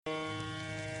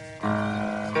Be the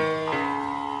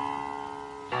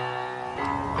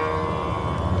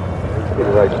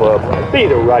right club. Be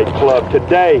the right club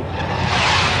today.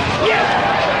 Yes!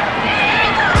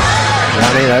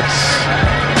 Johnny, that's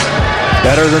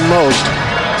better than most.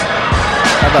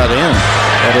 How about in?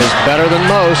 That is better than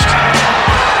most.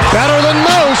 Better than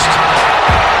most!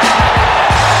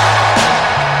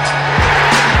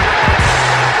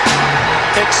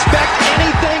 Expect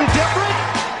anything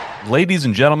different? Ladies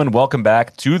and gentlemen, welcome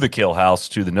back to the Kill House,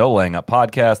 to the No Laying Up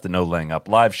podcast, the No Laying Up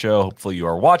live show. Hopefully you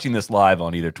are watching this live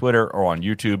on either Twitter or on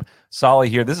YouTube. Solly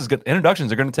here. This is good.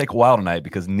 Introductions are going to take a while tonight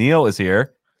because Neil is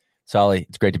here. Solly,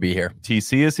 it's great to be here.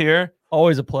 TC is here.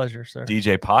 Always a pleasure, sir.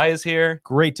 DJ Pie is here.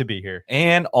 Great to be here.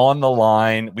 And on the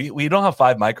line, we don't have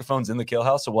 5 microphones in the Kill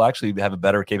House, so we'll actually have a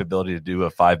better capability to do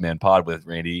a 5-man pod with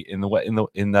Randy in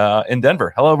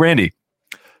Denver. Hello, Randy.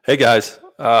 Hey guys,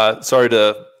 sorry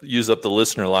to use up the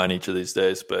listener line each of these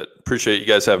days, but appreciate you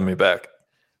guys having me back.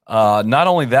 Not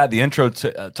only that, the intro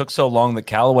took so long that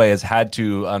Callaway has had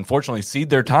to, unfortunately, cede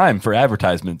their time for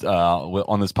advertisement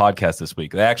on this podcast this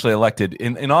week. They actually elected,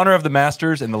 in honor of the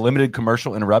Masters and the limited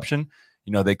commercial interruption,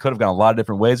 they could have gone a lot of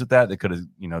different ways with that. They could have,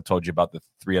 told you about the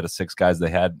 3 out of 6 guys they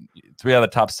had, 3 out of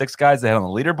the top 6 guys they had on the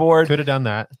leaderboard. Could have done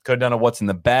that. Could have done a what's in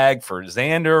the bag for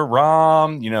Xander,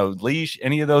 Rom, Leash,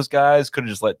 any of those guys. Could have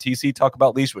just let TC talk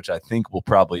about Leash, which I think we'll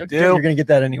probably do. You're going to get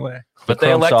that anyway. But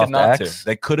they elected not to.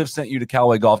 They could have sent you to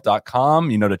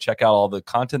CallawayGolf.com, to check out all the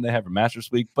content they have for Masters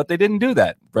Week, but they didn't do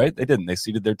that, right? They didn't. They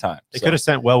ceded their time. They could have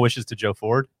sent well wishes to Joe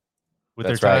Ford with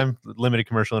their time. Right. Limited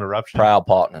commercial interruption. Proud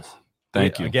partners.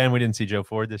 Thank you. Again, we didn't see Joe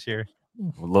Ford this year.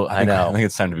 I know. I think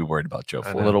it's time to be worried about Joe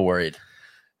Ford. A little worried.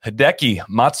 Hideki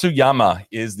Matsuyama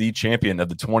is the champion of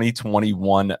the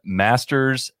 2021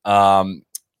 Masters.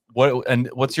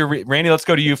 What's your Randy? Let's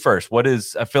go to you first.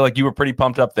 I feel like you were pretty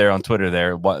pumped up there on Twitter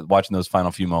there, watching those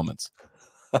final few moments.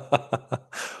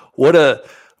 What a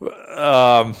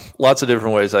lots of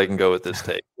different ways I can go with this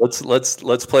take.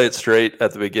 Let's play it straight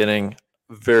at the beginning.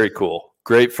 Very cool.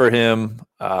 Great for him.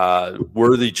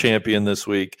 Worthy champion this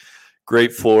week.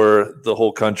 Great for the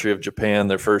whole country of Japan,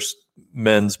 their first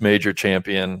men's major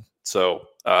champion. So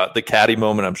the caddy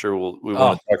moment, I'm sure we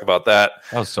want to talk about that.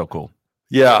 That was so cool.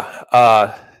 Yeah.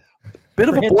 Bit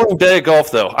of a boring day of golf,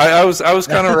 though. I was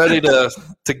kind of ready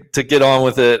to get on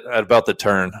with it at about the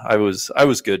turn. I was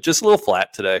good. Just a little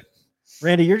flat today.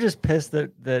 Randy, you're just pissed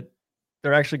that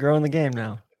they're actually growing the game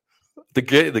now. The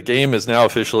game is now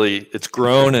officially it's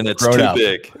grown and it's too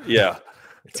big. Yeah,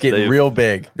 it's getting real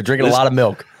big. They're drinking a lot of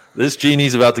milk. This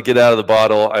genie's about to get out of the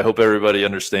bottle. I hope everybody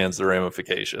understands the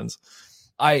ramifications.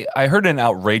 I heard an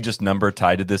outrageous number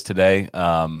tied to this today.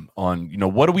 On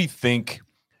what do we think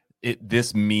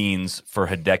this means for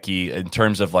Hideki in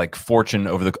terms of like fortune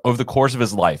over the course of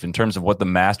his life, in terms of what the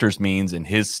Masters means and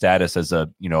his status as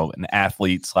an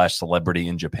athlete / celebrity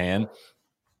in Japan.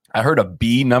 I heard a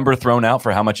B number thrown out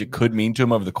for how much it could mean to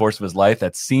him over the course of his life.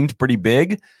 That seemed pretty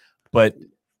big, but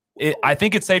I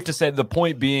think it's safe to say the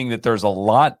point being that there's a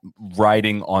lot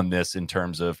riding on this in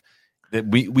terms of that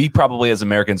we probably as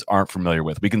Americans aren't familiar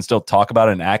with. We can still talk about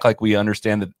it and act like we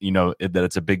understand that, that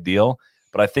it's a big deal,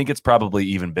 but I think it's probably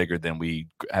even bigger than we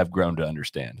have grown to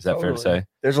understand. Is that fair to say?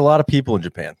 There's a lot of people in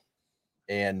Japan,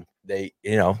 and they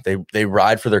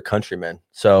ride for their countrymen.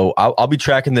 So I'll be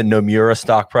tracking the Nomura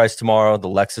stock price tomorrow, the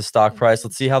Lexus stock price.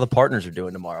 Let's see how the partners are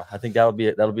doing tomorrow. I think that'll be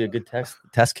a good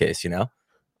test case.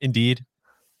 Indeed.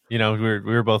 We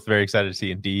were both very excited to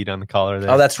see Indeed on the collar there.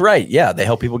 Oh, that's right. Yeah, they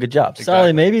help people get jobs. Exactly.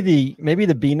 Sorry, maybe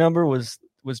the B number was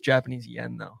Japanese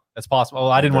yen though. That's possible.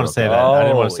 Well, I didn't want to say that. I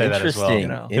didn't want to say that as well.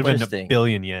 Interesting. Could have been a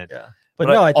billion yen. Yeah. But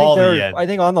no, I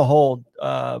think on the whole,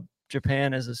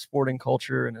 Japan as a sporting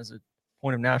culture and as a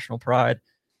point of national pride,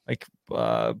 like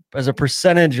as a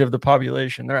percentage of the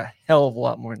population, they're a hell of a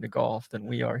lot more into golf than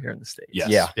we are here in the States.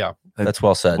 Yes. Yeah. That's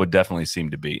well said. Would definitely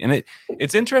seem to be. And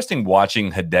it's interesting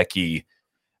watching Hideki.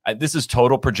 This is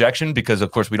total projection because, of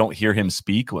course, we don't hear him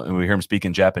speak when we hear him speak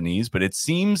in Japanese, but he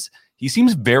seems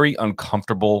very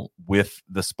uncomfortable with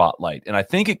the spotlight. And I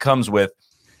think it comes with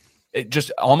it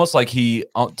just almost like he,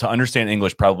 to understand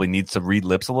English, probably needs to read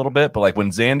lips a little bit. But like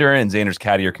when Xander and Xander's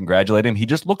caddy are congratulating him, he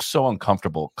just looks so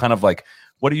uncomfortable, kind of like,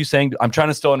 what are you saying? I'm trying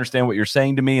to still understand what you're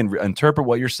saying to me and interpret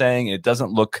what you're saying. It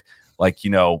doesn't look like,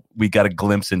 we got a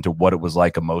glimpse into what it was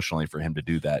like emotionally for him to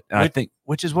do that. And I think,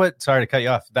 which is what, sorry to cut you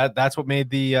off. That's what made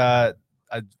the, I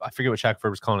forget what Shaq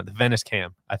Ford was calling it, the Venice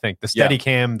cam. I think the steady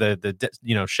cam,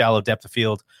 the shallow depth of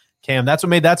field cam. That's what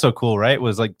made that so cool, right?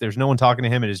 Was like, there's no one talking to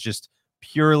him. It is just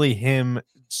purely him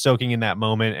soaking in that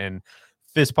moment and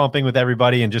fist pumping with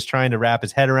everybody and just trying to wrap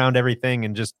his head around everything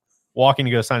and just walking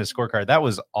to go sign a scorecard. That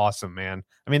was awesome, man.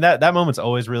 I mean, that moment's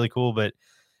always really cool, but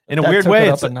in a weird way,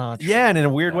 it's yeah, and in a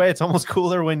weird way, it's almost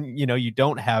cooler when you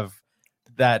don't have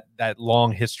that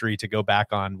long history to go back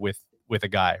on with a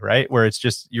guy, right? Where it's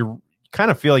just you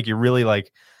kind of feel like you're really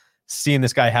like seeing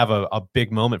this guy have a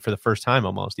big moment for the first time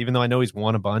almost, even though I know he's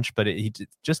won a bunch, but he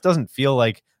just doesn't feel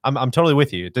like I'm totally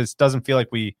with you. It just doesn't feel like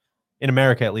we, in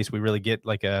America at least, we really get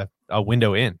like a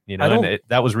window in, and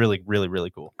that was really, really, really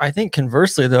cool. I think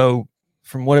conversely though,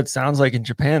 from what it sounds like in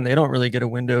Japan, they don't really get a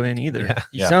window in either.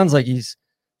 He sounds like he's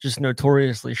just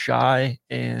notoriously shy,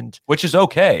 and which is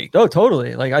okay. Oh,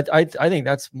 totally. Like I think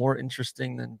that's more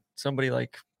interesting than somebody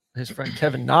like his friend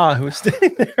Kevin Na, who was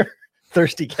standing there,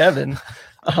 thirsty Kevin.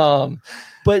 But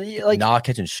like Na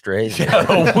catching strays. Weird.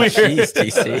 Jeez,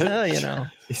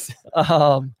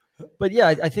 TC. But yeah,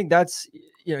 I think that's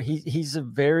he's a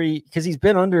very, because he's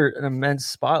been under an immense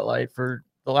spotlight for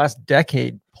the last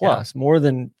decade plus, more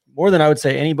than I would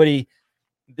say anybody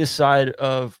this side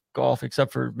of golf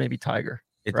except for maybe Tiger.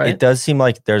 It does seem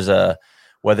like there's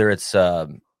whether it's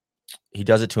he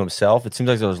does it to himself. It seems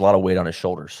like there's a lot of weight on his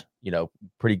shoulders,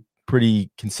 pretty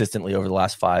consistently over the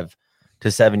last 5 to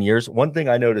 7 years. One thing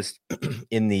I noticed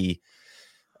in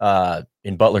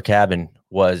Butler Cabin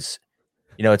was,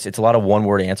 it's a lot of one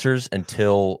word answers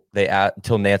until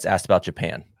Nance asked about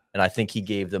Japan. And I think he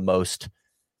gave the most,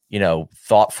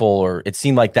 thoughtful, or it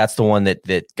seemed like that's the one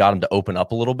that got him to open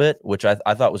up a little bit, which I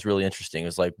thought was really interesting. It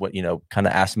was like what, kind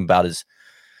of asked him about his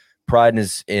pride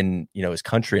in his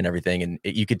country and everything. And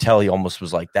you could tell he almost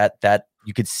was like that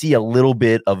you could see a little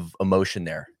bit of emotion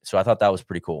there. So I thought that was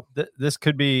pretty cool. This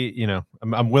could be,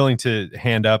 I'm willing to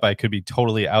hand up. I could be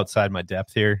totally outside my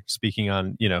depth here, speaking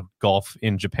on, golf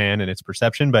in Japan and its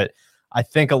perception. But I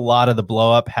think a lot of the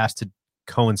blow up has to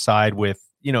coincide with,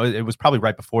 it was probably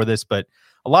right before this, but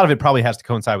a lot of it probably has to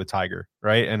coincide with Tiger,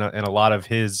 right? And a lot of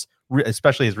his,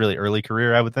 especially his really early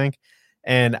career, I would think.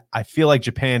 And I feel like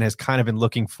Japan has kind of been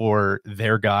looking for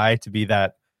their guy to be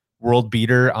that world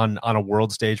beater on a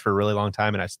world stage for a really long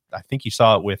time. And I think you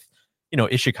saw it with,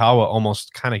 Ishikawa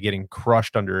almost kind of getting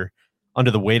crushed under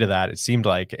the weight of that, it seemed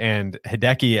like. And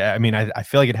Hideki, I mean, I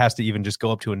feel like it has to even just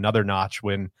go up to another notch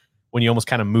when you almost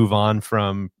kind of move on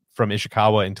from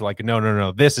Ishikawa into like,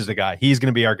 no, this is the guy. He's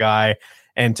going to be our guy.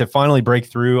 And to finally break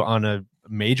through on a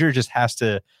major just has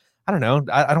to, I don't know,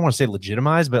 I don't want to say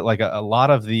legitimize, but like a lot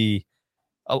of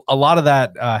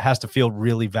that has to feel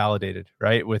really validated,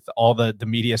 right? With all the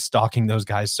media stalking those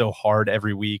guys so hard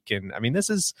every week. And I mean,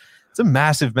 it's a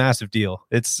massive, massive deal.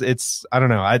 It's, I don't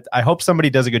know. I hope somebody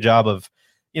does a good job of,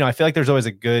 I feel like there's always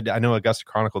I know Augusta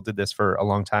Chronicle did this for a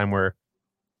long time where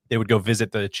they would go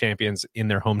visit the champions in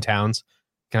their hometowns,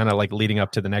 kind of like leading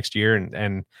up to the next year.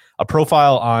 And a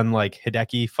profile on like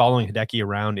Hideki, following Hideki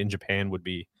around in Japan would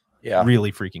be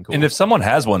really freaking cool. And if someone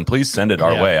has one, please send it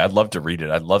our way. I'd love to read it.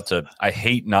 I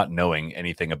hate not knowing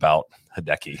anything about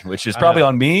Hideki, which is probably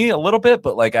on me a little bit,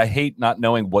 but like I hate not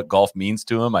knowing what golf means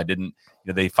to him. I didn't,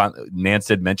 Nance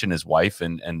did mention his wife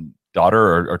and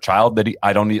daughter or child that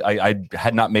I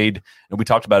had not made, and we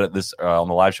talked about it this on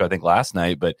the live show, I think last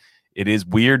night, but it is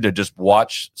weird to just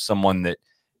watch someone that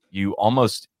you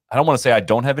almost, I don't want to say I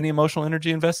don't have any emotional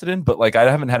energy invested in, but like I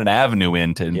haven't had an avenue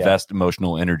in to invest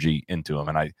emotional energy into him.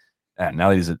 And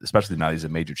now he's a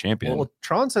major champion. Well,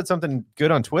 Tron said something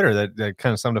good on Twitter that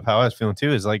kind of summed up how I was feeling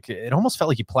too. Is like it almost felt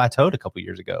like he plateaued a couple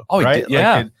years ago. Oh, right?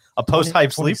 Yeah, like a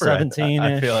post-hype sleeper. 17,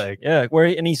 I feel like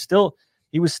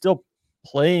he was still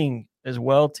playing as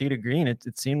well tee to green.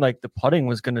 It seemed like the putting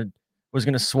was gonna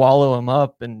swallow him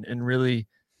up and really,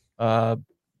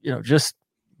 just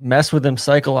mess with him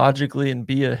psychologically and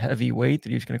be a heavy weight that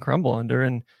he was going to crumble under.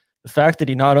 And the fact that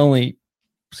he not only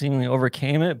seemingly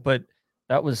overcame it, but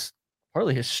that was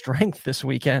partly his strength this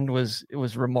weekend was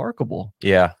remarkable.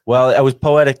 Yeah. Well, it was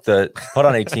poetic. The putt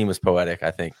on 18 was poetic,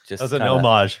 I think. Just that was an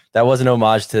homage. That was an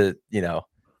homage to,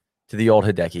 to the old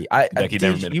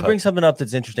Hideki. You bring something up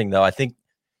that's interesting though. I think,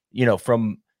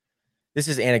 this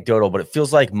is anecdotal, but it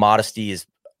feels like modesty is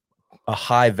a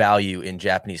high value in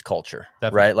Japanese culture,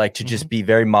 definitely. Right? Like to just be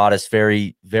very modest,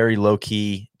 very, very low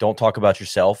key. Don't talk about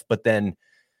yourself. But then,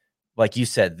 like you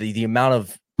said, the amount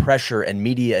of pressure and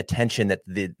media attention that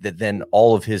then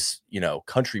all of his,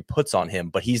 country puts on him,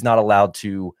 but he's not allowed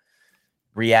to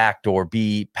react or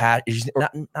be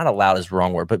not allowed is the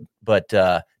wrong word, but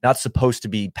not supposed to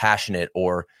be passionate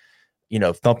or,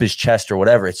 thump his chest or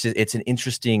whatever. It's an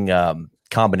interesting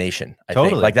combination. I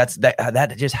think like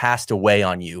that just has to weigh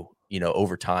on you,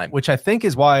 over time, which I think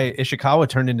is why Ishikawa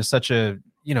turned into such a,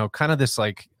 kind of this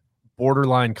like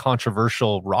borderline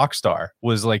controversial rock star.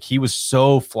 Was like he was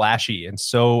so flashy and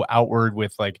so outward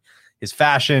with like his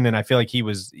fashion, and I feel like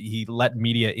he let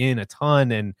media in a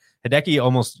ton, and Hideki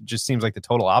almost just seems like the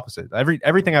total opposite.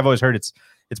 Everything I've always heard, it's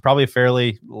probably a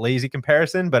fairly lazy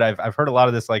comparison, but I've heard a lot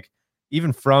of this, like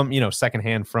even from,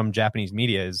 secondhand from Japanese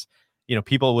media is,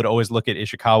 people would always look at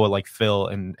Ishikawa like Phil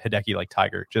and Hideki like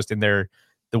Tiger, just in the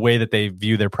way that they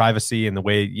view their privacy and the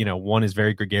way, one is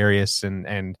very gregarious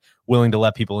and willing to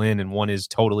let people in, and one is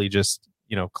totally just,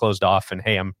 closed off and,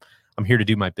 hey, I'm here to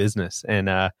do my business. And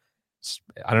I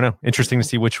don't know, interesting to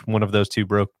see which one of those two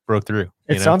broke through.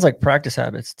 It sounds like practice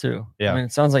habits too. Yeah. I mean,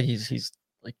 it sounds like he's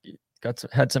like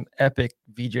had some epic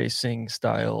Vijay Singh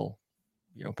style,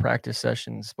 practice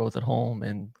sessions both at home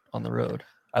and on the road.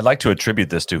 I'd like to attribute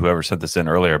this to whoever sent this in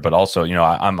earlier, but also,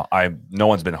 no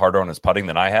one's been harder on his putting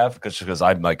than I have, because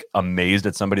I'm like amazed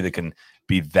at somebody that can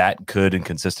be that good and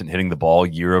consistent hitting the ball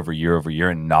year over year over year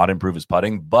and not improve his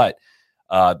putting. But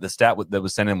the stat that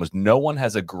was sent in was no one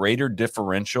has a greater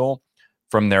differential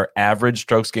from their average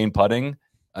strokes gained putting.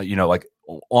 Like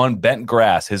on bent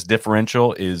grass, his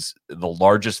differential is the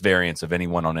largest variance of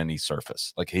anyone on any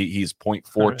surface. Like he's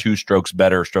 0.42 strokes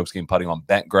better strokes gained putting on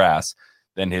bent grass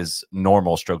than his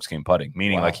normal strokes gained putting,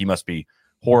 meaning like he must be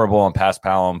horrible on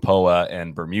Paspalum, Poa,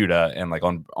 and Bermuda, and like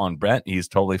on Brent, he's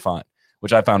totally fine,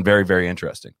 which I found very, very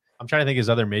interesting. I'm trying to think his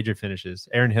other major finishes.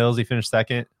 Aaron Hills, he finished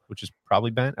second, which is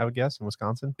probably bent, I would guess, in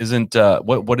Wisconsin. Isn't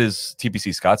what is TPC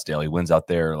Scottsdale? He wins out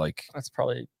there like that's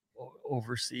probably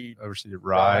overseed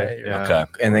rye. Yeah. Okay,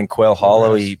 and then Quail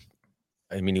Hollow, he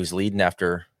was leading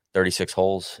after 36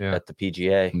 holes at the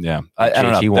PGA. Yeah, I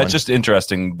don't know. That's just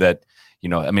interesting that.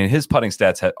 His putting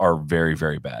stats are very,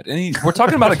 very bad. And we're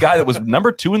talking about a guy that was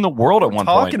number 2 in the world at one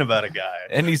point. Talking about a guy.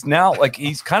 And he's now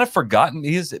he's kind of forgotten.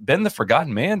 He's been the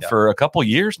forgotten man for a couple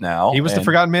years now. He was the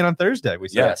forgotten man on Thursday. We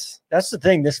said. Yes. That's the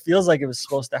thing. This feels like it was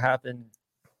supposed to happen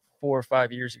 4 or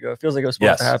 5 years ago. It feels like it was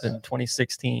supposed to happen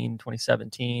 2016,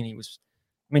 2017.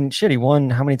 He won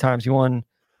how many times? He won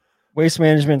Waste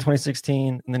Management in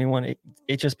 2016, and then he won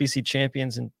HSBC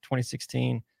Champions in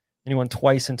 2016. And he won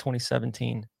twice in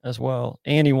 2017 as well.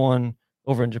 And he won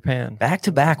over in Japan.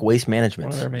 Back-to-back Waste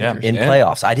Management in Yeah.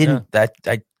 playoffs. I didn't I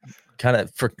kind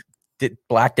of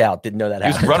blacked out. Didn't know that He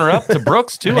happened. was runner-up to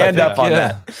Brooks, too. Hand up on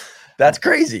that. That's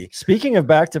crazy. Speaking of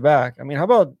back-to-back, how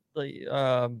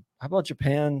about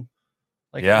Japan?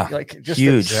 Just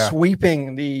huge,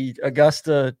 sweeping the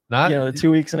Augusta, the 2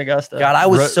 weeks in Augusta. God, I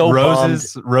was so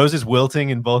Roses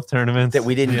wilting in both tournaments that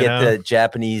we didn't get the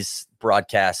Japanese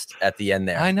broadcast at the end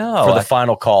there. I know for the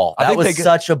final call. That was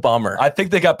such a bummer. I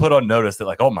think they got put on notice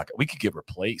that oh my God, we could get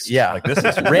replaced. Yeah, like this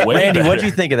is Randy. What do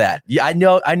you think of that? Yeah, I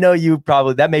know you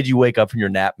probably that made you wake up from your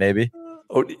nap, maybe.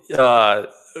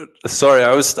 Sorry,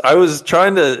 I was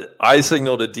trying to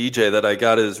signal to DJ that I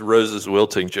got his Roses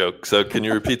wilting joke. So can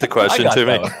you repeat the question to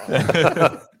me?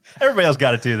 Everybody else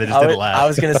got it too. They just didn't laugh. I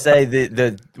was gonna say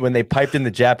the when they piped in the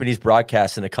Japanese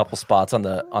broadcast in a couple spots on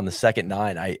the second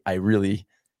 9, I really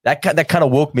that kind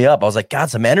of woke me up. I was like, God,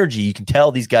 some energy. You can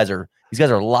tell these guys are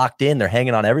locked in. They're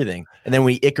hanging on everything. And then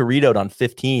we Icarito'd on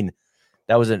 15.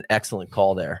 That was an excellent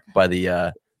call there by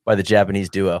the Japanese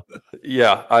duo.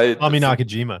 Yeah, Ami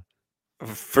Nakajima.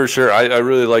 For sure. I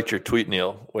really liked your tweet,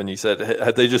 Neil, when you said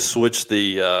had they just switched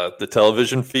the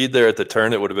television feed there at the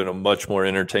turn, it would have been a much more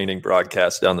entertaining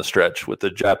broadcast down the stretch with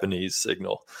the Japanese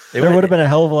signal. There would have been a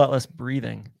hell of a lot less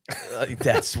breathing.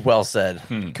 That's well said.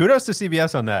 Kudos to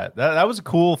CBS on that. That was a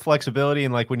cool flexibility,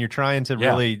 and like when you're trying to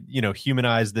really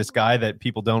humanize this guy that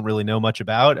people don't really know much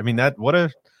about. That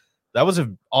was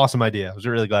an awesome idea. I was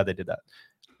really glad they did that.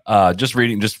 Just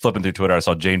flipping through Twitter, I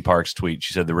saw Jane Park's tweet.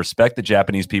 She said, the respect that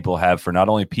Japanese people have for not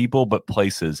only people, but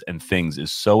places and things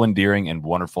is so endearing and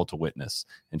wonderful to witness.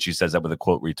 And she says that with a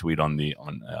quote retweet on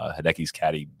Hideki's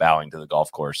caddy bowing to the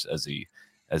golf course as he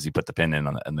put the pin in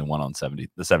and then won on the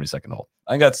 72nd hole.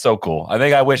 I think that's so cool.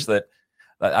 I wish that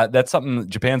that's something.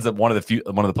 Japan's one of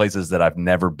the places that I've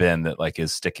never been that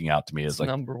is sticking out to me as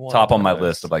number one top on my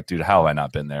list of dude, how have I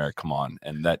not been there? Come on.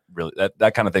 And that really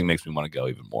that kind of thing makes me want to go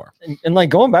even more. And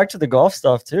going back to the golf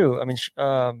stuff too.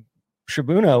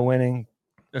 Shibuno winning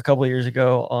a couple of years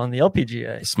ago on the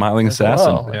LPGA, Smiling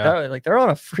Assassin. Well. They're on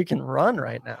a freaking run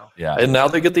right now. Yeah, and now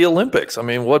they get the Olympics.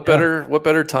 What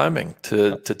better timing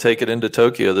to take it into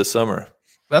Tokyo this summer?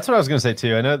 That's what I was going to say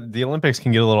too. I know the Olympics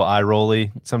can get a little eye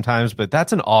rolly sometimes, but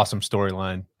that's an awesome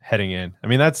storyline heading in.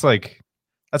 That's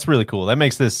really cool.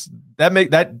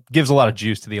 That gives a lot of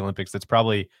juice to the Olympics. That's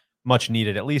probably much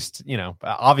needed, at least,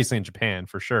 obviously in Japan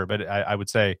for sure. But I would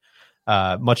say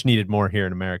much needed more here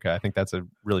in America. I think that's a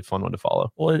really fun one to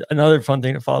follow. Well, another fun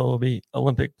thing to follow will be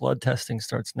Olympic blood testing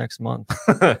starts next month.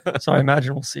 So I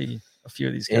imagine we'll see a few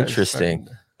of these guys. Interesting.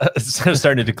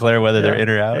 Starting to declare whether they're in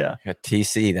or out. Yeah.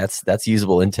 TC, that's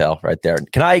usable intel right there.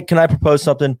 Can I propose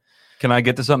something? Can I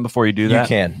get to something before you do that? You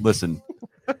can. Listen,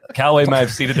 Callaway might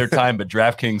have ceded their time, but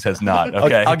DraftKings has not.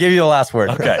 Okay. I'll give you the last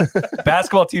word. Okay.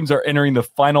 Basketball teams are entering the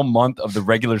final month of the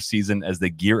regular season as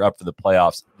they gear up for the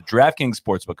playoffs. The DraftKings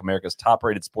Sportsbook, America's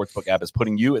top-rated sportsbook app, is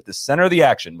putting you at the center of the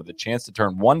action with a chance to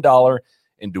turn $1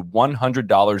 into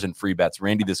 $100 in free bets.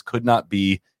 Randy, this could not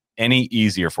be any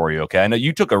easier for you, okay? I know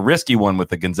you took a risky one with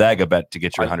the Gonzaga bet to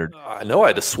get your 100. I know I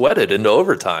had to sweat it into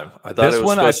overtime. I thought it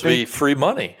was supposed to be free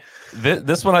money.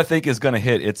 This one I think is going to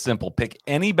hit. It's simple. Pick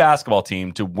any basketball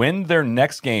team to win their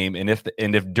next game, and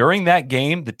if during that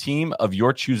game the team of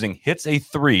your choosing hits a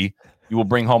 3, you will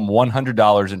bring home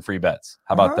 $100 in free bets.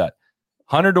 How about that?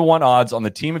 100-1 odds on the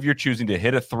team of your choosing to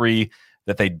hit a 3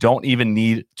 that they don't even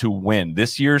need to win.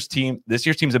 This year's teams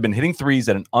have been hitting threes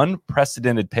at an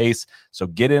unprecedented pace. So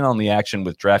get in on the action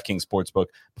with DraftKings Sportsbook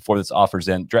before this offer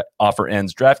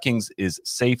ends. DraftKings is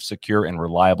safe, secure, and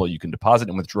reliable. You can deposit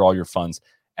and withdraw your funds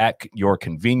at your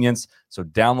convenience. So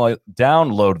download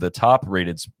the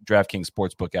top-rated DraftKings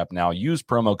Sportsbook app now. Use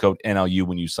promo code NLU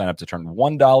when you sign up to turn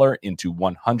 $1 into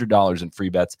 $100 in free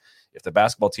bets. If the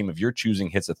basketball team of your choosing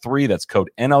hits a 3, that's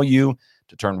code NLU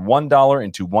to turn $1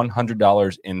 into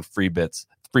 $100 in free bets.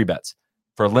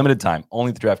 For a limited time,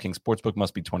 only the DraftKings Sportsbook.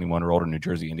 Must be 21 or older. New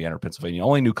Jersey, Indiana, or Pennsylvania.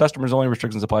 Only new customers. Only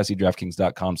restrictions apply. See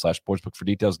DraftKings.com/sportsbook for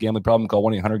details. Gambling problem? Call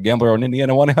 1-800-GAMBLER or in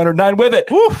Indiana 1-800-9-WITH-IT.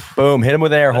 Boom. Hit him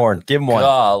with an air horn. Give him one.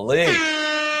 Golly.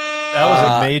 That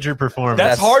was a major performance.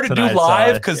 That's hard to do tonight's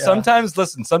live because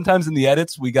sometimes in the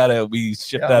edits we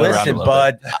shift that around. Listen, a little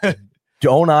bud.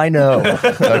 Don't I know?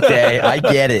 Okay, I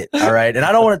get it. All right, and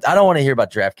I don't want to hear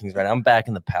about DraftKings right now. I'm back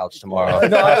in the pouch tomorrow.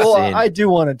 I do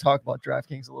want to talk about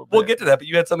DraftKings a little bit. We'll get to that, but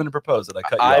you had something to propose that I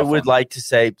cut you off I would like to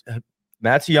say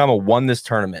Matsuyama won this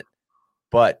tournament,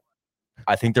 but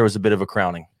I think there was a bit of a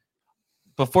crowning.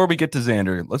 Before we get to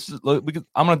Xander, let's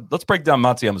break down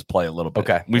Matsuyama's play a little bit.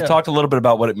 Okay, we've talked a little bit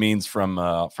about what it means from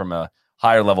a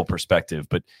higher level perspective,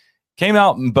 but came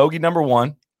out in bogey number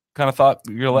 1. Kind of thought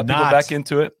you're gonna let people back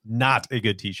into it. Not a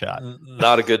good tee shot.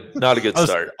 Not a good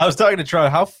start. I was talking to Troy.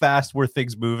 How fast were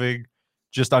things moving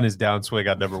just on his downswing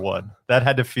on number 1? That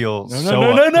had to feel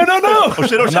no. Oh,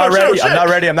 shit, I'm not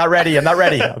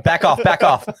ready. Back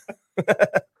off.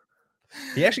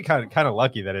 He actually kind of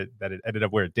lucky that it ended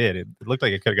up where it did. It looked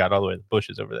like it could have got all the way to the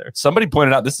bushes over there. Somebody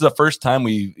pointed out this is the first time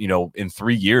in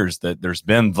 3 years that there's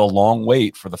been the long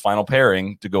wait for the final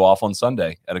pairing to go off on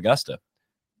Sunday at Augusta.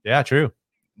 Yeah, true.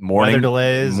 Morning weather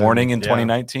delays, in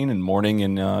 2019 and morning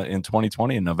in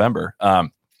 2020 in November.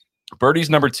 Birdie's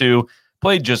number 2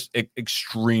 played just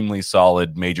extremely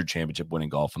solid major championship winning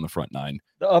golf on the front 9.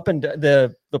 The up and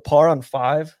the par on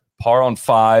 5. Par on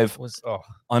 5 was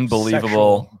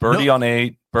unbelievable. Sexual. Birdie on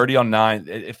 8, birdie on 9.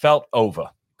 It felt over.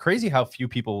 Crazy how few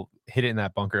people hit it in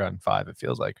that bunker on 5. It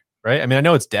feels like, right? I mean, I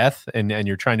know it's death and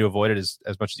you're trying to avoid it as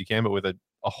much as you can, but with a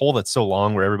hole that's so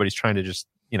long where everybody's trying to just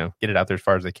get it out there as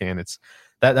far as they can, it's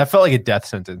that felt like a death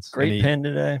sentence. Great pin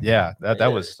today. Yeah,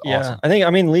 that was awesome. I think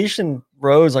Leash and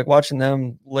Rose, like watching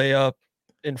them lay up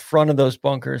in front of those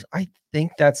bunkers, I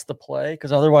think that's the play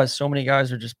because otherwise so many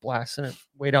guys are just blasting it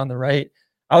way down the right.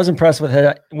 I was impressed with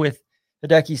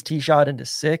Hideki's tee shot into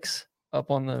 6 up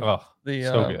on the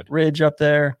ridge up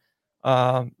there.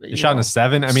 He shot in a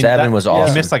 7. I mean, 7 was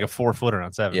awesome. He missed like a 4-footer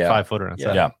on 7, 5-footer on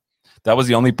 7. Yeah, that was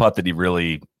the only putt that he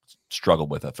really struggled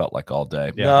with. I felt like all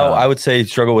day. Yeah. No, I would say he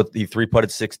struggled with the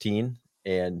 3-putted 16,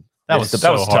 and that was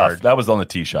so hard. That was on the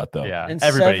tee shot though. Yeah, and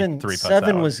everybody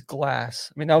 7 was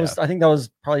glass. I mean, I think that was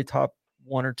probably top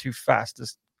 1 or 2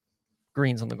 fastest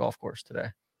greens on the golf course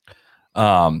today.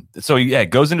 So it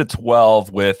goes into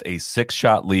 12 with a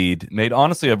 6-shot lead. Made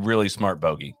honestly a really smart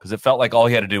bogey because it felt like all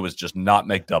he had to do was just not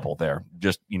make double there.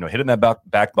 Just hit in that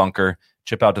back bunker,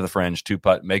 chip out to the fringe,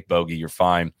 2-putt, make bogey. You're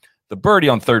fine. The birdie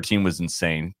on 13 was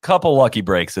insane. Couple lucky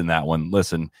breaks in that one.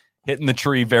 Listen, hitting the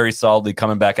tree very solidly,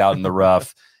 coming back out in the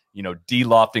rough,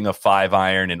 de-lofting a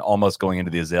 5-iron and almost going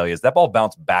into the azaleas. That ball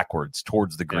bounced backwards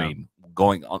towards the green,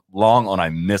 going long on a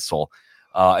missile.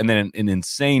 And then an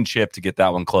insane chip to get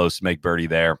that one close to make birdie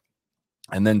there.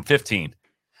 And then 15.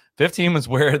 15 was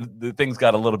where the things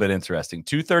got a little bit interesting.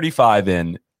 235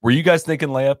 in. Were you guys thinking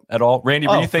layup at all? Randy,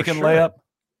 were you thinking layup?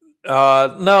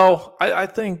 No, I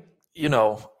think,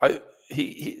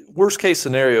 he worst case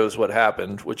scenario is what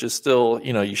happened, which is still,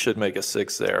 you should make a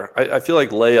 6 there. I feel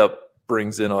like layup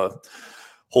brings in a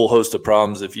whole host of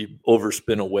problems if you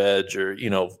overspin a wedge or,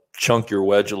 chunk your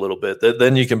wedge a little bit.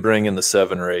 Then you can bring in the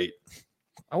 7 or 8.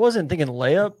 I wasn't thinking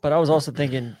layup, but I was also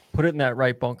thinking put it in that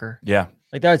right bunker. Yeah.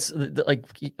 Like that's like,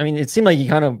 I mean, it seemed like he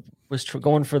kind of was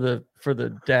going for the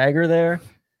dagger there.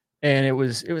 And it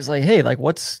was like, hey, like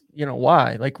what's,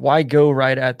 why go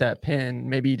right at that pin?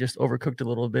 Maybe you just overcooked a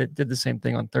little bit, did the same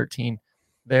thing on 13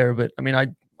 there. But I mean,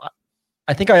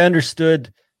 I think I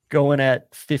understood going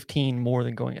at 15 more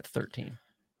than going at 13.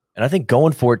 And I think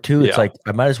going for it too, it's like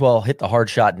I might as well hit the hard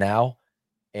shot now.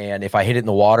 And if I hit it in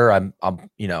the water, I'm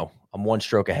one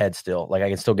stroke ahead still. Like I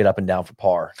can still get up and down for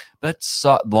par. That's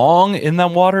long in that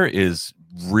water is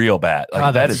real bad. Like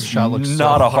God, that is shot looks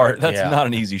not so a hard. hard. That's not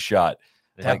an easy shot.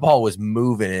 That ball was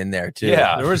moving in there too.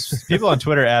 Yeah, there was people on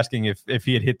Twitter asking if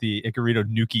he had hit the Icarito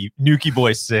Nuki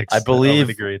Boy 6. I believe.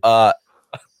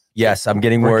 Yes, I'm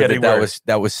getting word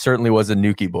that certainly was a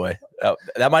Nuki Boy.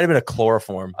 That might have been a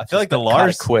chloroform. I feel like the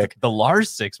Lars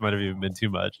 6 might have even been too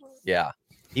much. Yeah,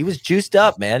 he was juiced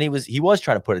up, man. He was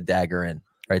trying to put a dagger in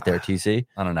right there. TC.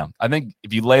 I don't know. I think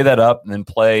if you lay that up and then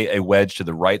play a wedge to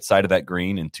the right side of that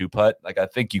green and 2-putt, like I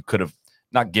think you could have.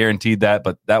 Not guaranteed that,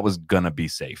 but that was gonna be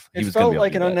safe. It felt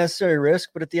like an unnecessary risk,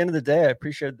 but at the end of the day, I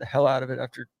appreciated the hell out of it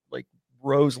after like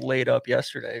Rose laid up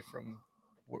yesterday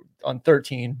on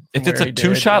 13. If it's a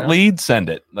 2-shot lead, send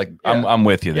it. Like I'm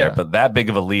with you there, but that big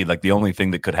of a lead, like the only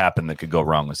thing that could happen that could go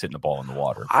wrong was hitting the ball in the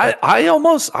water. I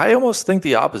almost think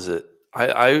the opposite.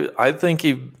 I think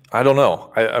I don't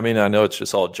know. I mean, I know it's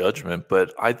just all judgment,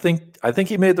 but I think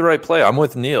he made the right play. I'm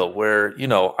with Neil where,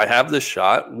 I have this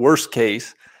shot, worst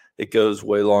case, it goes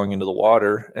way long into the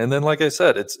water. And then, like I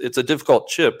said, it's a difficult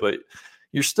chip, but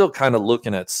you're still kind of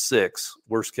looking at 6,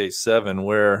 worst case 7,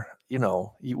 where,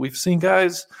 we've seen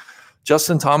guys,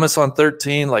 Justin Thomas on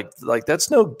 13, like that's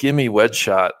no gimme wedge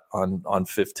shot on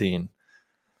 15.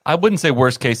 I wouldn't say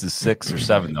worst case is 6 or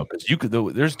 7 though,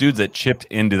 because there's dudes that chipped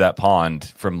into that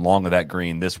pond from long of that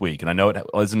green this week. And I know it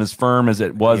wasn't as firm as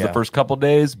it was the first couple of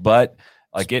days, but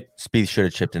Spieth should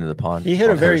have chipped into the pond. He hit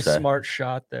a very smart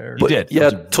shot there. He did. Yeah,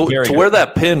 to where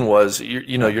that pin was,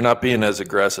 you're not being as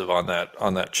aggressive on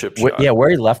that chip shot. Yeah, where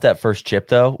he left that first chip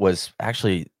though was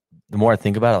actually, the more I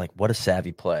think about it, like what a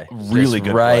savvy play. Really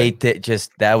good right play.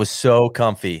 That was so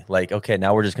comfy. Like, okay,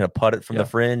 now we're just gonna putt it from the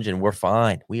fringe and we're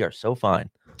fine. We are so fine.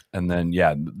 And then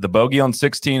the bogey on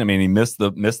 16. I mean, he missed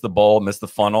the ball, missed the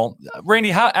funnel.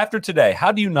 Randy, after today,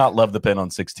 how do you not love the pin on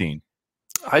 16?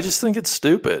 I just think it's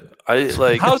stupid. How is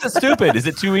it stupid? Is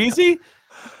it too easy?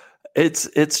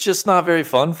 It's just not very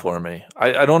fun for me.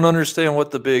 I don't understand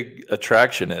what the big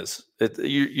attraction is.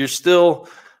 You're still.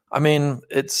 I mean,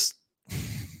 it's.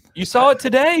 You saw it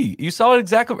today. You saw it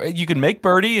exactly. You can make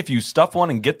birdie if you stuff one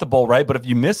and get the ball right, but if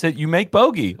you miss it, you make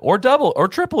bogey or double or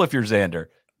triple if you're Xander.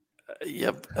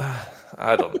 Yep.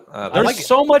 I don't. There's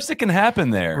so much that can happen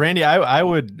there. Randy, I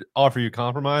would offer you a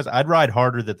compromise. I'd ride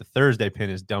harder that the Thursday pin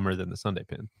is dumber than the Sunday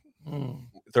pin.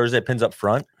 Thursday pin's up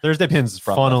front. Thursday pin's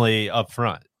funnily up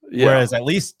front. Yeah. Whereas at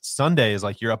least Sunday is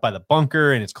like you're up by the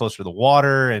bunker and it's closer to the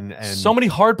water and so many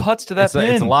hard putts to that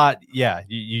pin. It's a lot. Yeah.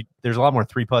 There's a lot more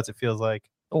 3 putts. It feels like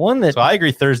the one that. So I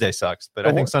agree. Thursday sucks, but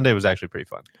I think Sunday was actually pretty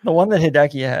fun. The one that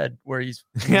Hideki had where he's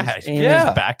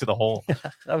back to the hole.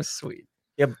 That was sweet.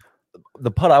 Yeah.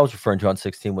 The putt I was referring to on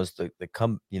 16 was the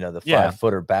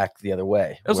 5-footer back the other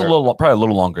way. It was probably a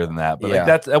little longer than that,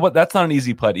 but that's not an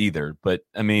easy putt either. But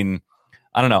I mean,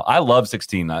 I don't know. I love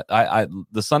 16.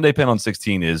 The Sunday pin on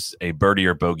 16 is a birdie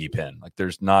or bogey pin. Like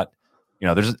there's not,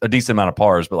 there's a decent amount of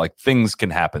pars, but like things can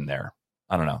happen there.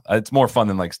 I don't know. It's more fun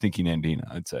than like Stinky Nandina,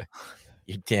 I'd say.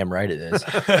 You're damn right it is.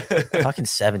 Fucking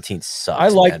 17 sucks. I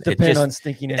like the pin on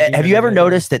Stinky Nandina. Have you ever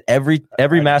noticed that every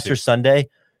Masters Sunday,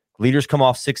 leaders come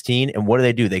off 16, and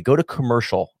what do? They go to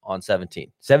commercial on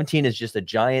 17. 17 is just a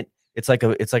giant. It's like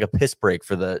a piss break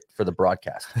for the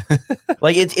broadcast.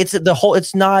 Like it's the whole.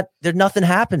 It's not there. Nothing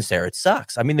happens there. It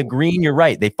sucks. I mean, the green. You're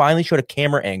right. They finally showed a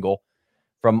camera angle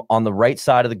from on the right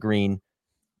side of the green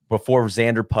before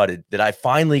Xander putted. That I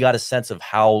finally got a sense of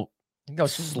how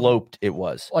sloped it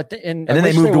was. And then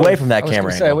they moved away from that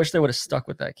camera angle. I wish they would have stuck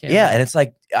with that camera. Yeah, and it's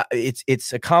like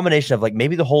it's a combination of like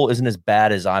maybe the hole isn't as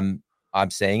bad as I'm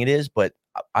saying it is, but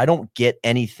I don't get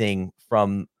anything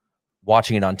from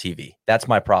watching it on TV. That's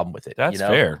my problem with it. That's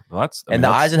fair. Well, the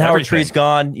Eisenhower tree's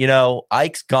gone.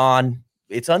 Ike's gone.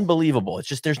 It's unbelievable. It's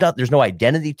just there's no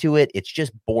identity to it. It's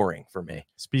just boring for me.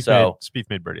 Spieth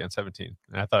made birdie on 17,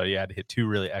 and I thought he had to hit 2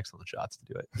 really excellent shots to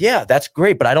do it. Yeah, that's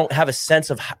great, but I don't have a sense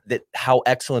of how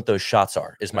excellent those shots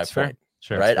are. Is my point.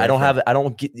 Sure, right. I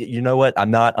don't get, you know what? I'm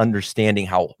not understanding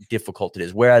how difficult it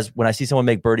is. Whereas when I see someone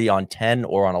make birdie on 10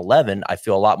 or on 11, I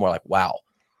feel a lot more like, wow,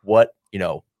 what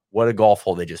a golf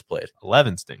hole they just played.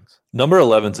 11 stings. Number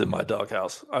 11's in my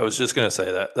doghouse. I was just going to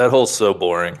say that hole's so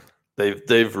boring.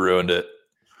 They've ruined it.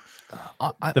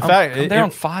 They're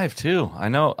on 5 too. I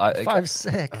know. 5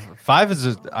 sick. 5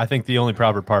 is, I think, the only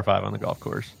proper par 5 on the golf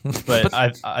course. But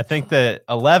I think that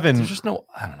 11. There's just no.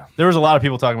 I don't know. There was a lot of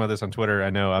people talking about this on Twitter. I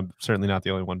know I'm certainly not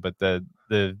the only one, but the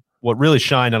what really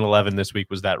shined on 11 this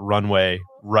week was that runway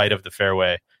right of the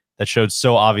fairway that showed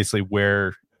so obviously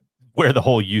where the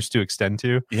hole used to extend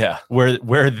to. Yeah,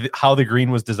 how the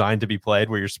green was designed to be played,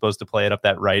 where you're supposed to play it up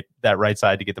that right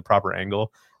side to get the proper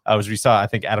angle. We saw, I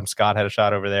think Adam Scott had a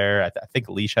shot over there. I think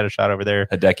Leash had a shot over there.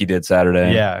 Hideki did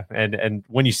Saturday. Yeah, and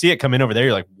when you see it come in over there,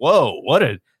 you're like, whoa,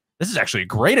 this is actually a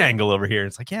great angle over here.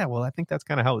 It's like, yeah, well, I think that's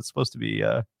kind of how it's supposed to be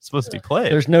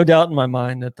played. There's no doubt in my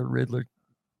mind that the Riddler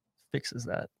fixes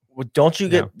that. Well, don't you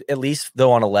get at least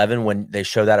though on 11 when they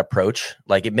show that approach?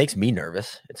 Like it makes me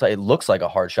nervous. It's like it looks like a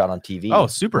hard shot on TV. Oh,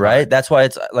 super right. Hard. That's why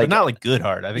it's like but not like good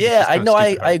hard. I think. Yeah, I know.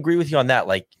 I agree with you on that.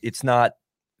 Like it's not.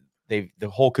 The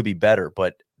hole could be better,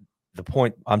 but the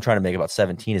point I'm trying to make about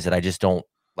 17 is that I just don't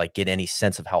like get any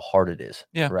sense of how hard it is.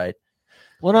 Yeah. Right.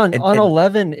 Well, on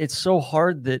 11, it's so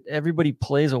hard that everybody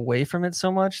plays away from it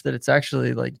so much that it's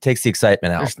actually like takes the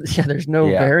excitement out. There's no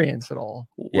variance at all.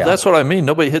 Well, that's what I mean.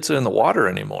 Nobody hits it in the water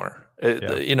anymore.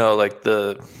 You know, like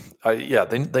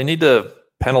they need to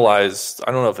penalize.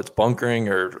 I don't know if it's bunkering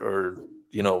or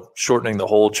you know, shortening the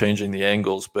hole, changing the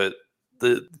angles, but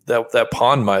that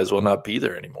pond might as well not be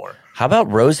there anymore. How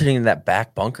about Rose hitting that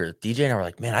back bunker? DJ and I were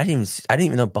like, man, I didn't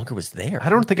even know bunker was there. I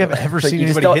don't think I've ever seen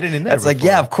anybody hit it in there. It's like,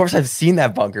 yeah, of course I've seen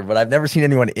that bunker, but I've never seen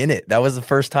anyone in it. That was the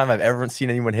first time I've ever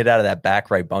seen anyone hit out of that back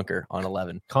right bunker on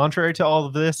 11. Contrary to all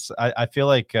of this, I feel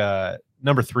like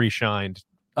number 3 shined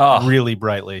really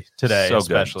brightly today, so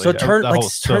especially. So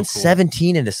turn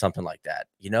 17 into something like that.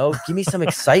 You know, give me some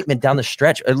excitement down the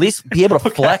stretch. At least be able to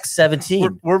flex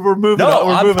 17. We're moving.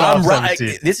 We're moving on. Right.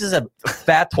 This is a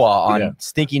fatwa on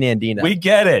stinking Andina. We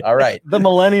get it. All right. The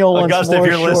millennial one's Augusta, if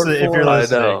you're listening, I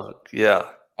know. Yeah.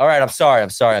 All right. I'm sorry.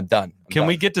 I'm done. Can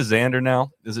we get to Xander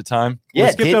now? Is it time? Yeah.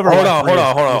 We skipped over hold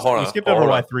on. We skipped over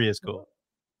why 3 is cool.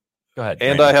 Go ahead.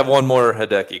 And I have one more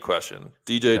Hideki question.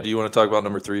 DJ, do you want to talk about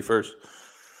number 3 first?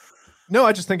 No,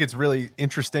 I just think it's really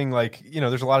interesting. Like, you know,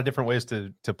 there's a lot of different ways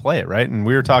to play it, right? And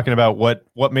we were talking about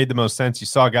what made the most sense. You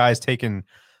saw guys taking,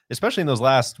 especially in those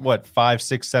last 5,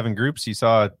 6, 7 groups, you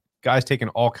saw guys taking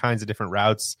all kinds of different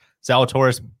routes.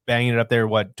 Zalatoris banging it up there,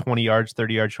 20 yards,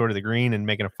 30 yards short of the green and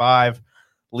making a 5.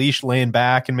 Leash laying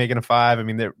back and making a 5. I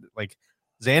mean, they're like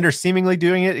Xander seemingly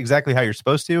doing it exactly how you're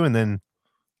supposed to, and then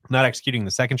not executing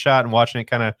the second shot and watching it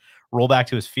kind of roll back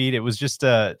to his feet. It was just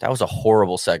that was a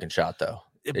horrible second shot, though.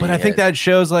 But I think that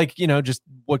shows, like, you know, just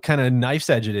what kind of knife's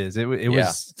edge it is. It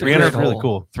was 300 really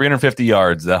cool. 350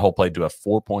 yards. That hole played to a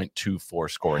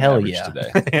 4.24 scoring average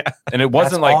today. And it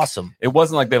wasn't awesome. It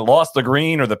wasn't like they lost the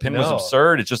green or the pin was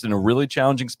absurd. It's just in a really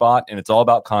challenging spot, and it's all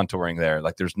about contouring there.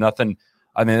 Like there's nothing.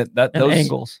 I mean, those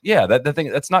angles. Yeah, that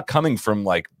thing that's not coming from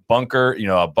like bunker. You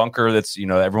know, a bunker that's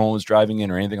everyone was driving in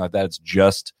or anything like that. It's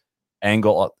just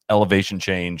angle, elevation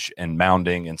change, and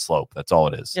mounding and slope. That's all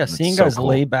it is. Yeah, seeing guys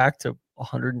lay back to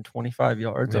 125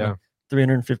 yards on a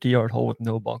 350-yard hole with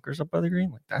no bunkers up by the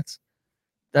green, like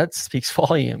that speaks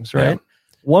volumes, right? Yeah.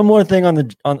 One more thing on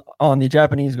the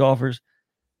Japanese golfers,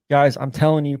 guys. I'm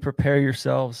telling you, prepare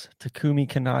yourselves. Takumi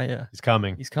Kanaya, he's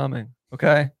coming.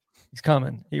 Okay, he's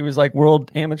coming. He was like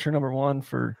world amateur number 1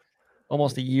 for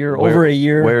almost a year, over a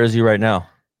year. Where is he right now?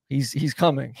 He's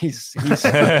coming. He's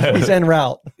en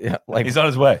route. Yeah, like he's on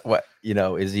his way. What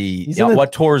is he?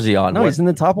 What tour is he on? No, he's in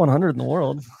the top 100 in the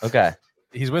world. Okay.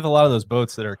 He's with a lot of those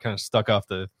boats that are kind of stuck off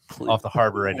the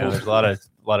harbor right now. There's a lot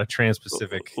of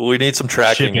trans-Pacific. We need some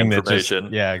tracking information.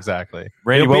 Yeah, exactly.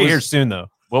 Randy, we'll be here soon, though.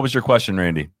 What was your question,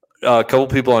 Randy? A couple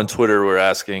people on Twitter were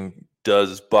asking,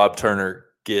 does Bob Turner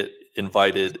get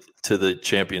invited to the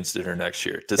Champions Dinner next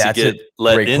year? Does he get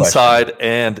let inside? Question.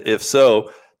 And if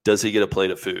so, does he get a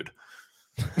plate of food?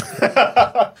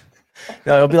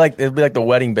 No, it'll be like the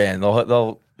wedding band.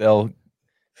 They'll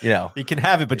you can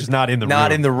have it, but just not in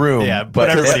the room. Yeah,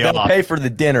 but they'll pay for the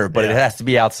dinner, but it has to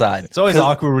be outside. It's always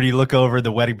awkward when you look over.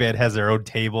 The wedding band has their own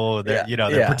table. They're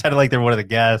pretending like they're one of the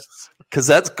guests. Because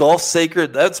that's golf's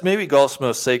sacred. That's maybe golf's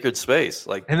most sacred space.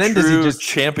 Like, and then does he just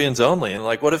champions only? And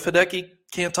like, what if Hideki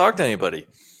can't talk to anybody?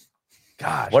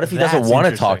 Gosh, what if he doesn't want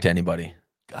to talk to anybody?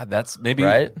 God, that's maybe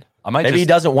right. Maybe he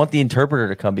doesn't want the interpreter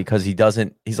to come because he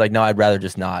doesn't. He's like, no, I'd rather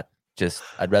just not.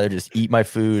 I'd rather just eat my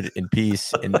food in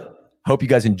peace and hope you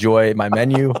guys enjoy my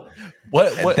menu.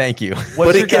 What? Thank you.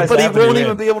 But he won't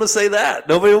even be able to say that.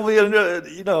 Nobody will be able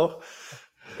to,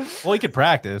 Well, he could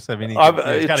practice. I mean, he's got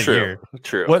a year.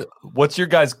 True. What's your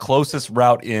guys' closest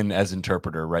route in as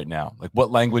interpreter right now? Like,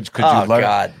 what language could you learn?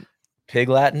 God. Pig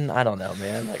Latin? I don't know,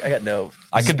 man. Like I got no.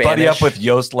 I could buddy up with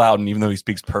Yost Loudon, even though he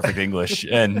speaks perfect English,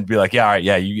 and be like, yeah, all right,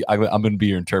 yeah, I'm going to be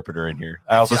your interpreter in here.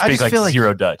 I also speak like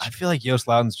zero Dutch. I feel like Yost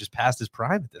Loudon's just past his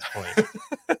prime at this point.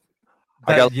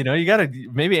 You got to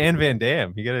maybe Ann Van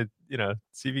Dam. You got to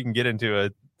see if you can get into a.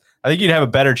 I think you'd have a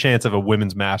better chance of a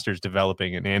women's masters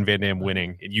developing and Ann Van Dam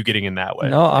winning, and you getting in that way.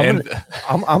 No,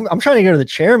 I'm trying to go to the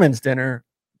chairman's dinner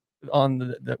on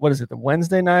the what is it, the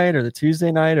Wednesday night or the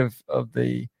Tuesday night of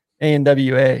the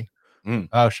ANWA.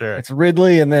 Oh, sure. It's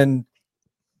Ridley and then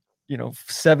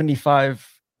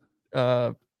 75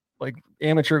 like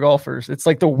amateur golfers. It's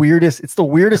like the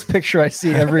weirdest picture I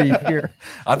see every year.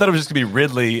 I thought it was just gonna be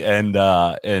Ridley and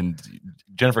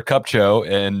Jennifer Kupcho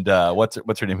and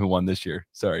what's her name who won this year?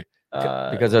 Sorry.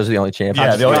 Because those are the only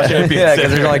champions. Yeah, the only champions. Yeah,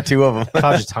 because there's only 2 of them.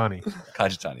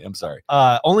 Kajitani. I'm sorry.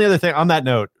 Only other thing on that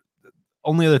note,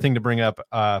 to bring up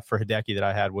for Hideki that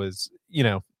I had was,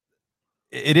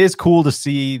 it is cool to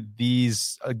see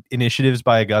these initiatives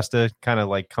by Augusta kind of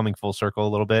like coming full circle a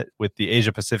little bit with the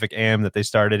Asia Pacific AM that they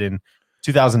started in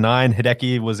 2009.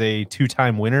 Hideki was a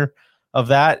 2-time winner of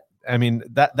that. I mean,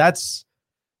 that's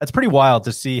pretty wild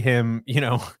to see him,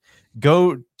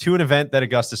 go to an event that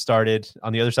Augusta started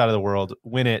on the other side of the world,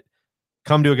 win it,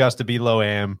 come to Augusta, be low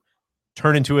AM,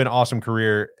 turn into an awesome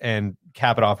career, and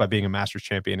cap it off by being a Masters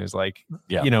champion is like,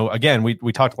 again,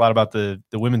 we talked a lot about the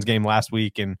women's game last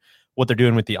week and what they're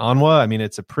doing with the Anwa. I mean,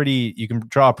 you can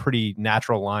draw a pretty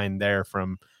natural line there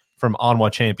from Anwa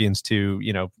champions to,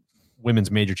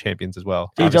 women's major champions as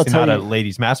well. Obviously not a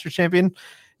ladies Masters champion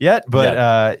yet, but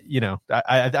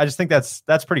I just think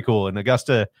that's pretty cool. And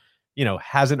Augusta,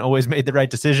 hasn't always made the right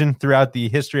decision throughout the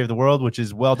history of the world, which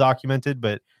is well documented,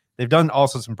 but they've done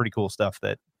also some pretty cool stuff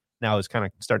that now is kind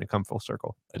of starting to come full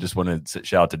circle. I just wanted to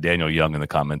shout out to Daniel Young in the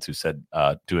comments who said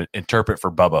to interpret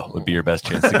for Bubba would be your best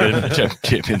chance to get in the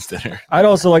champions dinner. I'd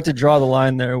also like to draw the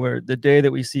line there where the day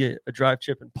that we see a drive,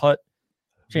 chip, and putt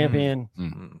champion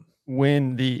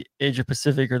win the Asia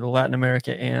Pacific or the Latin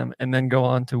America AM and then go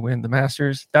on to win the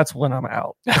Masters, that's when I'm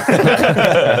out. Well,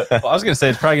 I was going to say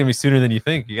it's probably going to be sooner than you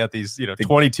think. You got these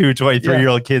 22,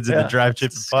 23-year-old kids in the drive,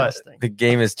 chip, and putt. The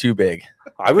game is too big.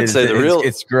 I would say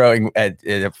it's growing at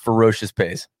a ferocious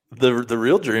pace. The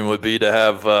real dream would be to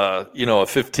have a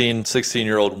 15,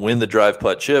 16-year-old win the drive,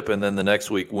 putt, chip, and then the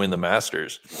next week win the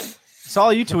Masters.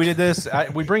 Saul, you tweeted this.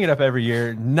 We bring it up every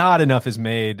year. Not enough is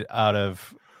made out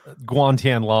of Guan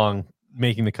Tian Long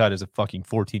making the cut as a fucking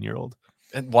 14-year-old.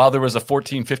 And while there was a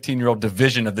 14, 15-year-old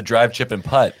division of the drive, chip, and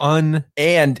putt. And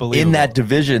in that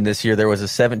division this year, there was a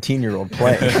 17-year-old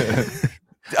playing.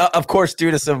 Of course,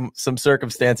 due to some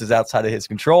circumstances outside of his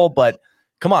control, but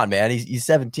come on, man, he's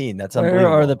 17. That's unbelievable.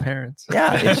 Where are the parents?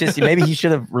 Yeah, it's just maybe he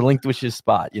should have relinquished his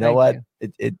spot. You know what?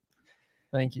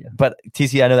 Thank you. But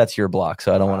TC, I know that's your block,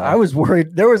 so I don't want to. I was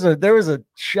worried. There was a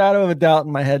shadow of a doubt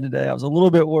in my head today. I was a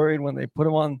little bit worried when they put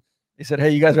him on. They said, "Hey,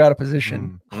 you guys are out of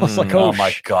position." I was like, "Oh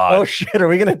my god! Oh shit! Are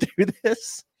we gonna do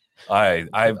this?"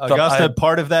 Augusta,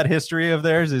 part of that history of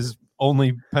theirs is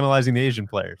only penalizing the Asian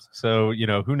players. So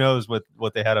who knows what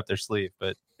they had up their sleeve.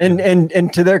 But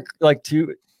and to their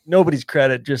to nobody's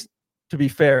credit, just to be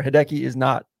fair, Hideki is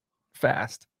not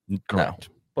fast. Correct.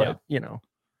 But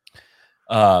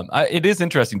it is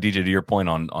interesting, DJ, to your point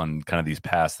on kind of these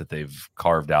paths that they've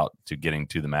carved out to getting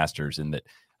to the Masters, and that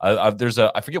there's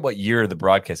I forget what year the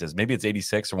broadcast is. Maybe it's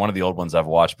 86 or one of the old ones I've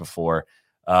watched before.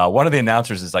 One of the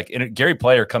announcers is like, Gary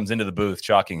Player comes into the booth,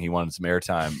 shocking, he wanted some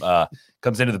airtime,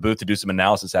 comes into the booth to do some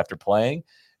analysis after playing.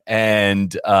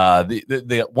 And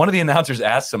the one of the announcers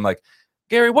asks him, like,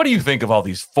 Gary, what do you think of all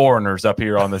these foreigners up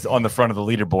here on the front of the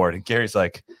leaderboard? And Gary's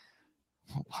like,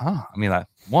 I mean,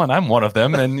 I'm one of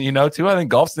them. And, two, I think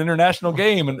golf's an international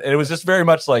game. And it was just very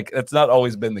much like, it's not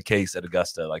always been the case at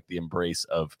Augusta, like the embrace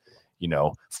of,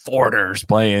 foreigners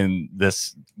playing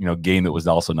this, game that was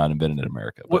also not invented in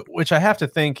America. Which I have to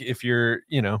think, if you're,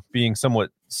 being somewhat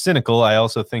cynical, I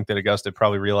also think that Augusta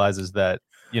probably realizes that,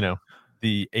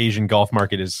 the Asian golf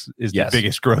market is the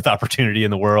biggest growth opportunity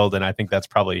in the world. And I think that's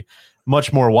probably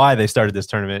much more why they started this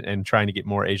tournament and trying to get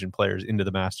more Asian players into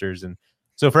the Masters. And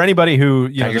so for anybody who,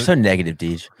 you're so negative,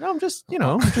 Deej. No, I'm just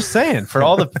saying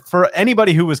for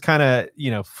anybody who was kind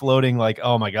of, floating like,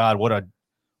 oh my God, what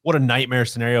a nightmare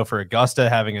scenario for Augusta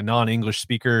having a non-English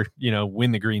speaker,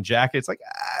 win the green jacket. It's like,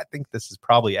 I think this is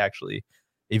probably actually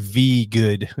a V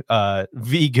good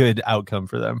outcome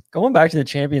for them. Going back to the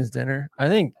Champions Dinner, I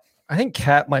think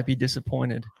Kat might be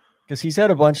disappointed because he's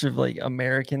had a bunch of like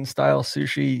American style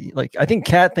sushi. Like I think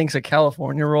Kat thinks a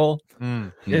California roll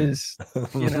is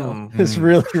is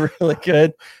really, really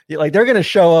good. Like they're gonna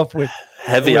show up with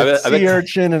heavy sea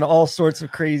urchin and all sorts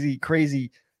of crazy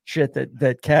shit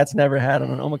that Kat's never had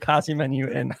on an omakase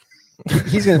menu, and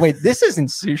he's gonna wait. This isn't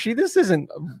sushi. This isn't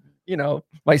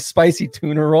my spicy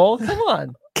tuna roll. Come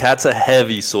on. Kat's a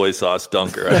heavy soy sauce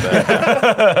dunker, I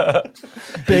bet.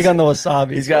 Big on the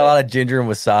wasabi. He's got a lot of ginger and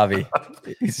wasabi.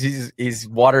 He's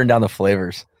watering down the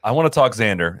flavors. I want to talk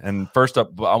Xander, and first up,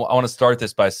 I want to start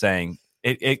this by saying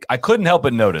I couldn't help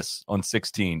but notice on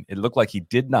 16, it looked like he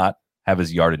did not have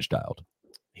his yardage dialed.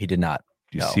 He did not.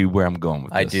 Do you see where I'm going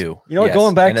with this? I do. You know, yes.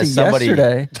 going back to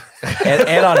yesterday.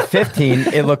 and on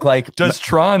 15, it looked like. Does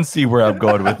Tron see where I'm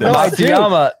going with this? No,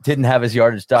 Matsuyama didn't have his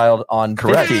yardage dialed on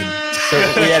 15.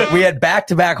 So we had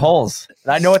back-to-back holes.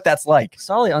 And I know what that's like.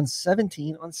 Solly on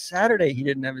 17, on Saturday, he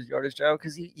didn't have his yardage dialed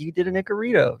because he did an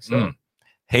Icarito. So.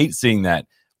 Hate seeing that.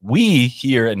 We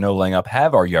here at No Laying Up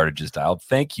have our yardages dialed.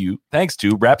 Thanks to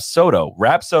Rapsodo.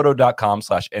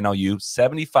 Rapsodo.com/NLU.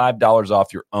 $75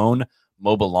 off your own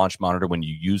mobile launch monitor when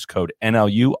you use code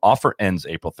NLU. Offer ends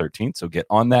April 13th, so get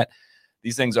on that.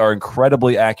 These things are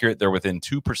incredibly accurate. They're within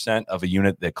 2% of a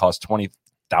unit that costs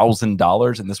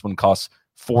 $20,000, and this one costs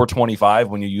 $425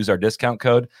 when you use our discount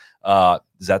code. Does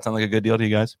that sound like a good deal to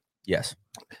you guys? Yes.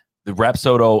 The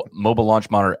Rapsodo mobile launch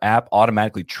monitor app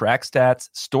automatically tracks stats,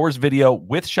 stores video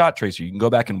with Shot Tracer. You can go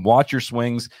back and watch your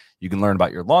swings. You can learn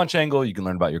about your launch angle. You can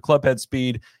learn about your club head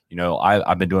speed. You know,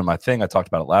 I've been doing my thing. I talked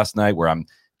about it last night where I'm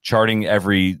charting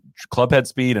every club head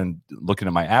speed and looking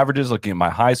at my averages, looking at my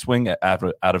high swing out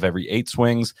of every 8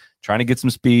 swings, trying to get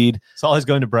some speed. It's always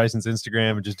going to Bryson's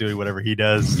Instagram and just doing whatever he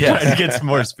does. Yeah, trying to get some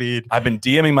more speed. I've been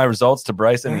DMing my results to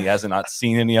Bryson. He hasn't not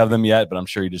seen any of them yet, but I'm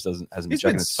sure he just hasn't been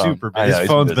checking his phone. Super busy. His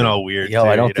phone's been all weird. Yo,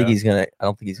 I don't think he's gonna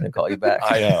call you back.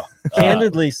 I know.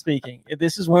 Candidly speaking,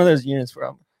 this is one of those units where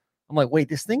I'm like, wait,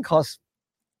 this thing costs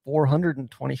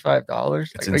 $425.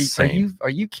 It's insane.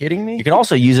 Are you kidding me? You can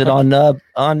also use it on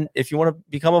if you want to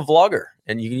become a vlogger,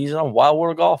 and you can use it on Wild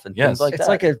World Golf and things like that. It's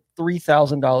like a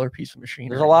 $3,000 piece of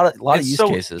machinery. There's a lot of It's use so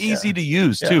cases. easy to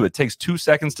use too. It takes 2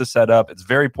 seconds to set up. It's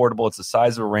very portable. It's the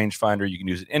size of a rangefinder. You can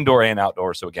use it indoor and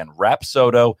outdoor. So again,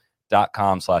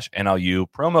 rapsodo.com/NLU.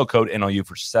 Promo code NLU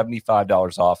for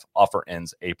 $75 off. Offer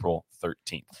ends April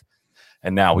 13th.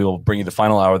 And now we will bring you the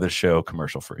final hour of the show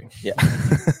commercial free. Yeah.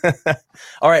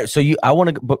 All right. So I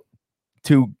want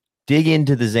to dig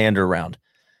into the Xander round.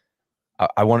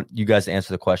 I want you guys to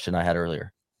answer the question I had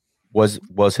earlier. Was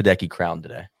Hideki crowned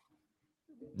today?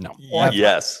 No.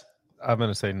 Yes. I'm going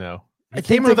to say no. I He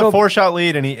came with a 4-shot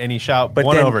lead and he shot But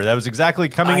one then- over. That was exactly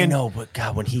coming in. I know, but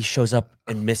God, when he shows up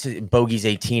and misses bogeys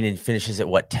 18 and finishes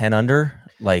at 10 under?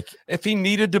 Like, If he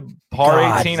needed to par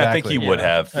God, 18, I think he exactly, would yeah.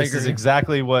 have. This is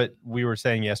exactly what we were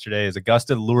saying yesterday. Is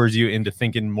Augusta lures you into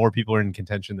thinking more people are in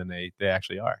contention than they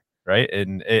actually are, right?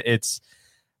 And it's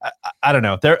I don't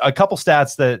know. There are a couple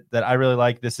stats that I really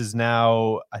like. This is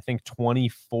now I think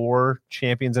 24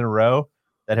 champions in a row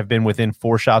that have been within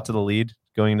 4 shots of the lead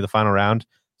going into the final round.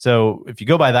 So if you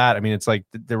go by that, I mean, it's like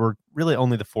there were really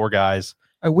only the 4 guys.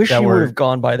 I wish that you were- would have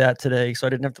gone by that today, so I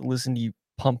didn't have to listen to you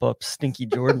pump up Stinky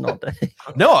Jordan all day.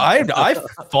 No, I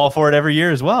fall for it every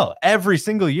year as well. Every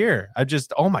single year. I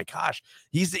just, oh my gosh,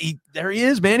 there he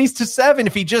is, man. He's to 7.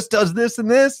 If he just does this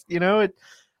and this, but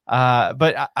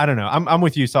I don't know. I'm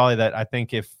with you, Solly, that I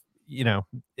think if,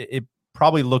 it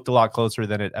probably looked a lot closer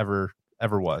than it ever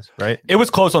was, right? It was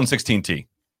close on 16T.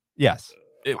 Yes.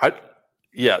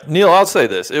 Yeah, Neil, I'll say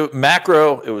this: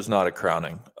 macro, it was not a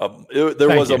crowning.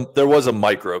 There was a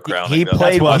micro crowning. he though.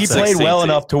 played That's he what played well 16T.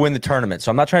 enough to win the tournament. So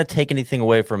I'm not trying to take anything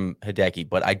away from Hideki,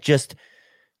 but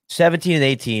 17 and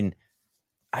 18,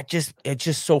 it's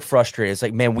just so frustrating. It's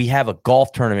like, man, we have a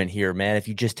golf tournament here, man. If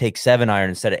you just take 7 iron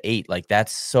instead of 8, like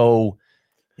that's so.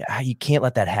 Yeah, you can't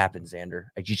let that happen, Xander.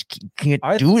 I just can't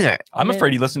do that. I'm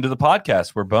afraid he listened to the podcast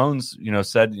where Bones,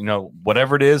 said,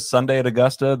 whatever it is, Sunday at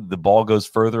Augusta, the ball goes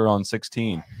further on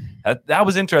 16. That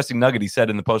was interesting nugget he said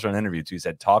in the post-round interview too. He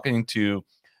said talking to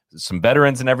some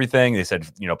veterans and everything, they said,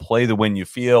 play the win you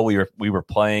feel. We were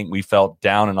playing, we felt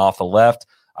down and off the left.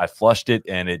 I flushed it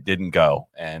and it didn't go.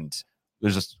 And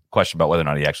there's just a question about whether or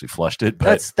not he actually flushed it.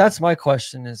 But That's my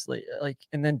question is like,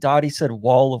 and then Dottie said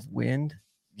wall of wind.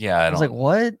 yeah, I was like,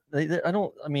 what? I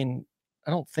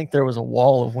don't think there was a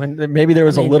wall of wind. Maybe there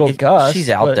was a little if gust. She's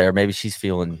out but- there. Maybe she's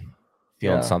feeling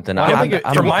something. Yeah,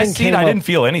 I'm from my thing seat, came I up- didn't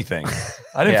feel anything.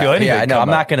 I didn't feel anything. Yeah, no, I'm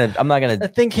not gonna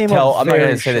That thing came tell. up I'm not gonna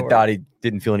very say that short. Dottie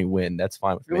didn't feel any wind. That's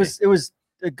fine with me. It was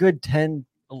a good 10,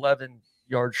 11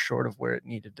 yards short of where it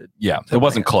needed to. Yeah, it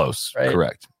wasn't close. Right?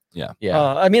 Correct. Yeah.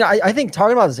 Yeah. I think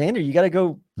talking about Xander, you got to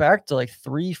go back to like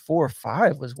 3, 4,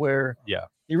 5 was where Yeah.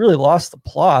 he really lost the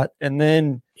plot. And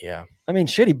then, Yeah.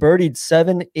 he birdied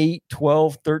 7, 8,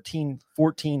 12, 13,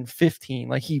 14, 15.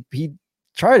 Like he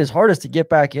tried his hardest to get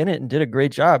back in it and did a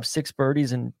great job. 6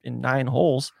 birdies in 9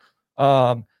 holes.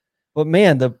 But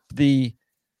man, the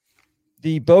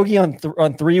bogey on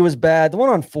 3 was bad. The one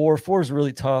on 4 is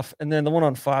really tough, and then the one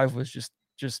on 5 was just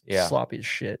sloppy as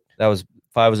shit. That was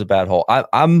 5 was a bad hole.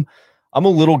 I'm a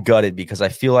little gutted because I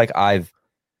feel like I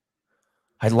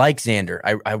like Xander.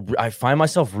 I find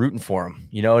myself rooting for him.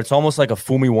 You know, it's almost like a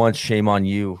fool me once, shame on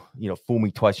you. You know, fool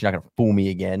me twice, you're not gonna fool me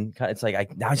again. It's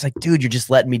like now it's like, dude, you're just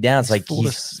letting me down. It's like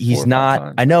he's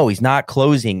not. I know he's not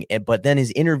closing, but then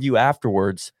his interview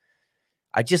afterwards,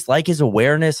 I just like his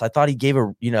awareness. I thought he gave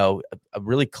a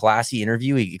really classy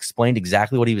interview. He explained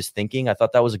exactly what he was thinking. I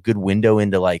thought that was a good window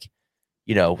into like,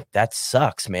 you know, that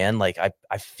sucks, man. Like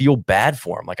I feel bad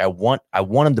for him. Like I want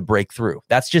him to break through.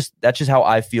 That's just how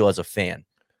I feel as a fan.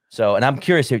 So, and I'm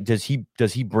curious, does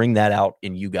he bring that out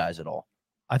in you guys at all?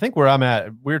 I think where I'm at,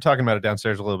 we were talking about it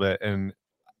downstairs a little bit, and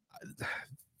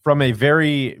from a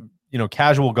very,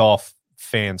 casual golf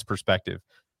fan's perspective,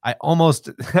 I almost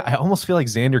feel like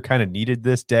Xander kind of needed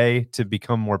this day to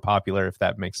become more popular, if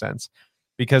that makes sense,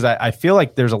 because I feel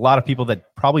like there's a lot of people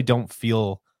that probably don't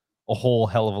feel a whole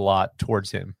hell of a lot towards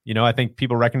him. I think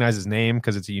people recognize his name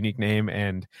because it's a unique name,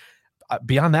 and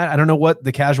beyond that, I don't know what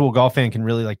the casual golf fan can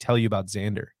really like tell you about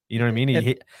Xander. You know what I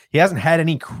mean? He hasn't had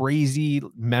any crazy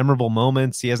memorable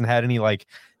moments. He hasn't had any I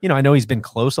know he's been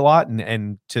close a lot,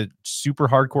 and to super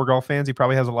hardcore golf fans, he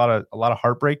probably has a lot of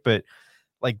heartbreak, but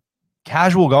like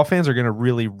casual golf fans are going to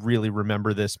really, really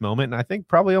remember this moment. And I think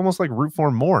probably almost like root for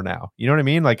him more now. You know what I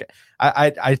mean? Like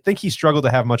I think he struggled to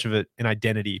have much of an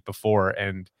identity before.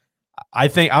 And I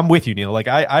think I'm with you, Neil. Like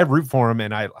I root for him,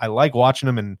 and I like watching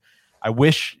him, and I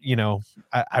wish,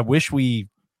 I wish we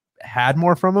had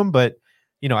more from him, but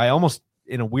I almost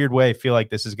in a weird way feel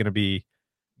like this is going to be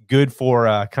good for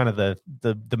kind of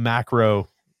the macro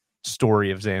story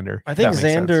of Xander. I think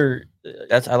Xander,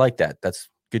 I like that. That's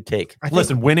good take.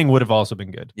 Listen, winning would have also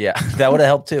been good. Yeah, that would have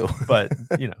helped too. But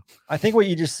I think what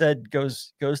you just said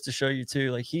goes to show you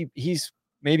too. Like he's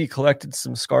maybe collected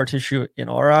some scar tissue in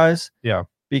our eyes. Yeah,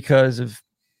 because of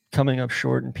coming up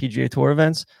short in PGA Tour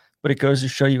events. But it goes to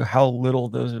show you how little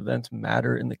those events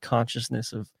matter in the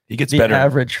consciousness of the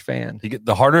average fan.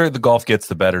 The harder the golf gets,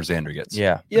 the better Xander gets.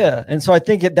 Yeah. And so I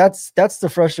think that's the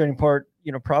frustrating part,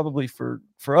 probably for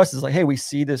us is like, hey, we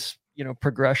see this,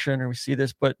 progression, or we see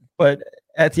this, but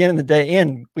at the end of the day,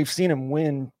 and we've seen him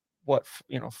win 4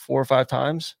 or 5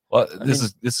 times. Well, this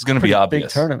is going to be obvious.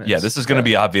 Big tournaments. Yeah, this is going to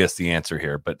be obvious, the answer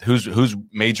here. But whose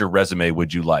major resume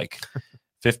would you like?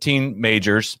 15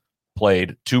 majors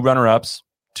played, 2 runner-ups,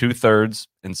 2 thirds,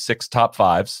 and 6 top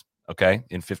 5s, okay,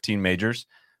 in 15 majors,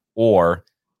 or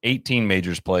 18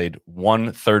 majors played,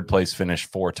 1 third place finish,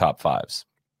 4 top 5s.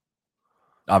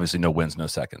 Obviously, no wins, no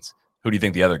seconds. Who do you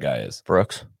think the other guy is?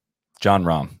 Brooks. John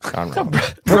Rahm.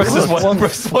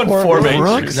 Brooks won 4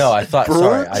 majors. No, I thought.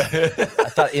 Sorry, I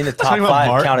thought in the top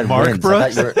 5 counted Mark wins.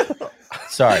 Brooks? I thought you were,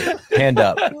 sorry, hand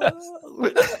up.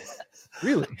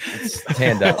 Really? It's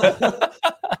hand up.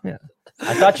 Yeah.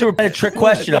 I thought you were trying to trick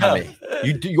question on me.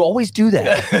 You always do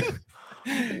that.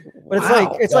 But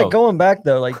it's like going back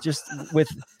though, like just with.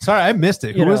 Sorry, I missed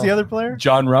it. Who was the other player?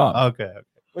 John Rahm. Okay.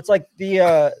 It's like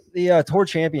the tour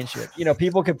championship.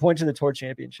 People can point to the tour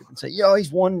championship and say, "Yo,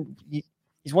 he's won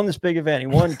this big event. He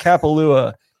won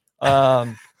Kapalua."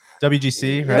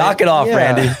 WGC, right? Knock it off,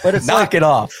 Randy. But it's knock it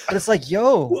off. But it's like,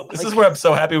 yo, this is where I'm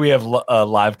so happy we have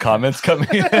live comments coming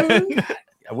in.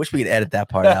 I wish we could edit that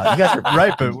part out. You guys are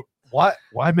right, but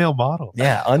why male model?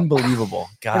 Yeah, unbelievable.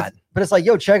 God. But it's like,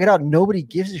 yo, check it out. Nobody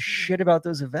gives a shit about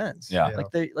those events. Yeah.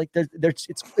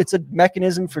 It's a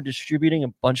mechanism for distributing a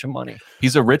bunch of money.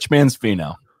 He's a rich man's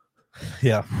pheno.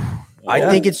 Yeah. I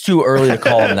think it's too early to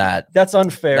call him that. That's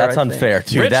unfair. That's unfair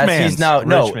too. There's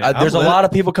a lot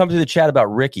of people come to the chat about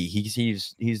Ricky.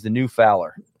 He's the new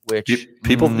Fowler, which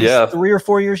people, he's 3 or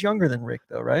 4 years younger than Rick,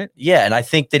 though, right? Yeah, and I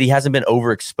think that he hasn't been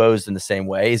overexposed in the same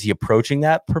way. Is he approaching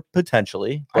that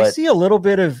potentially? I see a little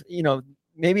bit of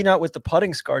maybe not with the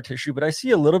putting scar tissue, but I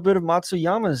see a little bit of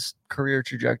Matsuyama's career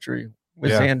trajectory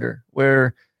with Xander,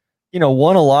 where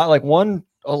won a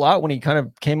lot when he kind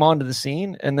of came onto the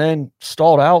scene and then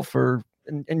stalled out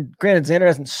and granted Xander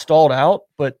hasn't stalled out,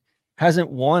 but hasn't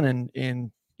won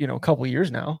in a couple of years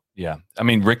now. Yeah. I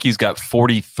mean, Ricky's got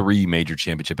 43 major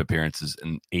championship appearances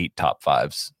and 8 top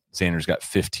 5s. Xander's got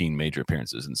 15 major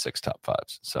appearances and 6 top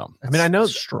 5s. So I know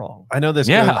strong. I know this.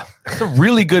 Yeah. It's a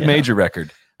really good major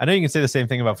record. I know you can say the same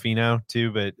thing about Finau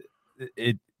too, but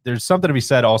there's something to be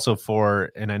said also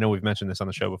for, and I know we've mentioned this on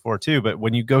the show before too, but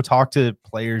when you go talk to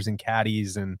players and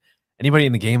caddies and anybody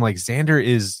in the game, like Xander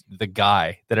is the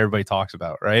guy that everybody talks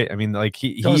about, right? I mean, like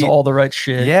he does all the right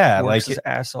shit. Yeah, works like his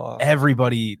ass off.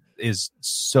 Everybody is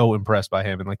so impressed by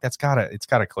him, and like it's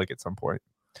gotta click at some point.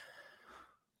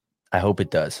 I hope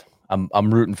it does.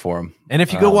 I'm rooting for him. And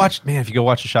if you go watch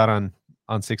a shot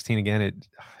on 16 again,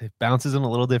 it bounces in a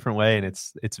little different way, and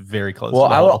it's very close. Well,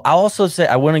 I'll also say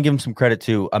I want to give him some credit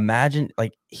too. Imagine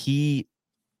like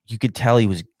you could tell he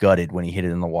was gutted when he hit it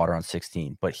in the water on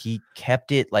 16, but he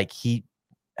kept it, like he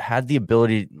had the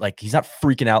ability, like he's not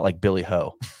freaking out like Billy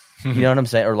Ho. You know what I'm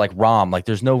saying? Or like Rom, like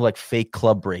there's no like fake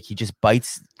club break. He just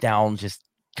bites down, just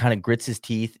kind of grits his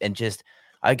teeth, and just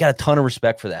I got a ton of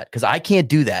respect for that because I can't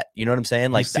do that. You know what I'm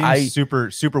saying? Like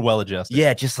super well adjusted.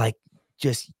 Yeah,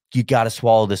 just you got to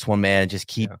swallow this one, man. Just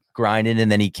keep grinding.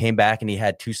 And then he came back and he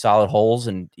had 2 solid holes,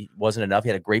 and it wasn't enough. He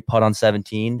had a great putt on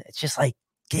 17. It's just like,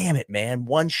 damn it, man,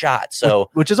 one shot. So,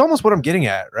 which is almost what I'm getting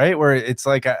at, right? Where it's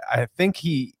like I think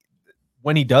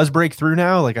when he does break through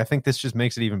now, like I think this just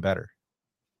makes it even better.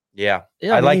 Yeah,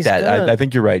 I like that. I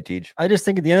think you're right, Deej. I just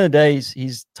think at the end of the day,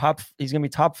 he's gonna be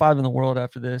top 5 in the world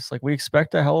after this. Like we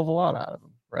expect a hell of a lot out of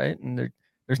him, right? And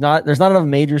there's not enough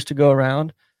majors to go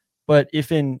around. But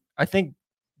I think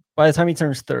by the time he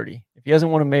turns 30, if he hasn't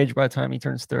won a major by the time he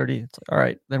turns 30, it's like, all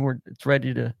right, then it's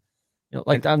ready to,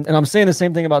 I'm saying the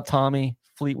same thing about Tommy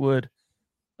Fleetwood.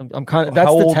 I'm kind of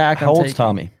the tack. How old's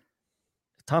Tommy?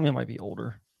 Tommy might be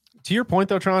older. To your point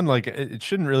though, Tron, like it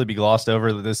shouldn't really be glossed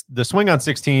over. The swing on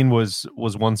 16 was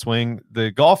one swing.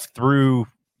 The golf through,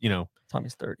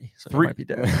 Tommy's 30, so he might be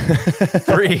dead.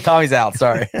 3. Tommy's out.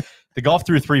 Sorry. The golf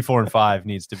through 3, 4, and 5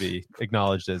 needs to be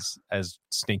acknowledged as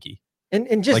stinky.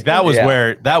 And just like that was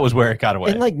where it got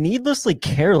away. And like needlessly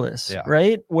careless,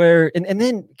 right? Where and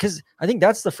then because I think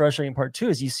that's the frustrating part too,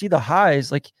 is you see the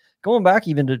highs, like going back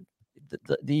even to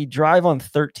the drive on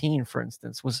 13, for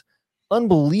instance, was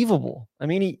unbelievable. I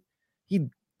mean, he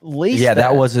laced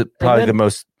that was probably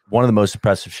one of the most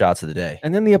impressive shots of the day.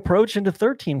 And then the approach into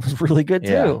 13 was really good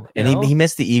too. And he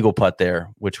missed the eagle putt there,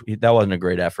 that wasn't a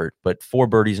great effort, but 4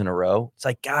 birdies in a row. It's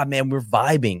like, God, man, we're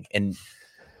vibing, and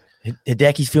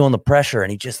Hideki's feeling the pressure,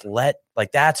 and he just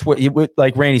that's what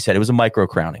like Randy said, it was a micro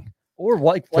crowning. Or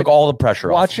took all the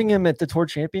pressure off. Watching him at the Tour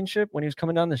Championship when he was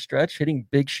coming down the stretch, hitting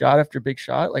big shot after big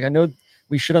shot. Like I know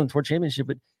we should on the Tour Championship,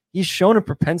 but he's shown a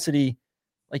propensity.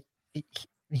 Like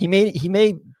he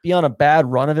may be on a bad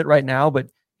run of it right now, but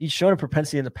he's shown a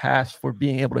propensity in the past for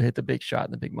being able to hit the big shot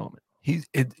in the big moment.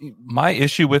 My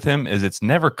issue with him is it's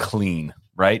never clean,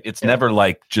 right? It's never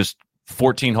like just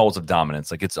 14 holes of dominance.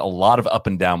 Like it's a lot of up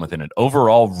and down within it.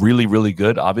 Overall, really, really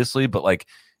good, obviously, but like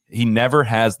he never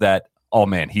has that, oh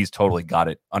man, he's totally got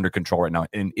it under control right now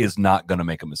and is not going to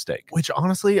make a mistake. Which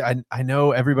honestly, I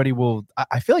know everybody will.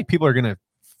 I feel like people are going to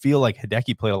feel like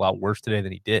Hideki played a lot worse today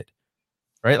than he did,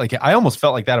 right? Like I almost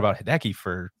felt like that about Hideki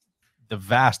for the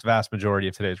vast majority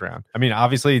of today's round. I mean,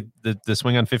 obviously the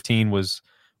swing on 15 was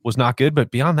not good,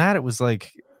 but beyond that, it was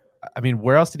like, I mean,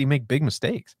 where else did he make big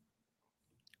mistakes?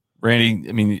 Randy,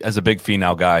 I mean, as a big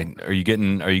Finau guy, are you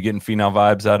getting Finau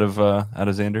vibes out of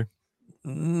Xander?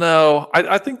 No,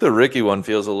 I think the Ricky one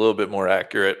feels a little bit more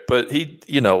accurate, but he,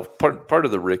 part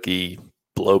of the Ricky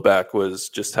blowback was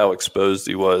just how exposed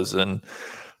he was, and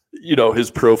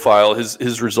his profile,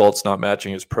 his results not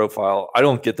matching his profile. I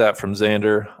don't get that from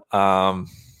Xander.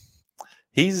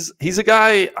 He's a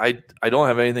guy I don't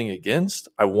have anything against.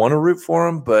 I want to root for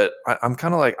him, but I'm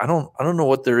kind of like I don't know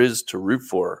what there is to root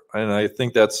for, and I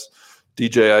think that's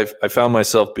DJ. I found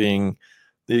myself being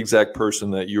the exact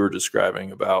person that you were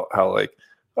describing about how like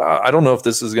I don't know if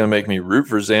this is going to make me root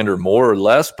for Xander more or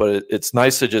less, but it's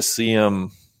nice to just see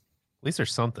him. At least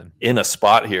there's something in a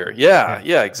spot here. Yeah,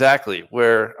 exactly.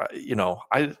 Where he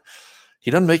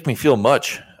doesn't make me feel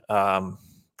much.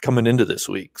 Coming into this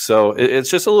week. So it's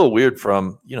just a little weird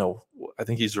from, I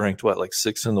think he's ranked like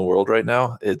 6th in the world right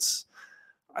now. It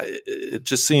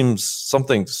just seems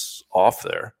something's off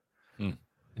there. And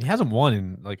he hasn't won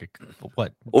in like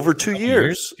over 2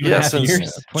 years.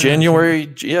 Since January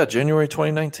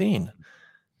 2019.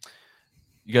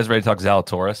 You guys ready to talk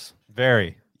Zalatoris?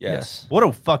 Very. Yes. What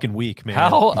a fucking week, man.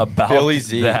 How about Billy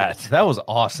Zane? That was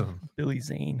awesome. Billy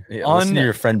Zane. Yeah, listen to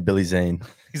your friend Billy Zane.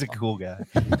 He's a cool guy.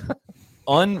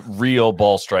 Unreal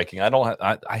ball striking.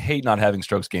 I hate not having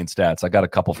strokes gained stats. I got a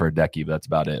couple for Hideki, but that's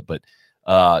about it. But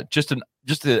just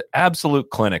an absolute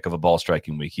clinic of a ball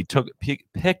striking week. He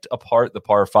picked apart the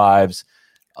par fives.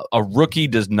 A rookie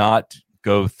does not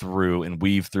go through and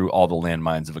weave through all the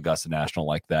landmines of Augusta National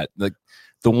like that.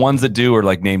 the ones that do are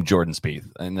like named Jordan Spieth,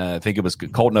 and I think it was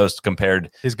Colt Knost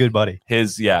compared his good buddy,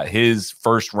 his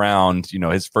first round,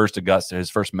 his first Augusta, his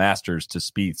first Masters to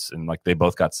Spieth's, and like they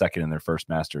both got second in their first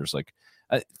Masters. Like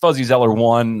Fuzzy Zeller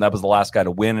won, that was the last guy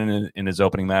to win in his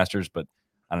opening Masters, but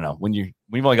I don't know,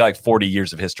 we've only got like 40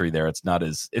 years of history there.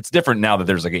 It's different now that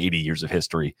there's like 80 years of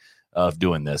history of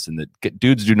doing this, and that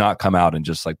dudes do not come out and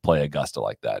just like play Augusta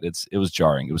like that. It was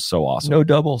jarring. It was so awesome. No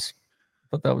doubles.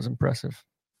 Thought that was impressive.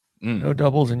 No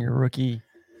doubles in your rookie.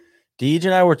 Deej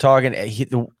and I were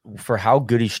talking for how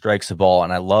good he strikes the ball,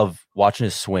 and I love watching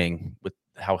his swing with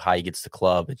how high he gets the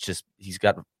club. It's just he's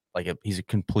a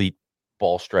complete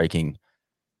ball striking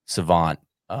savant.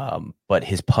 But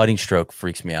his putting stroke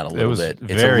freaks me out a little bit.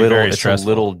 It's a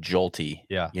little jolty.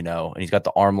 Yeah, and he's got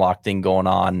the arm lock thing going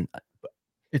on.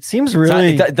 It seems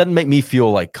really. It doesn't make me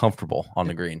feel like comfortable on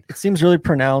the green. It seems really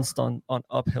pronounced on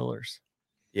uphillers.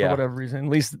 Yeah. For whatever reason,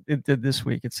 at least it did this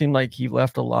week. It seemed like he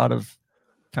left a lot of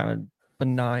kind of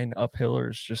benign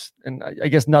uphillers. And I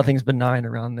guess nothing's benign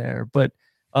around there, but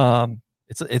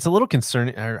it's a little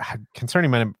concerning.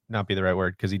 Concerning might not be the right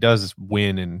word because he does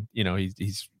win, and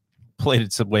he's played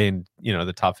it some way in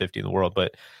the top 50 in the world.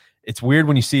 But it's weird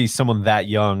when you see someone that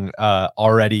young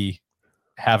already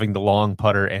having the long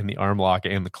putter and the arm lock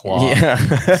and the claw. Yeah.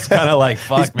 It's kind of like,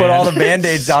 fuck, he's put all the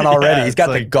Band-Aids on already. Yeah, he's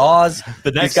got the gauze.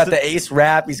 He's got the ace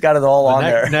wrap. He's got it all on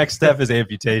there. Next step is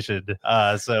amputation.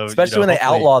 So especially when they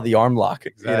outlaw the arm lock,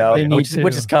 exactly.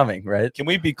 Which is coming, right? Can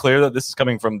we be clear that this is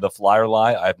coming from the Flyer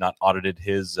Lie? I have not audited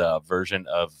his version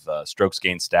of strokes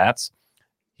gained stats.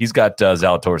 He's got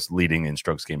Zalatoris leading in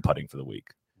strokes gained putting for the week.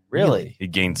 Really? He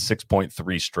gained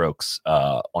 6.3 strokes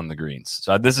on the greens.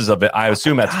 So this is a bit. I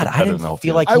assume that's better than the whole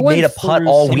feel field. like he made a putt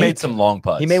all week. He made some long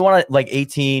putts. He made one at like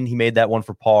 18. He made that one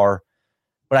for par.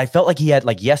 But I felt like he had,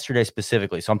 like yesterday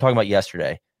specifically. So I'm talking about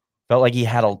yesterday. Felt like he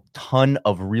had a ton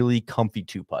of really comfy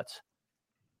 2-putts.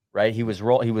 Right? He was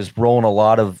rolling a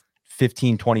lot of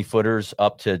 15, 20 footers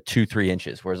up to 2-3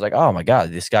 inches. Where it's like, oh my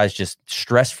God, this guy's just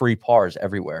stress-free pars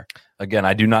everywhere. Again,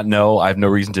 I do not know. I have no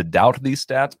reason to doubt these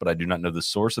stats, but I do not know the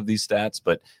source of these stats.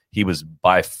 But he was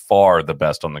by far the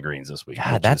best on the greens this week.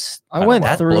 God, that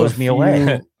blows me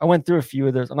away. I went through a few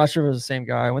of those. I'm not sure if it was the same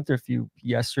guy. I went through a few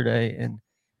yesterday, and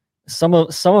some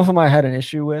of them I had an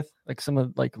issue with, like some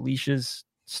of like Leash's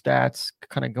stats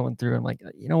kind of going through. I'm like,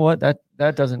 you know what, that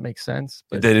doesn't make sense.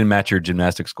 But they didn't match your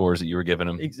gymnastic scores that you were giving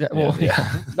him. Exactly. Well,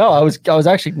 yeah. No, I was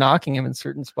actually knocking him in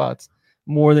certain spots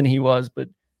more than he was, but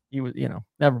he was,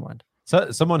 never mind.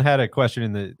 So someone had a question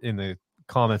in the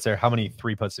comments there. How many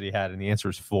 3-putts did he had? And the answer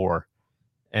is 4.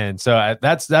 And so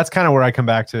that's kind of where I come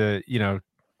back to,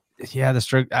 the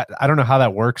stroke. I don't know how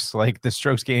that works. Like the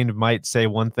strokes gained might say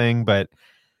one thing, but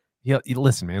you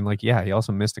listen, man. Like, yeah, he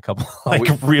also missed a couple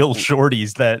real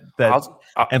shorties that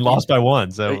and lost by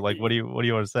 1. So like, what do you want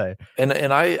to say? And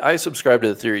I subscribe to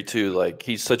the theory too. Like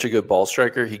he's such a good ball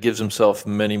striker. He gives himself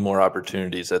many more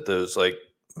opportunities at those like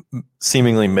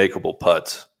seemingly makeable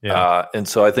putts. Yeah. And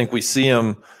so I think we see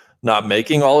him not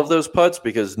making all of those putts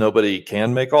because nobody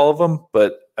can make all of them.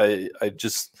 But I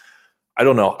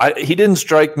don't know. He didn't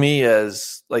strike me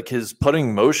as like his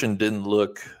putting motion didn't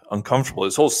look uncomfortable.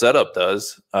 His whole setup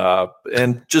does.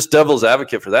 And just devil's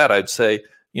advocate for that, I'd say,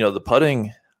 the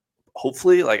putting,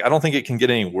 hopefully, like I don't think it can get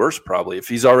any worse probably. If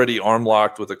he's already arm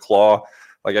locked with a claw,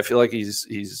 like I feel like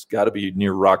he's got to be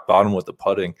near rock bottom with the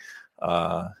putting.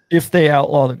 If they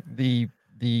outlaw the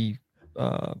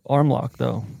arm lock,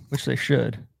 though, which they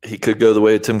should, he could go the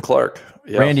way of Tim Clark.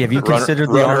 Yeah. Randy, have you considered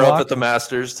the runner arm up lock at the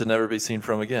Masters to never be seen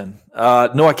from again?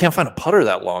 No, I can't find a putter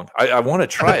that long. I want to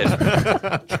try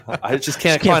it. I just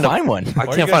can't find one. I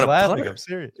can't find a putter. I'm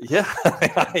serious. Yeah,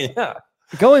 yeah.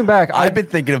 Going back, I've been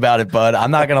thinking about it, bud. I'm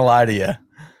not gonna lie to you.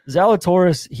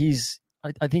 Zalatoris,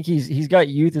 I think he's got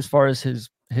youth as far as his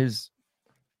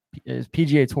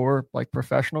PGA Tour like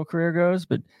professional career goes,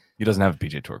 but he doesn't have a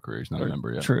PGA Tour career. He's not a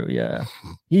member yet. True, yeah.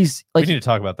 He's like, we need to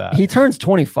talk about that. He turns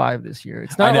 25 this year.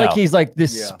 It's not like he's like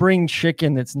this spring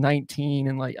chicken that's 19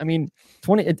 and like, I mean,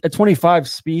 25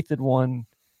 Spieth had won.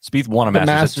 Spieth won a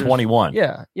Masters at 21.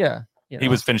 Yeah. He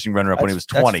was finishing runner up when he was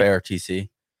 20. That's fair, TC.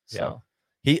 So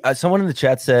he someone in the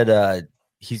chat said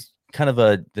he's kind of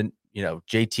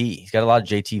JT. He's got a lot of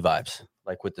JT vibes,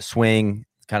 like with the swing,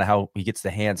 kind of how he gets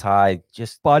the hands high.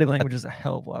 Just body language is a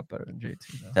hell of a lot better than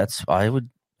JT. Though.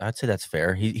 I'd say that's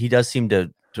fair. He does seem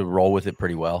to roll with it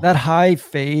pretty well. That high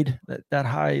fade, that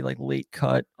high like late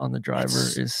cut on the driver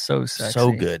is so sexy.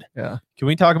 So good. Yeah. Can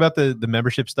we talk about the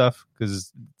membership stuff?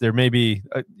 Because there may be,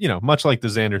 much like the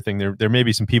Xander thing, there may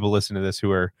be some people listening to this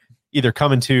who are either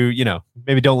coming to,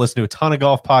 maybe don't listen to a ton of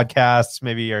golf podcasts,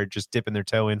 maybe are just dipping their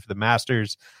toe in for the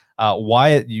Masters.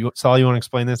 Why you want to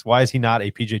explain this? Why is he not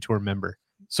a PGA Tour member?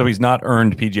 So he's not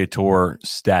earned PGA Tour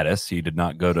status. He did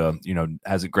not go to,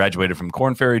 hasn't graduated from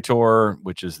Korn Ferry Tour,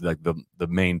 which is like the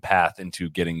main path into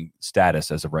getting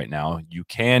status as of right now. You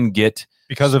can get,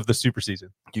 because of the super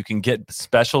season, you can get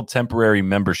special temporary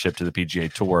membership to the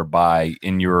PGA Tour by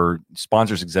in your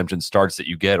sponsors exemption starts that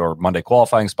you get, or Monday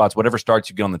qualifying spots, whatever starts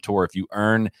you get on the tour. If you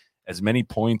earn as many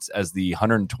points as the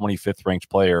 125th ranked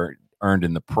player earned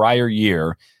in the prior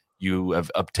year, you have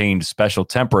obtained special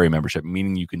temporary membership,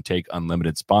 meaning you can take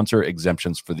unlimited sponsor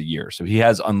exemptions for the year. So he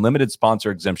has unlimited sponsor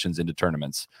exemptions into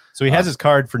tournaments. So he has his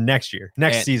card for next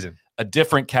season. A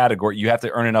different category. You have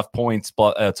to earn enough points.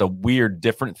 But it's a weird,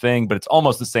 different thing, but it's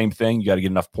almost the same thing. You got to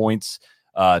get enough points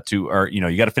you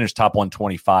got to finish top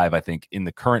 125, I think, in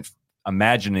the current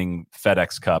imagining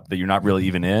FedEx Cup that you're not really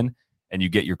even in, and you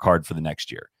get your card for the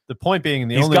next year. The point being,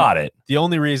 got it. The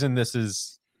only reason this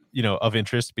is of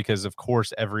interest, because of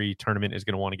course every tournament is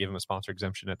going to want to give him a sponsor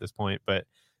exemption at this point. But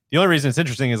the only reason it's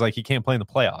interesting is like he can't play in the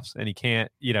playoffs, and he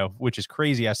can't, which is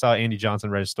crazy. I saw Andy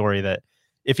Johnson read a story that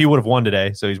if he would have won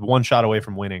today, so he's one shot away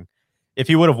from winning. If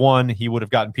he would have won, he would have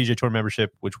gotten PGA Tour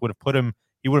membership, which would have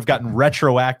he would have gotten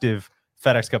retroactive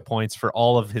FedEx Cup points for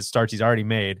all of his starts he's already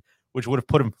made, which would have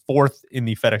put him 4th in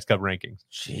the FedEx Cup rankings.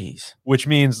 Jeez. Which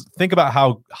means think about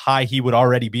how high he would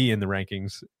already be in the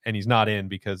rankings, and he's not in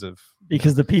because the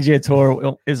PGA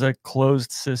Tour is a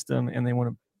closed system, and they want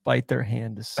to bite their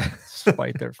hand to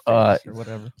spite their face or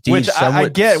whatever. Which I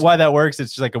get why that works.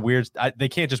 It's just like a weird. They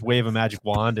can't just wave a magic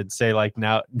wand and say like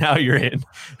now you're in.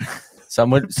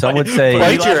 Some would say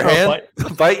bite your hand.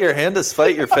 Bite your hand to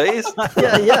spite your face.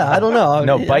 yeah. I don't know.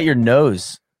 No, bite your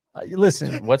nose.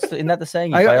 Listen, isn't that the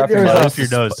saying? You bite off your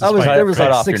nose. There was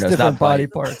like 6 different body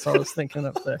parts I was thinking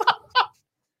up there.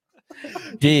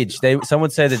 Deej, some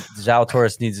would say that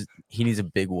Zalatoris needs a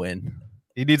big win.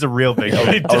 He needs a real big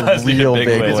win. a real big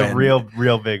win. It's a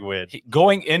real big win.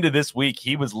 Going into this week,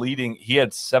 he was leading. He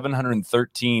had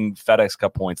 713 FedEx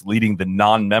Cup points, leading the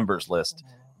non-members list.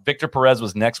 Victor Perez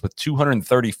was next with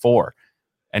 234.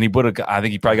 And he would have, I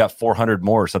think he probably got 400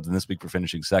 more or something this week for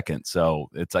finishing second. So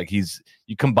it's like you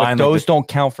combine but those don't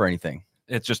count for anything.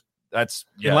 It's just,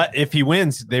 if he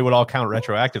wins, they would all count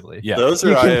retroactively. Yeah. Those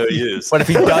are IOUs. But if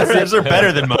he doesn't, those are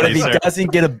better than money. But if he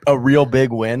doesn't get a real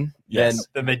big win, then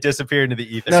they disappear into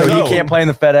the ether. So he can't play in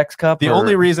the FedEx Cup. The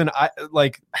only reason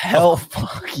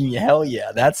hell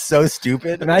yeah, that's so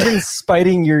stupid. Imagine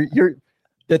spiting your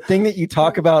the thing that you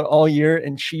talk about all year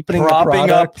and cheapening propping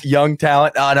up young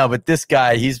talent. Oh no, but this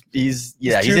guy, he's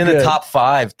in the top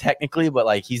 5 technically, but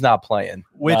like he's not playing.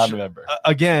 Which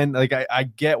again, like I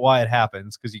get why it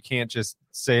happens, because you can't just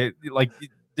say like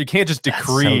you can't just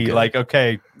decree like,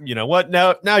 okay, you know what,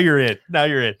 now you're in,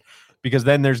 because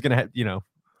then there's gonna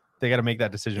they got to make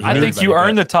that decision. I think you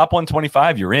earn the top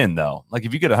 125, you're in though. Like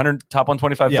if you get 100 top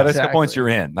 125 FedEx Cup points, you're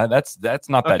in. That's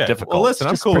not that difficult. Well, listen,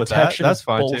 I'm cool with that. That's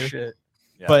fine too.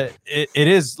 Yeah. But it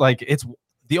is like, it's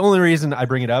the only reason I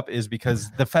bring it up is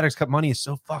because the FedEx Cup money is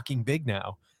so fucking big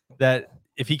now that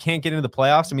if he can't get into the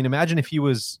playoffs, I mean, imagine if he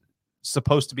was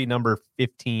supposed to be number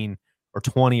 15 or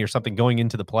 20 or something going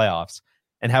into the playoffs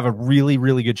and have a really,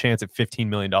 really good chance at $15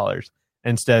 million.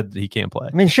 Instead, he can't play.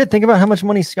 I mean, shit, think about how much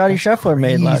money Scotty Scheffler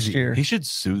made last year. He should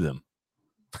sue them.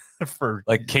 For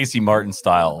like Casey Martin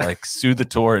style, like sue the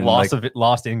tour and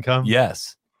lost income.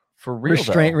 Yes. For real,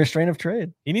 restraint of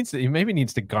trade. He maybe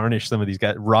needs to garnish some of these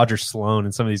guys, Roger Sloan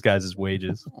and some of these guys'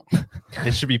 wages. They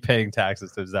should be paying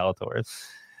taxes to Zalatoris.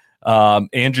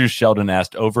 Andrew Sheldon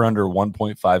asked over under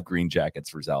 1.5 green jackets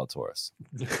for Zalatoris.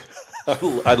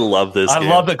 I love this. I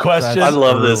love the question. I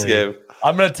love this game.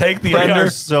 I'm going to take the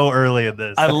under. So early in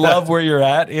this. I love where you're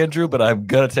at, Andrew, but I'm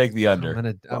going to take the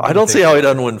under. I don't see how he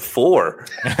doesn't win 4.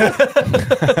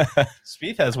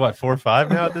 Spieth has what, 4 or 5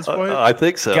 now at this point? I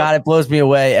think so. God, it blows me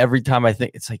away every time I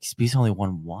think it's like Spieth's only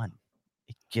won 1.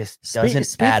 It just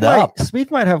doesn't add up.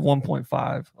 Spieth might have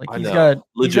 1.5. Like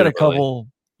he's got a couple.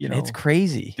 It's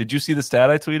crazy. Did you see the stat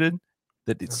I tweeted?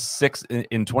 That it's 6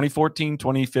 in 2014,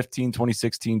 2015,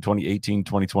 2016, 2018,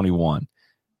 2021.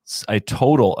 A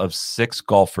total of 6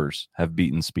 golfers have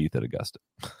beaten Spieth at Augusta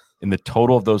in the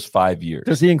total of those 5 years.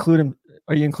 Does he include him?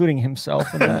 Are you including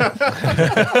himself in that?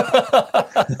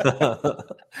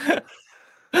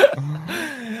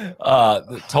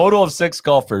 The total of 6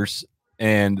 golfers,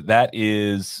 and that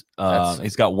is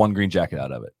he's got 1 green jacket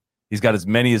out of it. He's got as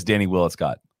many as Danny Willett's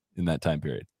got in that time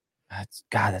period.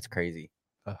 That's crazy.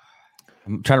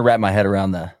 I'm trying to wrap my head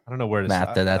around the. I don't know where to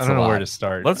start. I don't know where to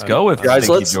start. Let's go with guys.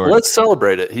 Let's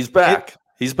celebrate it. He's back.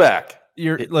 He's back.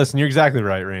 You're exactly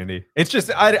right, Randy. It's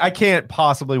just I can't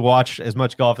possibly watch as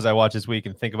much golf as I watch this week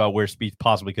and think about where Spieth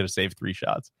possibly could have saved 3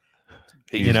 shots.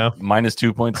 He's you know, minus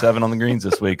 2.7 on the greens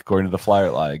this week, according to the flyer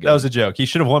lie. Again. That was a joke. He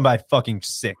should have won by fucking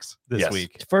 6 this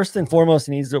week. First and foremost,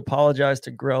 he needs to apologize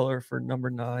to Greller for number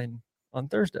 9 on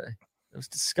Thursday. It was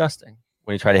disgusting.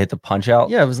 When he tried to hit the punch out.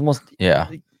 Yeah, it was the most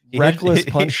reckless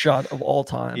punch shot of all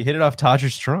time. He hit it off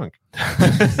Todger's trunk. I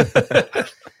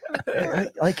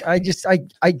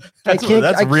That's can't.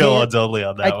 That's real ones only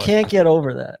on that. I can't get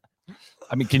over that.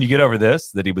 I mean, can you get over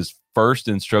this? That he was first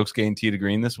in strokes gained tee to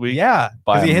green this week? Yeah,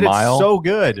 by he a hit mile. it so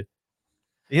good.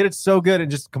 He hit it so good and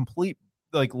just complete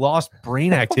lost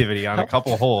brain activity on a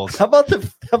couple holes. How about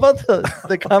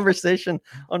the conversation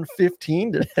on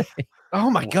 15 today? Oh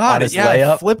my god!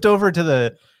 Layup. It flipped over to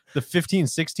the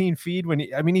 15-16 feed when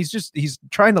he's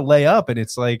trying to lay up and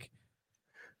it's like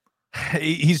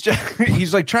he's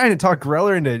like trying to talk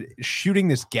Greller into shooting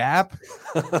this gap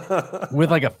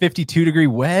with like a 52-degree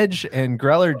wedge, and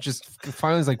Greller just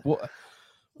finally is like,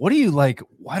 what do you like?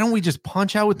 Why don't we just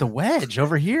punch out with the wedge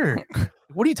over here?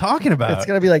 What are you talking about? It's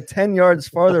gonna be like 10 yards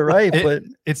farther right, but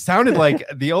it sounded like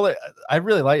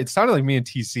it sounded like me and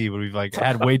TC when we've like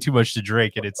had way too much to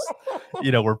drink and it's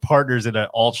we're partners in an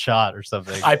alt shot or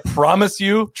something. I promise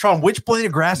you, Tron, which blade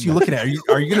of grass are you looking at?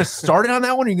 Are you gonna start it on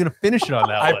that one or are you gonna finish it on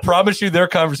that one? I promise you their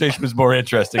conversation was more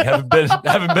interesting. Having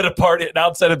been a part, an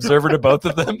outside observer to both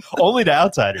of them. Only to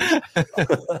outsiders.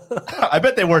 I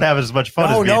bet they weren't having as much fun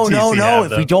as me and TC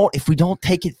have, If we don't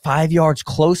take it 5 yards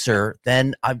closer,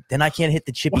 then I can't hit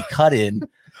the chippy cut in.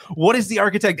 What is the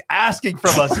architect asking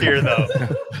from us here, though?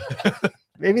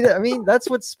 Maybe that's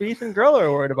what Spieth and Greller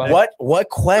are worried about. What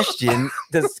question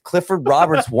does Clifford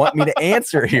Roberts want me to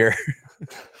answer here?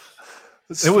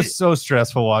 It was so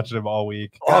stressful watching him all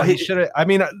week. God, he should have. I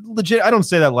mean, legit. I don't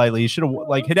say that lightly. He should have.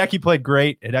 Like Hideki played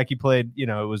great. Hideki played. It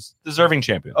was deserving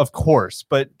champion, of course.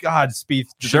 But God, Spieth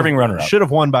deserving runner-up. Should have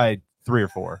won by 3 or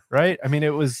 4. Right? I mean,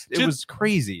 it was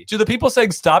crazy. Do the people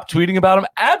saying stop tweeting about him?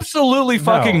 Absolutely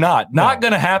fucking not. Not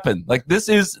going to happen. Like this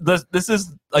is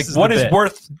what is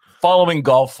worth following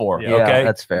golf for. Yeah, okay,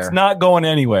 that's fair. It's not going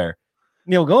anywhere.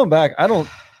 Neil, going back, I don't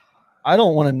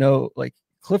want to know like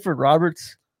Clifford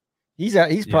Roberts. He's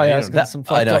probably asking some.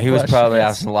 I know he was questions. probably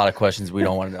asking a lot of questions we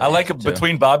don't want to know. I like it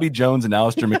between Bobby Jones and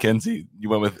Alistair McKenzie. You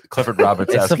went with Clifford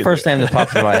Roberts. It's the first name that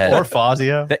popped in my head. Or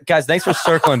Fazio. Guys, thanks for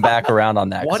circling back around on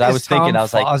that. Because I was thinking, I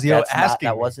was like,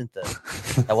 that wasn't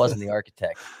the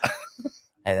architect.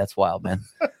 Hey, that's wild, man.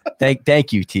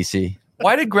 Thank you, TC.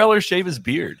 Why did Greller shave his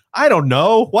beard? I don't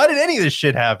know. Why did any of this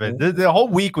shit happen? The whole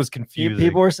week was confusing.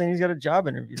 People were saying he's got a job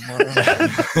interview tomorrow.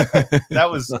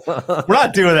 We're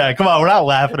not doing that. Come on, we're not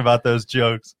laughing about those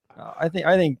jokes. I think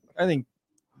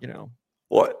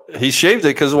What? He shaved it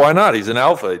because why not? He's an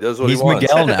alpha. He does what he wants. He's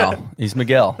Miguel now. He's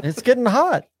Miguel. It's getting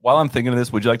hot. While I'm thinking of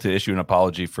this, would you like to issue an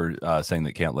apology for saying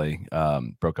that Cantlay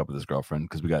broke up with his girlfriend?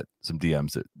 Because we got some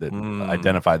DMs that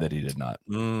identify that he did not.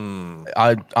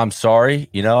 I'm sorry.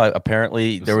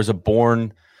 Apparently there was a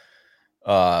born.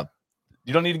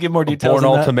 You don't need to give more details.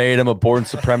 Born ultimatum, a born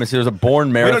supremacy. There's a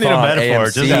born marathon. We don't need a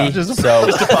metaphor. AMC,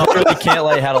 so clearly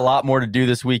Cantlay had a lot more to do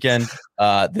this weekend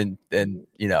than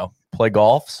play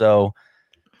golf. So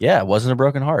yeah, it wasn't a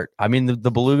broken heart. I mean,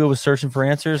 the beluga was searching for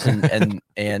answers, and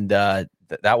that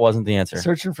wasn't the answer.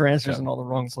 Searching for answers in all the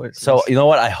wrong places. So you know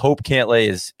what? I hope Cantlay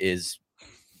is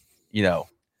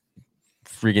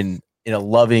freaking in a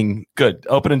loving, good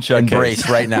open and shut embrace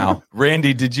case right now.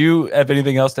 Randy, did you have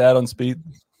anything else to add on Spieth?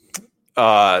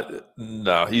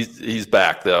 No, he's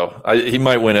back though. He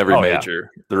might win every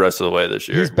major the rest of the way this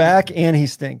year. He's back and he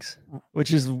stinks,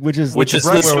 which is right where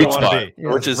the sweet we want to spot, be.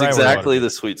 which is exactly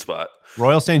the sweet spot.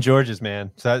 Royal St. George's,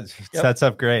 man. Sets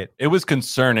up great. It was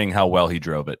concerning how well he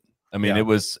drove it. I mean, it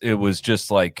was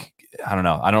just like, I don't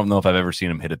know. I don't know if I've ever seen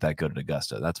him hit it that good at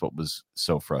Augusta. That's what was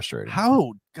so frustrating.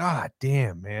 How? God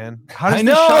damn, man. How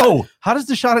does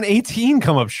the shot on 18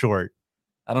 come up short?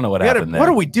 I don't know what happened there. What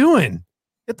are we doing?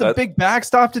 Get the big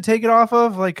backstop to take it off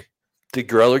of? Like, did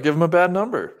Greller give him a bad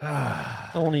number?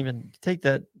 Don't even take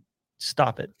that.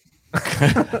 Stop it.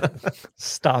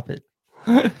 Stop it.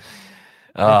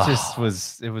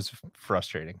 It was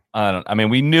frustrating. I mean,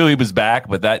 we knew he was back,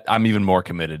 but that I'm even more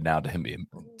committed now to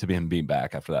him being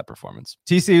back after that performance.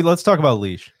 TC, let's talk about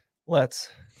Leash. Let's.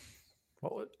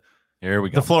 Here we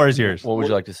go. The floor is yours. What would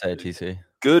you like to say, TC?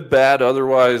 Good, bad,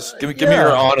 otherwise. Give me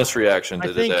your honest reaction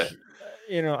to today.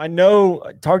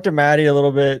 I talked to Maddie a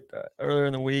little bit earlier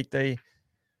in the week.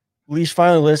 Leash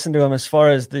finally listened to him as far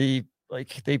as they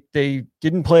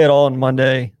didn't play at all on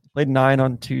Monday, played 9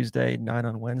 on Tuesday, 9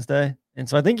 on Wednesday. And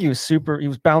so I think he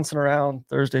was bouncing around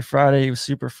Thursday, Friday. He was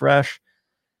super fresh.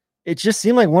 It just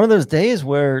seemed like one of those days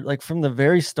where like from the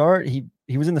very start, he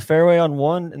was in the fairway on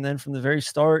one. And then from the very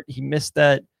start, he missed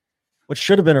that what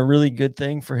should have been a really good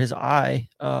thing for his eye,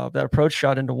 that approach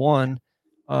shot into one.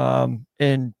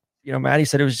 And Maddie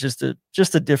said it was just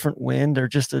a different wind, or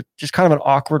just kind of an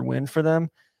awkward wind for them.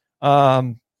 I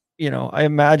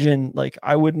imagine like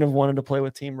I wouldn't have wanted to play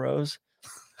with Team Rose.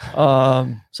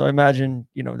 So I imagine,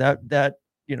 that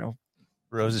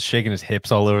Rose is shaking his hips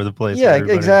all over the place. Yeah,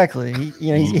 exactly.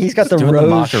 He's got the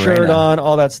Rose shirt on,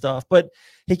 all that stuff. But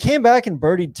he came back and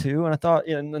birdied 2, and I thought,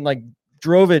 and then like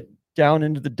drove it down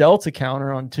into the Delta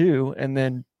counter on 2, and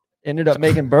then ended up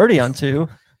making birdie on 2.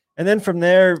 And then from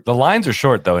there, the lines are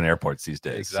short though in airports these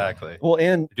days. Exactly. Well,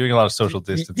 and you're doing a lot of social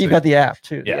distancing. You've got the app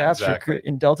too. Yeah, the apps exactly.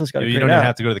 in Delta's got. You don't even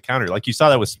have to go to the counter. Like you saw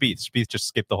that with Spieth. Spieth just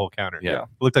skipped the whole counter. Yeah. It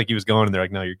looked like he was going, and they're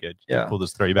like, "No, you're good." Yeah. We'll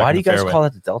just throw you back. Why in do you the guys fairway. call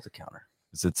that the Delta counter?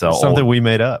 It's something we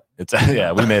made up. It's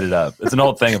we made it up. It's an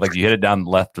old thing. Like you hit it down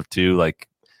left of 2, like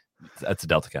that's a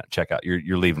Delta count. Check out.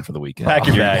 You're leaving for the weekend. Pack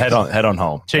your bags. Head on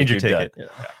home. Change Like, your you're ticket. done.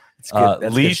 Yeah. It's good.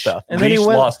 That's Leash, good stuff. And then he Leash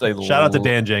went- lost a Shout out to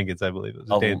Dan Jenkins, I believe it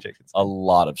was Dan Jenkins, a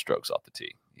lot of strokes off the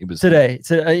tee. He was today.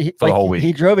 for the whole week.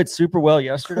 He drove it super well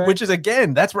yesterday. which is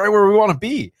again, that's right where we want to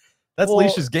be. That's Well,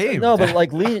 Leash's game. No, but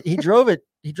like Lee, he drove it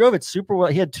super well.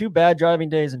 He had 2 bad driving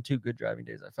days and 2 good driving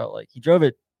days. I felt like he drove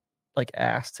it like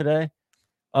ass today.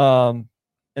 And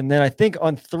then I think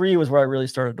on 3 was where I really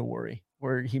started to worry,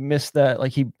 where he missed that.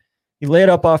 Like he laid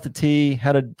up off the tee,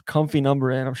 had a comfy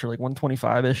number in, I'm sure like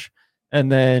 125-ish. And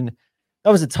then that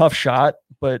was a tough shot,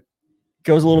 but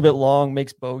goes a little bit long,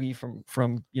 makes bogey from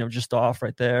just off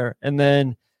right there. And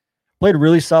then played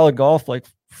really solid golf. Like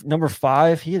number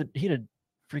 5, he had a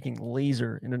freaking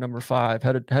laser into number 5.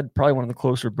 Had probably one of the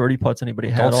closer birdie putts anybody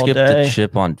had Don't all skip day. the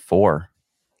chip on 4.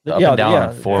 The up Yeah, and down yeah,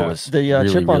 on 4 was The really,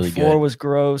 chip on really 4 good. was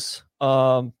gross.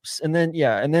 And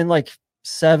then like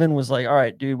 7 was like, all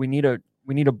right, dude, we need a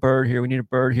bird here. We need a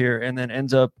bird here. And then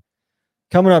ends up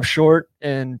coming up short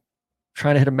and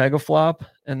trying to hit a mega flop,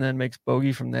 and then makes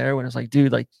bogey from there. When it's like,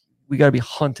 dude, like we got to be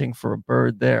hunting for a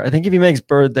bird there. I think if he makes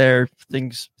bird there,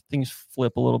 things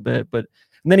flip a little bit. But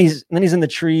and then he's in the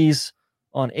trees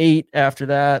on 8 after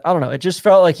that. I don't know. It just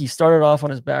felt like he started off on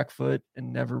his back foot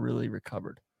and never really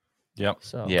recovered. Yep.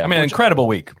 So Yeah. I mean, incredible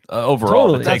week overall.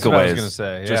 Totally. The That's what I was takeaways, gonna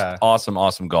say. just Yeah.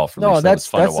 awesome golf. No, Leash. that's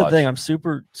fun to the watch. thing. I'm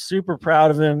super proud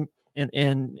of him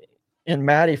and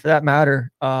Maddie for that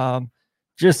matter.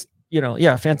 Just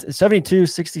 72,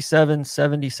 67,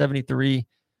 70, 73.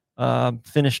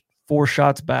 Finished 4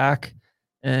 shots back,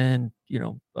 and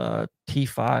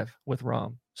T5 with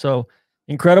Rom. So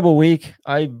incredible week.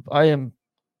 I am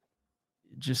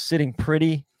just sitting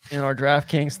pretty in our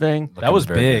DraftKings thing. That was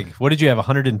Very big. good. What did you have?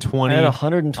 120 I had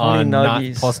 120 on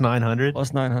nuggies plus 900.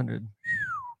 plus 900.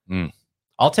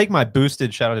 I'll take my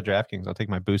boosted. Shout out to DraftKings. I'll take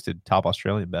my boosted top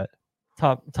Australian bet.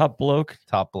 Top bloke.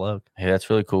 Top bloke. Hey, that's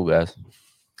really cool, guys.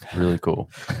 Really cool.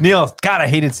 Neil, God, I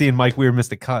hated seeing Mike Weir miss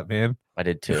the cut, man. I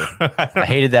did too. I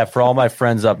hated that for all my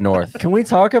friends up north. Can we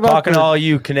talk about Talking to all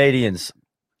you Canadians.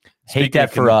 Hate Speaking that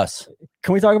of for us.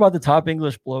 Can we talk about the top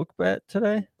English bloke bet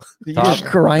today? That Top- you're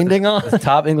grinding on. The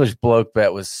top English bloke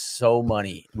bet was so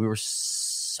money. We were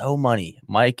so money.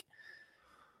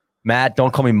 Matt,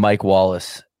 don't call me Mike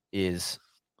Wallace.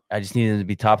 I just needed to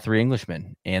be top 3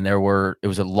 Englishmen, and it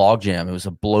was a log jam. It was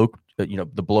a bloke.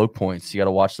 The bloke points. You got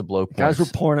to watch the bloke points. Guys were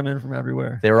pouring them in from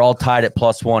everywhere. They were all tied at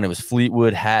 +1. It was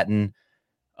Fleetwood, Hatton,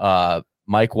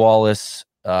 Mike Wallace,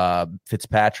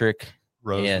 Fitzpatrick.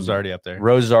 Rose And was already up there.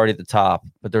 Rose is already at the top,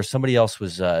 but there's somebody else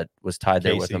was tied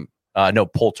there with Casey. him. No,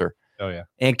 Poulter Oh yeah.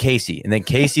 and Casey, and then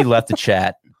Casey left the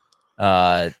chat.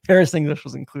 Harris English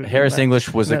was included. in Harris that.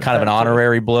 English was a That- kind of an that-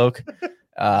 honorary bloke.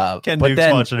 Ken but Duke's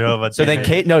then, watching it over. so then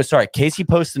Casey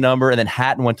posted the number, and then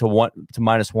Hatton went to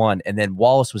 -1, and then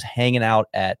Wallace was hanging out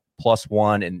at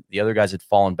 +1, and the other guys had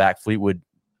fallen back. Fleetwood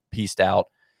pieced out,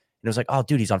 and it was like, oh,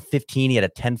 dude, he's on 15. He had a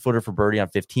 10-footer for birdie on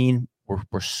 15.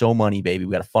 We're so money, baby.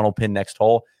 We got a funnel pin next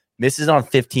hole. Misses on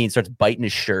 15, starts biting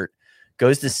his shirt,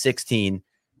 goes to 16,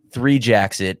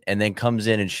 3-jacks it, and then comes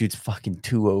in and shoots fucking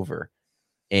 2 over,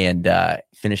 and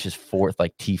finishes 4th,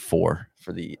 like T4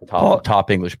 for the top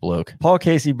English bloke. Paul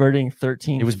Casey birding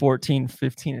 13, It was- 14,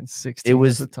 15, and 16. It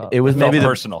was the top. maybe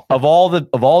personal. of all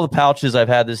the pouches I've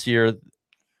had this year.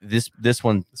 This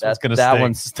one one's gonna that sting.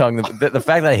 one stung. The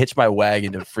fact that I hitched my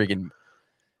wagon to freaking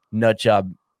nut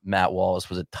job Matt Wallace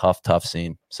was a tough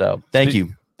scene. So thank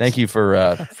you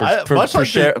for much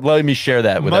like letting me share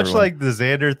that with much everyone. like the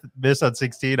Xander miss on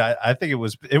 16. I think it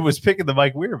was picking the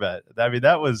Mike Weir bet. I mean,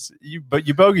 that was you, but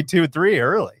you bogeyed 2 and 3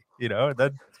 early.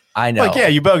 That I know.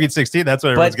 like you bogeyed 16. That's what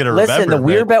everyone's But gonna listen, remember. the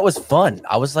Weir but- bet was fun.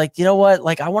 I was like, you know what?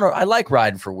 Like, I like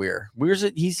riding for Weir.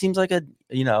 He seems like a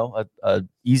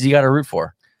easy guy to root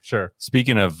for. Sure.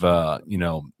 Speaking of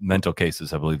mental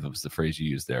cases, I believe that was the phrase you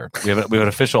used there. We have an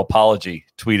official apology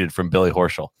tweeted from Billy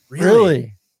Horschel.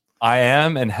 Really? I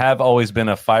am and have always been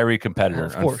a fiery competitor.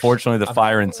 Unfortunately, the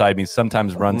fire inside me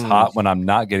sometimes runs hot when I'm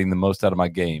not getting the most out of my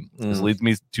game. This leads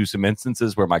me to some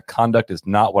instances where my conduct is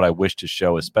not what I wish to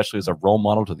show, especially as a role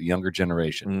model to the younger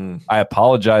generation. I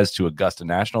apologize to Augusta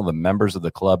National, the members of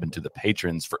the club, and to the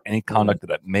patrons for any conduct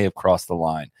that may have crossed the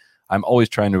line. I'm always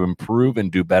trying to improve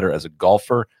and do better as a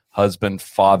golfer, husband,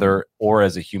 father, or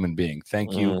as a human being.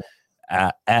 Thank you.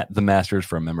 At the Masters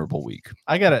for a memorable week.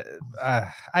 I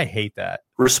hate that.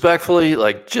 Respectfully,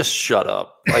 like, just shut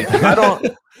up. Like, I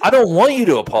don't want you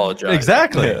to apologize.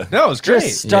 Exactly. Yeah. No, it's great.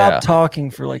 Just stop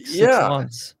talking for like 6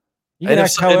 months. You can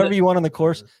act however you want on the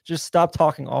course. Just stop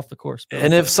talking off the course.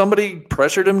 And if somebody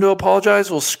pressured him to apologize,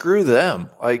 well, screw them.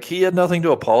 Like, he had nothing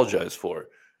to apologize for.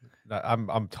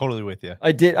 I'm totally with you.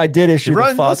 I did issue the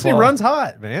fatwa. He runs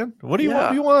hot, man. What do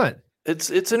you want?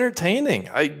 It's entertaining.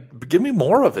 Give me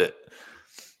more of it.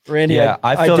 Randy,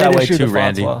 I feel that way too,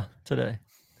 Randy. Today,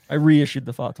 I reissued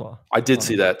the fatwa. I did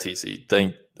see that, TC.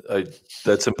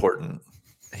 That's important.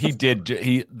 He did.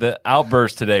 The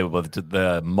outburst today with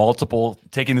the multiple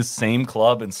taking the same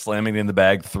club and slamming it in the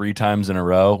bag 3 times in a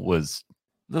row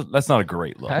that's not a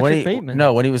great look.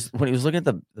 When he was looking at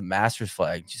the Masters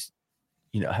flag, just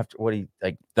after what he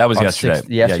like that was yesterday.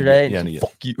 Yesterday,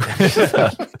 fuck you.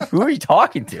 Who are you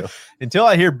talking to? Until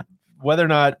I hear whether or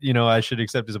not I should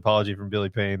accept his apology from Billy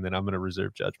Payne, then I'm going to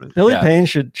reserve judgment. Billy Payne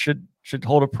should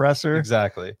hold a presser.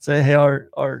 Exactly. Say, hey,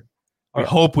 our we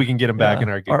hope we can get him back in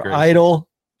our good graces. Idol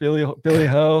Billy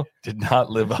Ho did not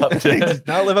live up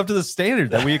to the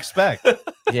standard that we expect.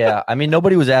 Yeah, I mean,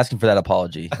 nobody was asking for that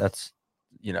apology. That's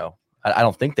I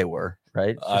don't think they were,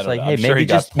 right? It's just like, hey,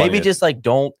 maybe just like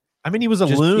don't. I mean, he was a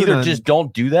loon. Either just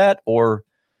don't do that, or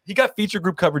he got feature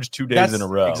group coverage 2 days in a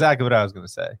row. Exactly what I was going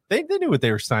to say. They knew what they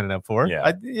were signing up for.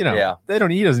 Yeah. They don't.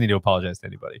 He doesn't need to apologize to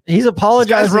anybody. He's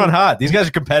apologizing. These guys run hot. These guys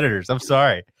are competitors. I'm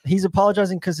sorry. He's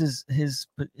apologizing because his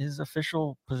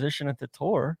official position at the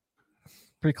tour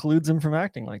precludes him from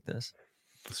acting like this.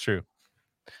 It's true.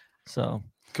 So,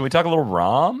 can we talk a little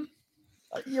Rahm?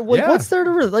 What's there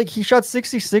to like? He shot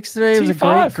 66 today. It was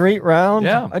a great round.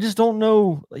 Yeah. I just don't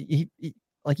know. He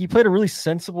played a really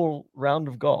sensible round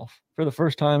of golf for the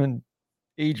first time in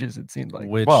ages, it seemed like.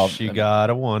 You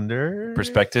gotta wonder.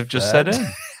 Perspective just set in.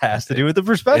 Has to do with the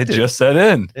perspective. It just set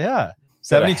in. Yeah.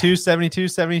 72, 72,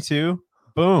 72.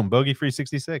 Boom. Bogey free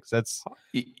 66. That's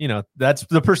that's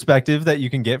the perspective that you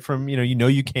can get from,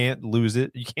 you can't lose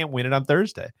it. You can't win it on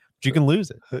Thursday, but you can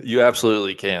lose it. You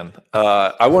absolutely can.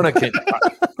 I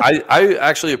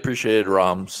actually appreciated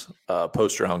Rahm's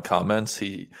post-round comments.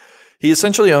 He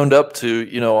essentially owned up to,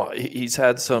 he's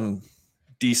had some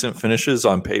decent finishes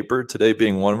on paper, today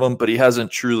being one of them, but he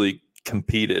hasn't truly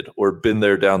competed or been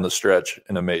there down the stretch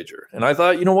in a major. And I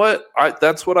thought, you know what?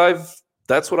 That's what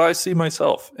I see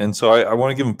myself. And so I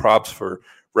want to give him props for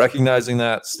recognizing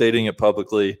that, stating it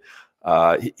publicly.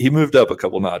 He moved up a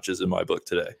couple notches in my book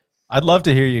today. I'd love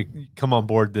to hear you come on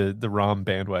board the Rahm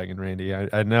bandwagon, Randy.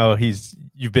 I know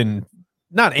you've been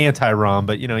not anti-Rahm,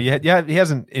 but he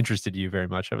hasn't interested you very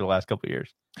much over the last couple of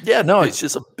years. Yeah, no,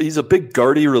 he's a big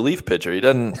guardy relief pitcher. He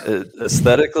doesn't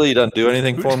aesthetically, he doesn't do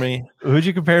anything for me. Who'd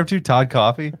you compare him to? Todd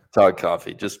Coffey? Todd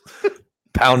Coffey, just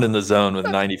pounding the zone with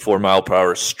 94 mile per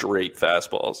hour straight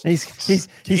fastballs. He's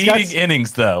eating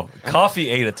innings though. Coffey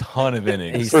ate a ton of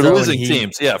innings for losing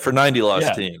teams. Yeah, for 90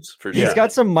 lost teams. For sure. He's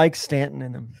got some Mike Stanton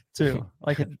in him too.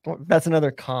 Like that's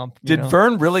another comp. Did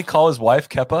Vern really call his wife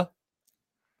Keppa?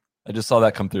 I just saw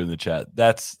that come through in the chat.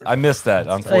 I missed that.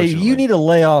 Unfortunately, you need to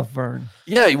lay off Vern.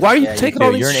 Yeah, why are you taking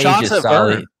all these shots at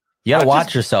Vern? You gotta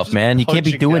watch yourself, man. You can't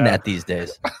be doing that these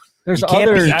days. You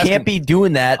can't be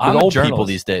doing that with old people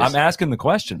these days. I'm asking the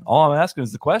question. All I'm asking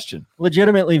is the question.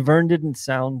 Legitimately, Vern didn't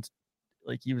sound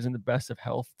like he was in the best of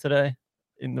health today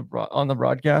on the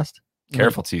broadcast.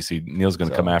 Careful, TC. Neil's going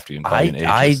to come after you.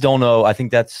 I don't know. I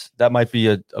think that might be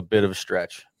a bit of a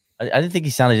stretch. I didn't think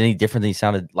he sounded any different than he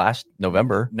sounded last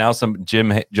November. Now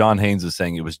John Haynes is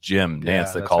saying it was Jim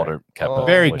Nance that called her Keppa.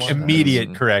 Very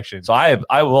immediate correction. So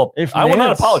I will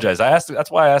not apologize. That's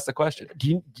why I asked the question.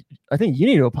 I think you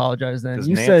need to apologize then.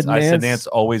 I said Nance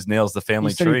always nails the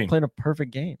family tree. He played a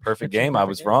perfect game. Perfect game. I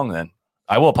was wrong then.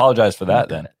 I will apologize for that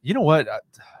then. You know what?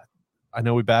 I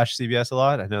know we bash CBS a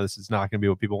lot. I know this is not going to be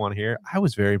what people want to hear. I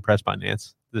was very impressed by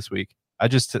Nance this week.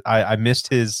 I missed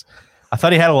his. I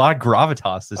thought he had a lot of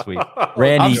gravitas this week.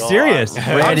 Randy, I'm serious.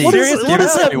 Randy, what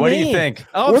does that mean? What do you think?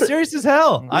 Oh, I'm serious as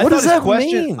hell. What does that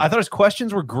mean? I thought his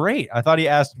questions were great. I thought he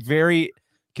asked very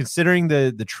considering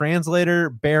the translator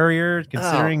barrier,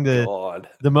 considering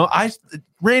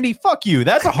Randy, fuck you.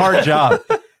 That's a hard job.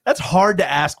 That's hard to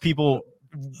ask people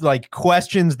like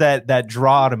questions that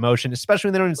draw out emotion, especially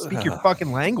when they don't even speak your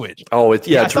fucking language. Oh, I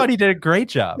thought he did a great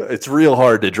job. It's real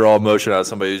hard to draw emotion out of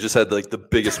somebody who just had like the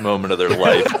biggest moment of their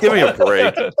life. Give me a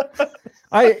break.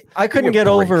 I couldn't get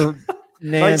over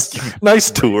Nance.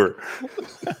 Nice tour.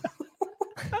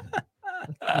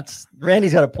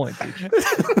 Randy's got a point, dude.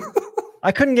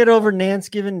 I couldn't get over Nance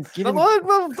giving all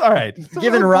right.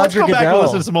 Giving Let's Roger go back and Goodell.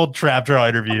 listen to some old trap draw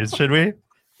interviews, should we?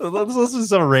 Let's listen to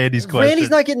some of Randy's questions. Randy's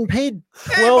not getting paid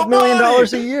 $12 million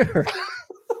a year.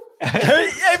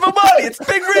 Hey, my buddy, it's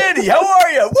Big Randy. How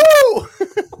are you? Woo!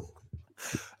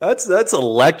 That's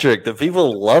electric. The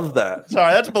people love that.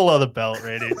 Sorry, that's below the belt,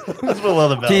 Randy. That's below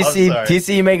the belt.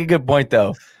 TC, you make a good point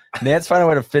though. Nance found a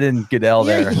way to fit in Goodell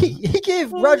there. He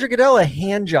gave Roger Goodell a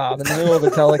hand job in the middle of the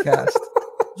telecast.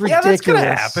 Yeah, that's gonna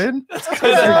happen.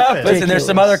 Listen, there's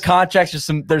some other contracts.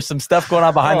 There's some stuff going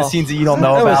on behind the scenes that you don't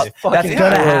know about. That's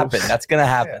gonna happen. That's gonna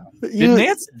happen. Did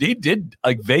Nance? He did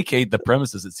like vacate the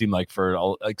premises. It seemed like for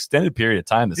an extended period of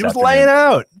time. He was laying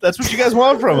out. That's what you guys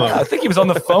want from him. I think he was on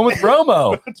the phone with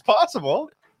Romo. It's possible.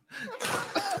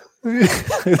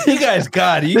 You guys,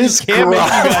 God, you just can't make you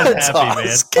guys happy,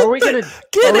 man. Are we gonna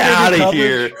get out of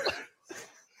here?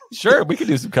 Sure, we could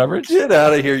do some coverage. Get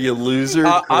out of here, you loser!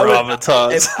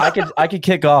 Gravitas. I could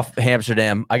kick off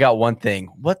Amsterdam. I got one thing.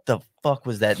 What the fuck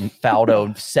was that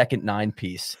Faldo second 9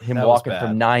 piece? Him walking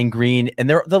from 9 green, and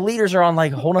the leaders are on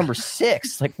like hole number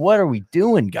 6. Like, what are we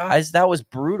doing, guys? That was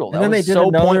brutal. And then was they did so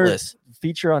another pointless.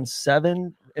 feature on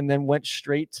 7, and then went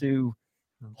straight to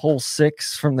hole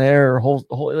 6 from there. Whole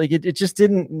like it just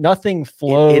didn't. Nothing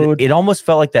flowed. It almost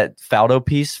felt like that Faldo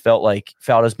piece felt like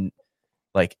Faldo's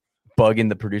like bugging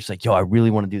the producer, like, yo, I really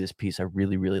want to do this piece. I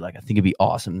really, really like. I think it'd be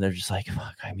awesome. And they're just like,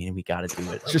 fuck. I mean, we got to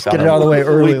do it. Just get it out of the way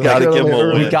early. We got to give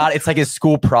him. We got. It's like a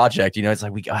school project, you know. It's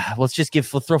like let's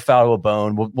throw Faldo a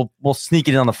bone. We'll sneak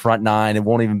it in on the front 9. It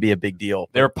won't even be a big deal.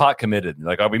 They were pot committed.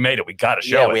 Like, oh, we made it. We got to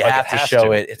show it. We have to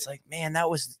show it. It's like, man,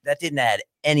 that didn't add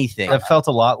anything. That felt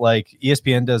a lot like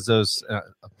ESPN does those.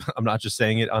 I'm not just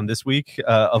saying it on this week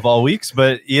of all weeks,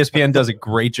 but ESPN does a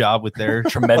great job with their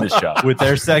tremendous job with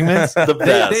their segments.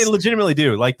 They legitimately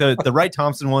do. Like the Wright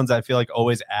Thompson ones, I feel like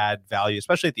always add value,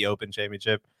 especially at the Open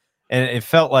Championship. And it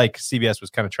felt like CBS was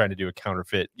kind of trying to do a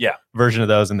counterfeit version of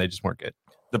those, and they just weren't good.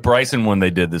 The Bryson one they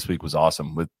did this week was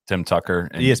awesome with Tim Tucker.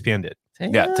 And ESPN did.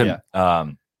 Yeah,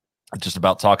 Tim. Just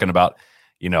about talking about,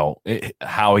 you know,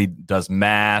 how he does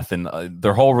math and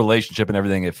their whole relationship and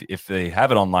everything. If they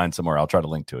have it online somewhere, I'll try to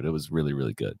link to it. It was really,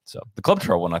 really good. So the Club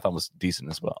Trail one I thought was decent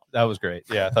as well. That was great.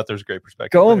 Yeah, I thought there was a great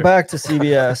perspective. Going back to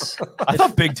CBS, I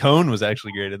thought Big Tone was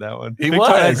actually great in that one. He Big was.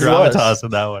 Tone had gravitas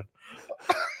in that one.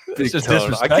 Big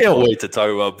Tone. I can't wait to talk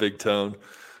about Big Tone.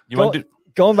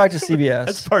 Going back to CBS.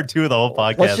 That's part 2 of the whole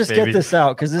podcast. Let's just get this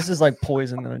out because this is like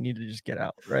poison that I need to just get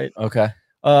out. Right. Okay.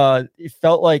 It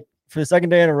felt like for the second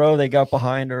day in a row they got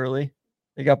behind early.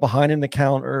 They got behind in the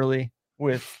count early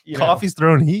with Coffee's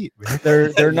throwing heat.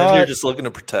 They're not. You're just looking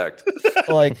to protect.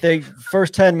 Like they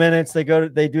first 10 minutes they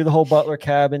do the whole Butler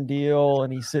cabin deal,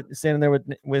 and he's standing there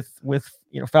with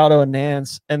Faldo and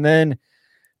Nance, and then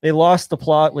they lost the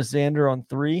plot with Xander on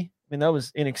 3. I mean, that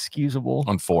was inexcusable.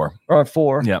 On 4. Or on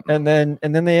 4. Yeah. And then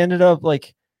they ended up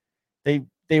like they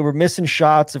were missing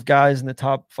shots of guys in the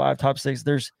top 5, top 6.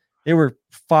 They were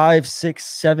 5, 6,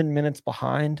 7 minutes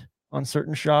behind on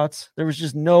certain shots. There was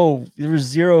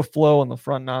zero flow on the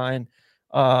front 9.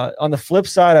 On the flip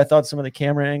side, I thought some of the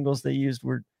camera angles they used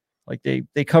were like they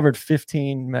covered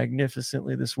 15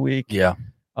 magnificently this week. Yeah.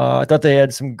 I thought they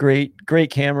had some great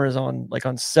cameras on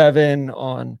 7,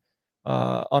 on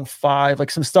 5, like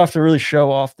some stuff to really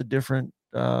show off the different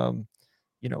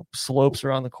slopes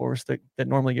around the course that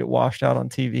normally get washed out on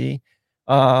TV.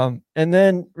 And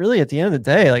then really at the end of the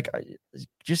day, like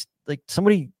just like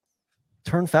somebody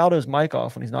turn Faldo's mic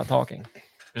off when he's not talking.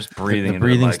 Just breathing. The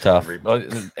breathing's tough.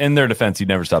 In their defense, he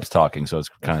never stops talking, so it's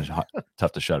kind of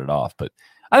tough to shut it off. But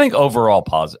I think overall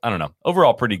positive. I don't know.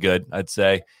 Overall pretty good, I'd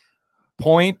say.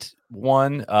 Point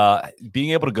 1,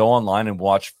 being able to go online and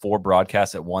watch 4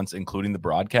 broadcasts at once, including the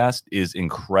broadcast, is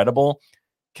incredible.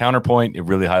 Counterpoint, it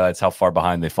really highlights how far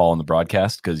behind they fall in the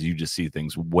broadcast because you just see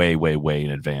things way, way, way in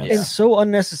advance. And so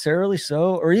unnecessarily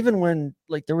so, or even when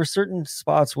like there were certain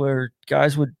spots where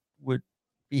guys would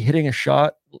be hitting a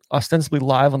shot ostensibly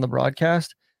live on the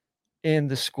broadcast, and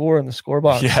the score in the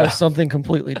scorebox says something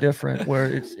completely different,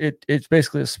 where it's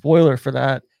basically a spoiler for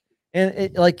that. And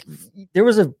it like there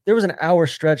was an hour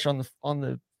stretch on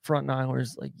the front 9 where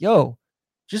it's like, yo,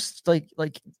 just like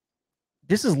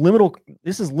this is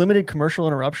limited commercial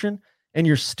interruption. and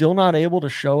you're still not able to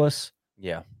show us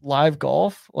live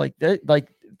golf like that.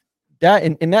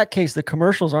 In that case, the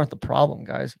commercials aren't the problem,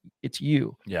 guys. It's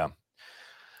you. Yeah.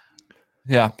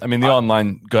 I mean, the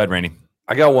online. Go ahead, Rainey.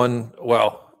 I got one.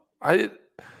 Well,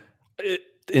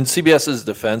 in CBS's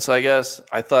defense, I guess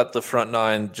I thought the front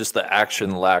nine, just the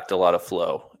action lacked a lot of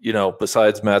flow.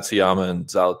 Besides Matsuyama and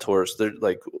Zalatoris, they're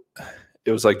like,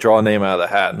 it was like draw a name out of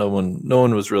the hat. No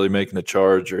one was really making a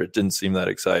charge, or it didn't seem that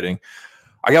exciting.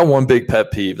 I got one big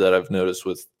pet peeve that I've noticed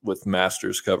with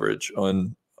Masters coverage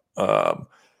on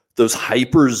those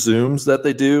hyper zooms that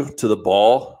they do to the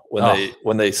ball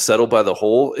when they settle by the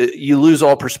hole. You lose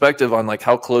all perspective on like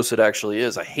how close it actually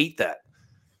is. I hate that.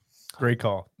 Great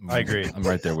call. I agree. I'm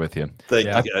right there with you. Thank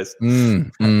you, guys.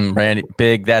 Randy,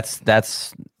 big.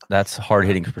 That's hard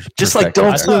hitting. Just like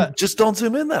don't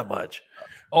zoom in that much.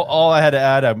 All I had to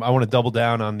add, I want to double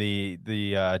down on the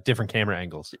different camera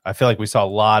angles. I feel like we saw a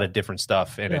lot of different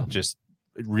stuff, and it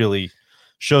really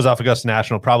shows off Augusta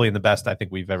National, probably in the best I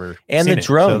think we've ever and seen the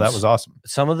drones. So that was awesome.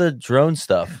 Some of the drone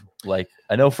stuff, like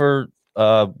I know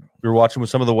we were watching with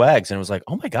some of the wags, and it was like,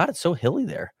 oh my god, it's so hilly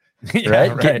there.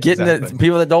 Right? Getting the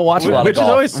people that don't watch a lot of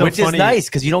golf, which is nice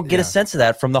because you don't get a sense of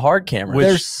that from the hard camera.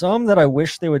 There's some that I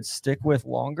wish they would stick with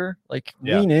longer, like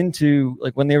lean into,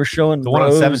 like when they were showing the one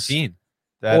on 17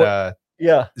 that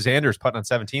Xander's putting on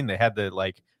 17. They had the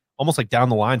almost like down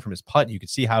the line from his putt. You could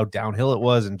see how downhill it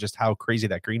was and just how crazy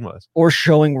that green was. Or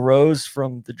showing Rose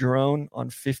from the drone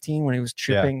on 15 when he was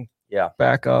chipping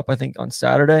back up. I think on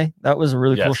Saturday that was a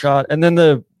really cool shot. And then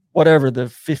the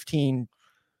 $15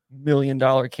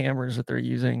 million cameras that they're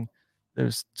using,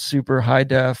 those super high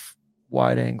def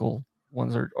wide angle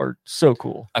ones are so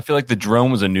cool. I feel like the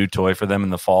drone was a new toy for them in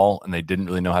the fall, and they didn't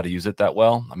really know how to use it that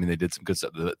well. I mean, they did some good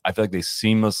stuff. I feel like they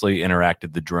seamlessly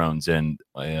interacted the drones in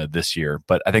this year,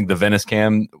 but I think the Venice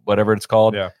Cam, whatever it's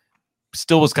called,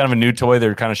 still was kind of a new toy.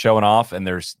 They're kind of showing off, and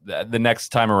there's the next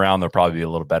time around they'll probably be a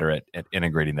little better at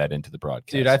integrating that into the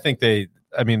broadcast. Dude, I think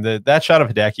that shot of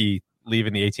Hideki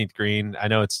leaving the 18th green, I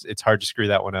know it's hard to screw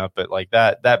that one up, but like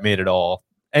that made it all.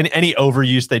 And any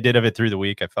overuse they did of it through the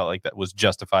week, I felt like that was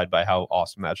justified by how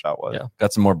awesome that shot was. Yeah.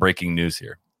 Got some more breaking news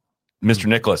here. Mr.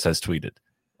 Nicholas has tweeted,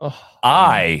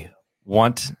 I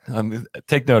want,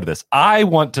 take note of this. I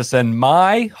want to send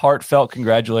my heartfelt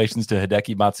congratulations to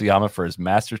Hideki Matsuyama for his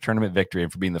Masters tournament victory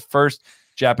and for being the first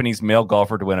Japanese male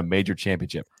golfer to win a major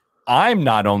championship. I'm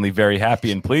not only very happy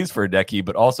and pleased for Hideki,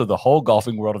 but also the whole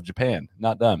golfing world of Japan.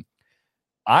 Not done.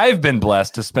 I've been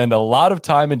blessed to spend a lot of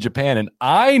time in Japan, and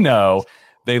I know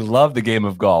they love the game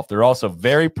of golf. They're also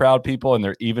very proud people, and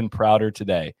they're even prouder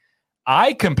today.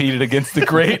 I competed against the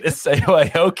great Isao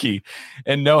Aoki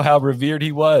and know how revered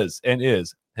he was and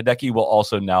is. Hideki will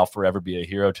also now forever be a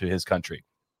hero to his country.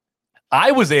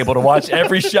 I was able to watch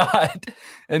every shot,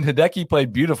 and Hideki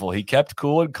played beautiful. He kept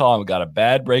cool and calm, got a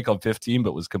bad break on 15,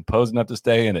 but was composed enough to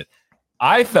stay in it.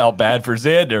 I felt bad for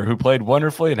Xander, who played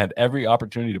wonderfully and had every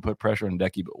opportunity to put pressure on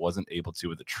Hideki, but wasn't able to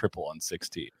with a triple on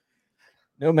 16.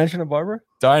 No mention of Barbara?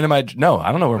 Dynamite. No,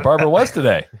 I don't know where Barbara was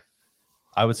today.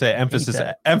 I would say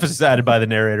emphasis added by the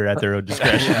narrator at their own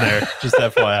discretion there. Just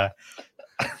FYI.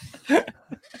 That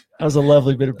was a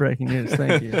lovely bit of breaking news.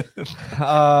 Thank you.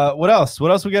 What else?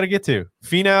 What else we got to get to?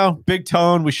 Finau, Big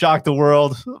Tone. We shocked the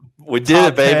world. We did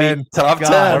it, baby. Top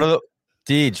 10.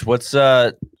 Deej,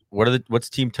 what's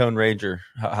Team Tone Ranger?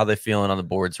 How they feeling on the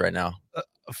boards right now?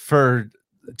 For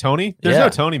Tony? There's no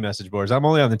Tony message boards. I'm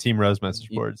only on the Team Rose message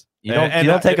boards. You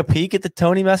don't take a peek at the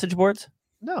Tony message boards?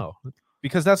 No,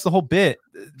 because that's the whole bit.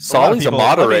 Solly's a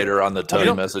moderator on the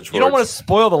Tony message boards. You don't want to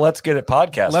spoil the Let's Get It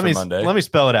podcast for Monday. Let me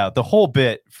spell it out. The whole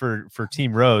bit for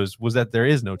Team Rose was that there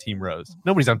is no Team Rose.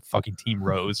 Nobody's on fucking Team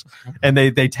Rose. And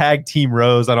they tag Team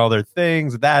Rose on all their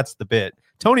things. That's the bit.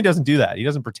 Tony doesn't do that. He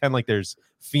doesn't pretend like there's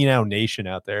Finau Nation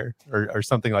out there or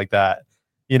something like that.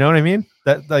 You know what I mean?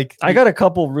 That I got a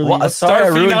couple really. Well, sorry I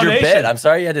ruined your bit. I'm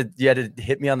sorry you had to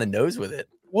hit me on the nose with it.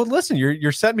 Well, listen,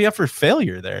 you're setting me up for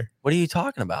failure there. What are you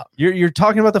talking about? You're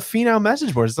talking about the Finau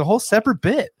message board. It's a whole separate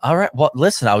bit. All right. Well,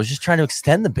 listen, I was just trying to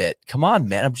extend the bit. Come on,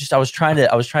 man. I was trying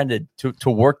to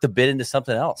work the bit into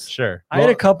something else. Sure. I had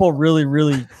a couple really,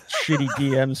 really shitty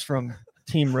DMs from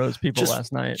Team Rose people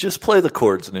last night. Just play the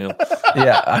chords, Neil.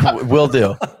 Yeah, I will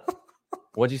do.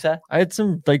 What'd you say? I had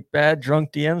some bad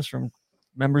drunk DMs from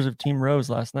members of Team Rose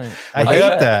last night. I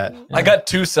got that. Yeah. I got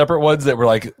two separate ones that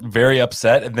were very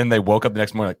upset, and then they woke up the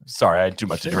next morning sorry, I had too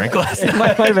much to drink last night. It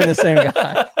might have been the same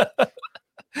guy.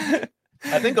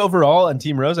 I think overall on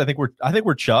Team Rose, I think we're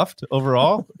chuffed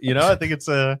overall. You know, I think it's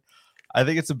a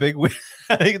big week.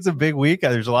 I think it's a big week.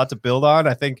 There's a lot to build on.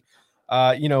 I think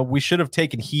we should have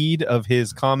taken heed of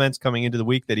his comments coming into the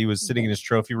week that he was sitting in his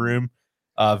trophy room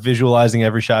visualizing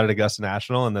every shot at Augusta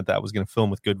National, and that was going to film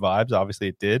with good vibes. Obviously,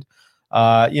 it did.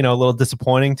 A little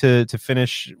disappointing to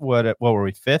finish. What were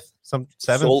we, 5th, seventh,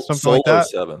 something like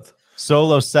that?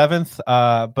 Solo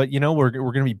 7th. But we're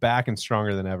going to be back and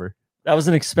stronger than ever. That was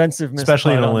an expensive miss,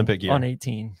 especially in Olympic year on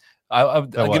 18. I'll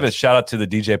give a shout out to the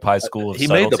DJ Pie School of he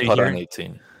Subtlety. Made the putt here. on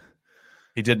 18.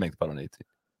 He did make the putt on 18.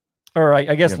 All right,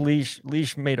 I guess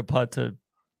Leash made a putt to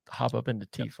hop up into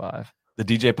T5. The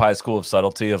DJ Pie School of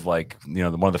Subtlety of one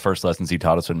of the first lessons he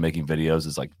taught us when making videos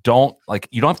is you don't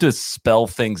have to spell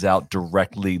things out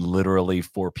directly, literally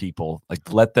for people.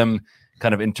 Let them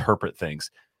kind of interpret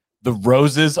things. The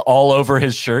roses all over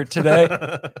his shirt today.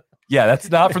 Yeah, that's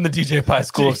not from the DJ Pie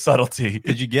School of Subtlety.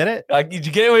 Did you get it? Did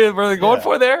you get what they're going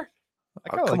for there?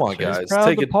 Come on, guys,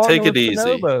 take it easy.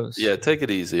 Bonobos. Yeah, take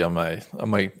it easy on my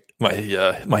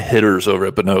hitters over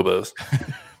at Bonobos.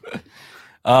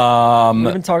 We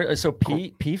haven't talked. So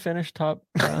P finished top.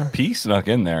 P snuck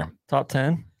in there, top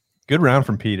 10. Good round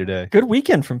from P today. Good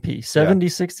weekend from P.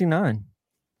 70-69.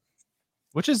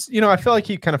 Which is, I feel like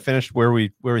he kind of finished where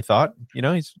we thought.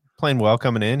 He's playing well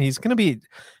coming in. He's one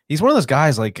of those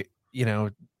guys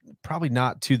probably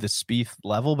not to the Spieth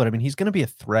level, but I mean he's going to be a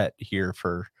threat here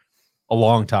for a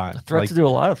long time. A threat to do a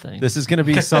lot of things. This is going to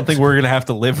be something we're going to have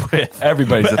to live with.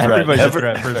 Everybody's a threat. Everybody's a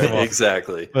threat, first of all.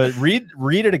 Exactly. But Reed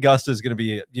at Augusta is going to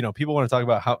be, people want to talk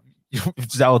about how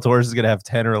Zalatoris is going to have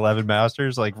 10 or 11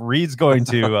 Masters. Reed's going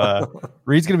to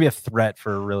be a threat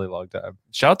for a really long time.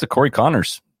 Shout out to Corey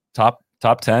Connors, top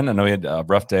 10. I know he had a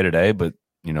rough day today, but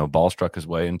ball struck his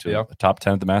way into a top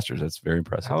 10 at the Masters. That's very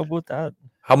impressive. How about that?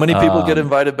 How many people get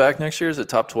invited back next year? Is it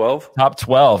top 12? Top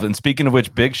 12. And speaking of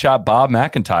which, big shot Bob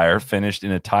McIntyre finished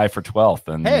in a tie for 12th.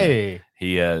 And hey,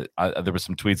 he there were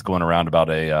some tweets going around about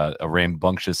a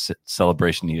rambunctious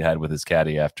celebration he had with his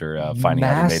caddy after finding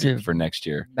out he made it for next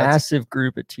year. Massive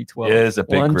group at T12. It is a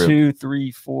big group. 1, 2,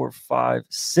 3, 4, 5,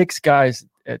 6 guys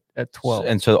at 12.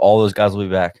 And so all those guys will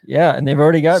be back. Yeah, and they've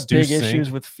already got big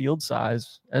issues with field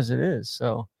size as it is.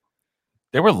 So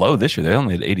they were low this year. They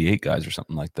only had 88 guys or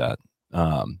something like that.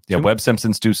 Webb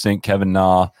Simpson, Stu Sink, Kevin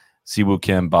Na, Siwoo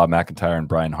Kim, Bob McIntyre, and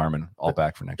Brian Harmon all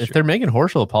back for next year. If they're making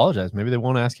Horschel apologize, maybe they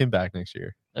won't ask him back next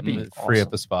year. That'd be free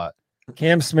up the spot.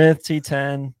 Cam Smith,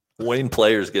 T10. Wayne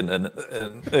Player's getting an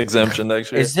exemption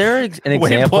next year. Is there an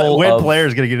example? Wayne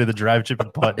Player's going to get to the drive chip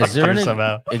and putt. Is there an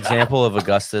somehow example of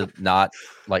Augusta not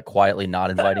quietly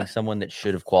not inviting someone that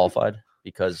should have qualified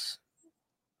because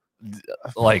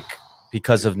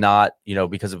of not,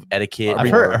 because of etiquette? I've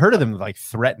heard of them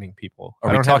threatening people.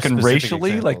 Are we talking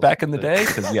racially, back in the day?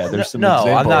 Because there's some. No,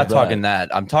 I'm not talking that.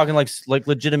 I'm talking like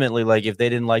legitimately, if they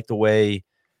didn't like the way,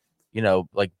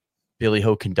 Billy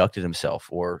Ho conducted himself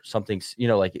or something,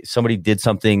 somebody did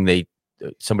something,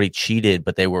 somebody cheated,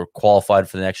 but they were qualified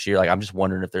for the next year. I'm just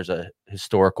wondering if there's a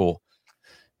historical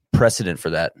precedent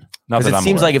for that. Because it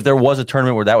seems like if there was a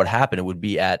tournament where that would happen, it would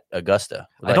be at Augusta.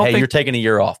 I don't think you're taking a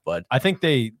year off, bud. I think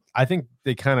they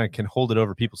kind of can hold it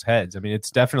over people's heads. I mean, it's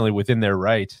definitely within their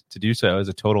right to do so as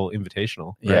a total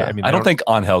invitational. Right? Yeah, I don't think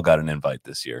Angel got an invite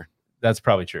this year. That's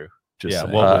probably true.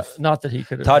 Not that he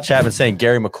could have. Todd Chapman saying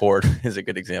Gary McCord is a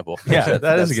good example. Yeah,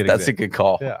 that's a good example. That's a good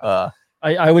call. Yeah.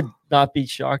 I would not be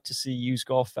shocked to see Used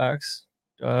Golf Facts,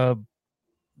 not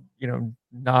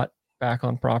back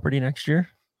on property next year.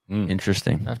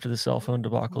 Interesting. After the cell phone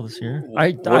debacle this year.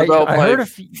 What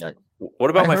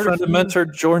about my friend and mentor,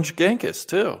 George Gankis,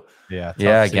 too? Yeah.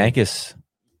 Gankis.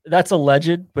 That's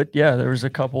alleged, but yeah, there was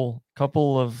a couple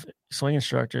of swing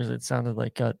instructors that sounded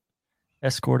like got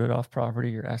escorted off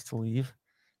property or asked to leave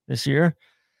this year.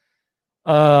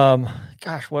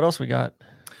 Gosh, what else we got?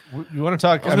 You want to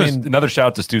talk? Another shout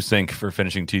out to Stu Sink for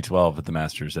finishing T12 at the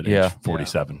Masters at age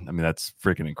 47. Yeah. I mean, that's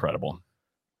freaking incredible.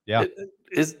 Yeah.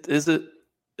 Is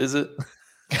it?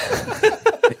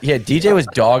 Yeah, DJ was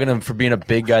dogging him for being a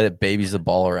big guy that babies the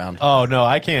ball around. Oh no,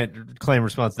 I can't claim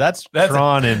response. That's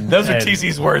Tron and those are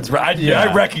TC's words.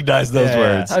 I recognize those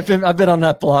words. I've been on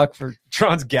that block for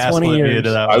Tron's gaslit me into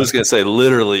that. I was going to say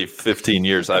literally 15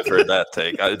 years. I've heard that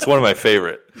take. It's one of my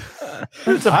favorite.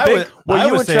 You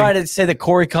were trying to say that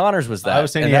Corey Connors was that. I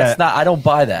was saying that's not. I don't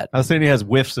buy that. I was saying he has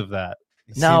whiffs of that.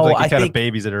 No, seems like he kind of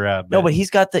babies it around. No, but he's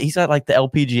got the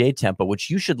LPGA tempo, which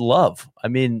you should love. I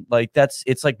mean,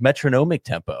 it's like metronomic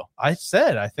tempo. I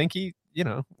think he,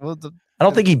 I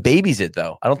don't think he babies it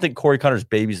though. I don't think Corey Connors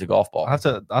babies the golf ball. I'll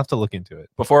have to look into it.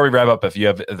 Before we wrap up, if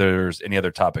there's any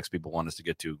other topics people want us to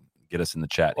get us in the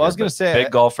chat. Well, I was going to say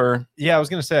big golfer. Yeah, I was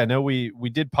going to say, I know we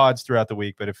did pods throughout the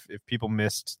week, but if people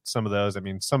missed some of those, I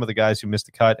mean, some of the guys who missed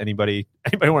the cut, anybody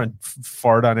want to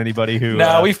fart on anybody who?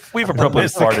 No, we've appropriately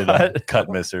farted on cut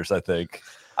missers, I think.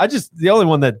 the only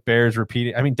one that bears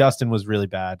repeating. I mean, Dustin was really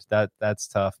bad. That's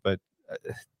tough. But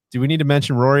do we need to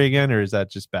mention Rory again, or is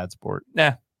that just bad sport?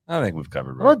 Nah, I think we've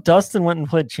covered. Well, Dustin went and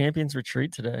played Champions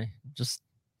Retreat today. Just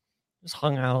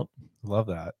hung out. Love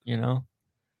that. You know.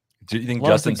 Do you think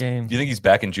Loves the Justin's? game. Do you think he's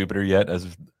back in Jupiter yet, as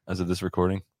of this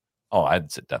recording? Oh, I'd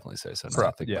definitely say so. Now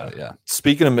I think about it, yeah.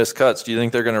 Speaking of missed cuts, do you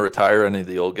think they're going to retire any of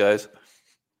the old guys?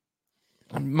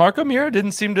 Marco Mira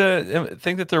didn't seem to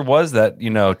think that there was that,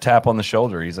 tap on the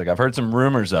shoulder. He's like, I've heard some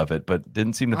rumors of it, but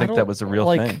didn't seem to think that was a real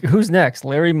thing. Who's next?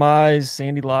 Larry Mize,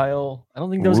 Sandy Lyle. I don't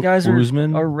think those guys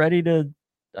are ready to.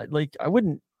 I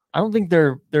don't think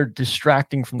they're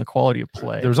distracting from the quality of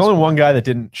play. There was only one guy that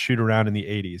didn't shoot around in the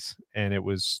 80s, and it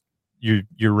was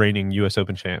your reigning U.S.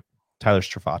 Open champ, Tyler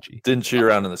Strafacci. Didn't shoot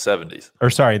around in the 70s. Or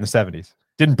sorry, in the 70s.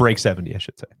 Didn't break 70, I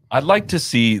should say. I'd like to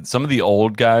see some of the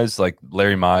old guys like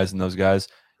Larry Mize and those guys.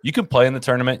 You can play in the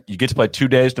tournament. You get to play 2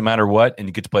 days no matter what, and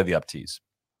you get to play the up tees.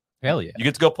 Hell yeah. You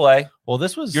get to go play. Well,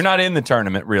 you're not in the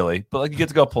tournament really, but you get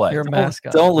to go play. You're a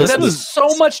mascot. Don't listen. That was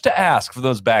so much to ask for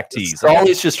those back tees.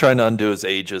 He's just trying to undo his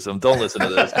ageism. Don't listen to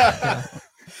this.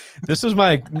 This was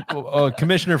my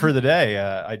commissioner for the day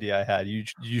idea I had.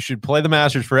 You should play the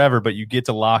Masters forever, but you get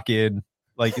to lock in.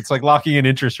 It's like locking in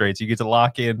interest rates. You get to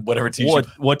lock in whatever tees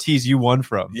what tees you won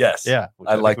from. Yes. Yeah.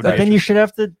 I like that. But then you should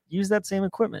have to use that same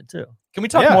equipment too. Can we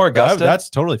talk more Augusta? That's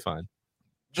totally fine.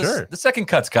 Sure. The second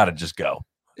cut's got to just go.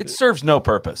 It serves no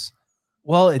purpose.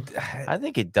 Well, I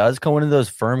think it does go into those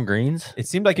firm greens. It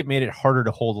seemed like it made it harder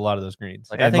to hold a lot of those greens.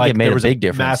 I think it made a big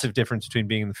difference. Massive difference between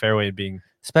being in the fairway and being,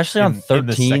 especially on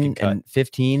 13 and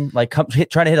 15. Trying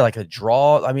to hit like a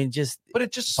draw. I mean, but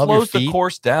it just slows the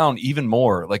course down even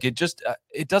more.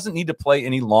 It doesn't need to play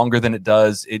any longer than it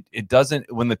does. It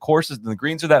doesn't when the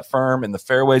greens are that firm and the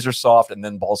fairways are soft and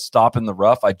then balls stop in the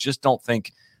rough. I just don't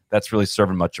think that's really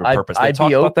serving much of a purpose. They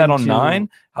talked about that on 9,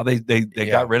 how they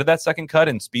got rid of that second cut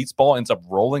and Spieth's ball ends up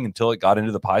rolling until it got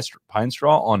into the pine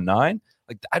straw on 9.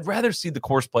 I'd rather see the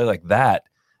course play like that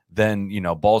than,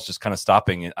 balls just kind of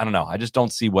stopping it. I don't know. I just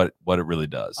don't see what it really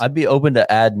does. I'd be open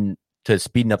to adding to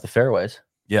speeding up the fairways.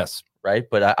 Yes. Right.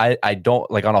 But I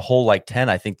don't on a hole like 10,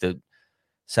 I think the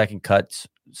second cut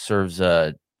serves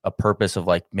a purpose of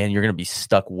man, you're going to be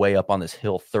stuck way up on this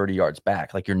hill 30 yards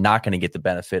back. You're not going to get the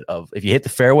benefit of if you hit the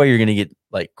fairway, you're going to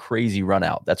get crazy run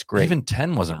out. That's great. Even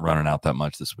 10 wasn't running out that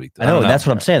much this week. I know. And that's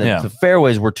what I'm saying. Yeah. The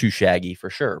fairways were too shaggy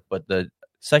for sure. But the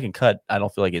second cut, I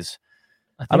don't feel like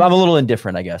I'm a little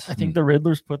indifferent, I guess. I think the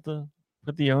Riddlers put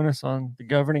the onus on the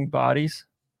governing bodies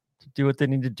to do what they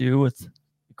need to do with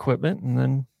equipment.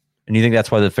 And you think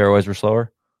that's why the fairways were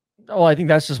slower? Oh, I think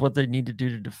that's just what they need to do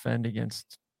to defend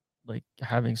against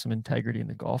having some integrity in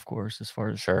the golf course as far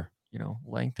as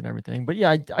length and everything. But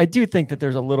yeah, I do think that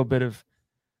there's a little bit of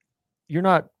you're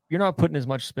not putting as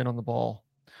much spin on the ball.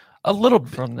 A little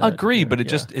from that. Agree, but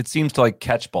it seems to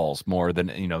catch balls more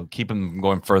than keep them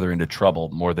going further into trouble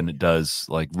more than it does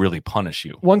really punish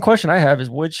you. One question I have is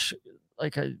which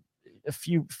a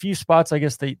few spots I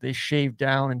guess they shaved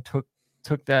down and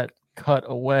took that cut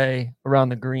away around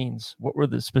the greens. What were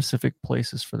the specific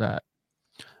places for that?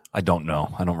 I don't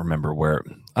know. I don't remember where.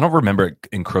 I don't remember it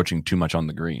encroaching too much on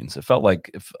the greens. It felt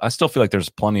I still feel like there's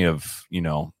plenty of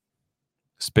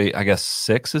space. I guess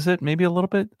 6 is it? Maybe a little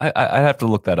bit. I'd have to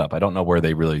look that up. I don't know where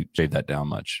they really shaved that down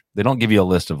much. They don't give you a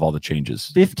list of all the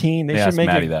changes. 15. They should make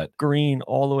it green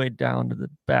all the way down to the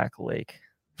back lake.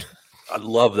 I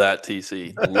love that,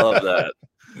 TC. Love that.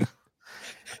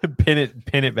 Pin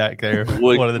it back there.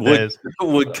 One of the days.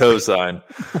 Would co-sign.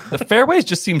 The fairways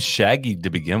just seem shaggy to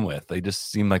begin with. They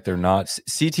just seem like they're not.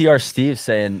 CTR Steve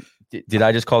saying, did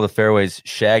I just call the fairways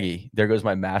shaggy? There goes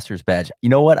my Masters badge. You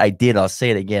know what? I did. I'll say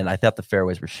it again. I thought the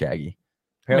fairways were shaggy.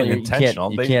 Apparently,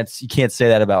 you can't say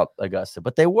that about Augusta,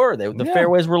 but they were. The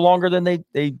fairways were longer than they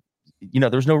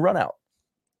there's no run out.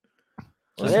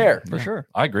 There for sure.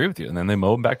 I agree with you. And then they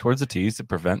mow them back towards the tees to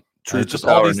prevent. Just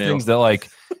all these things that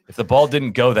if the ball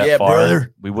didn't go that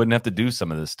far, we wouldn't have to do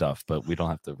some of this stuff, but we don't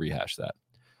have to rehash that.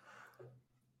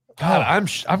 God,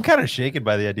 I'm kind of shaken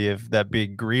by the idea of that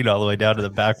being green all the way down to the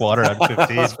backwater on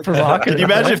 15. Can you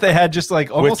imagine if they had just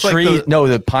almost trees? No,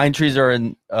 the pine trees are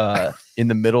in the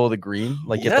middle of the green.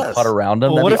 You have to putt around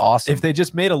them. That'd be awesome. If they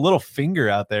just made a little finger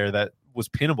out there that was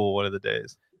pinnable one of the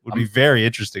days. Would be very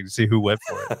interesting to see who went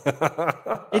for it.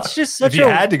 It's just if you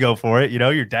had to go for it,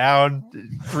 you're down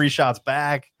 3 shots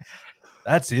back.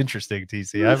 That's interesting,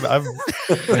 TC.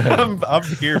 I'm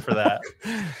here for that.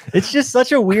 It's just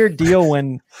such a weird deal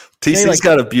when TC's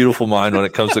got a beautiful mind when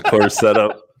it comes to course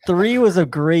setup. 3 was a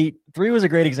great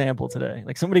example today.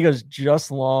 Somebody goes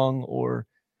just long or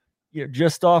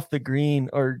just off the green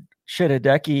or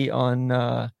Hideki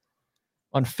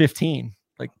on 15.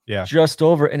 just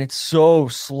over, and it's so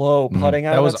slow putting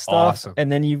out That of was that stuff. awesome.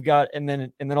 And then you've got, and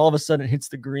then all of a sudden it hits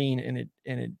the green, and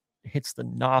it hits the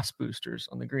NOS boosters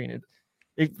on the green.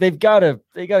 They gotta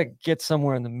get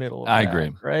somewhere in the middle. I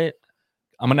agree. Right.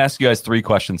 I'm going to ask you guys 3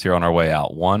 questions here on our way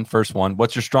out. First one,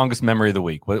 what's your strongest memory of the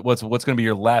week? What's going to be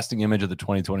your lasting image of the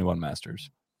 2021 Masters?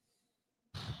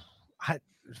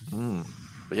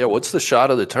 Yeah, what's the shot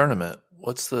of the tournament?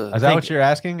 Is that what you're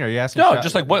asking? Are you asking? No,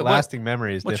 just like what lasting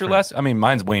memories. What's your last? I mean,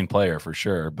 mine's Wayne Player for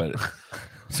sure, but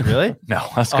really? No,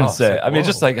 I was going to say. I mean,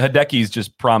 just like Hideki's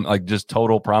just just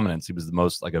total prominence. He was the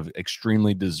most like an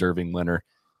extremely deserving winner.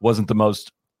 Wasn't the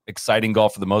most exciting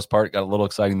golf for the most part. Got a little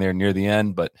exciting there near the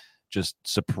end, but just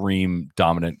supreme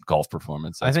dominant golf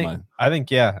performance. I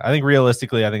think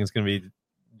realistically, I think it's going to be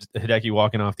Hideki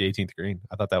walking off the 18th green.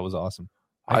 I thought that was awesome.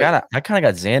 I kind of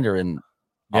got Xander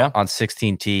on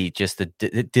 16T, just the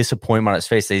disappointment on his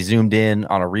face. They zoomed in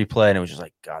on a replay and it was just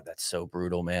like, God, that's so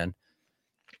brutal, man.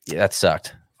 Yeah, that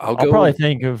sucked. I'll probably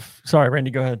think of, sorry,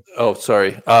 Randy, go ahead. Oh,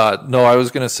 sorry. No, I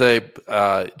was going to say,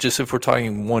 just if we're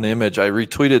talking one image, I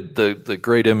retweeted the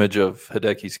great image of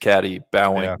Hideki's caddy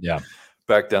bowing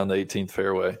back down the 18th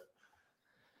fairway.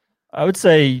 I would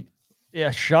say,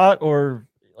 shot, or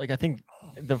like, I think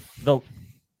the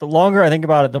longer I think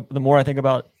about it, the more I think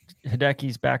about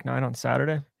Hideki's back 9 on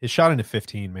Saturday. His shot into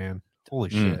 15, man. Holy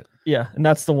shit. Yeah, and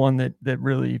that's the one that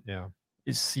really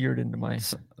is seared into my.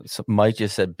 So Mike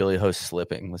just said Billy Ho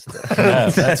slipping.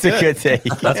 That's a good take.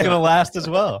 That's gonna last as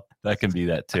well. That can be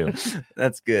that too.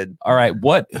 That's good. All right,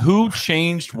 who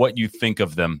changed what you think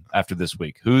of them after this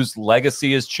week? Whose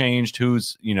legacy has changed? Who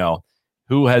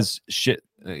has shit?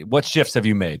 What shifts have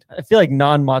you made? I feel like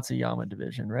non-Matsuyama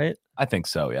division, right? I think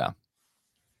so. Yeah.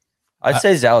 I'd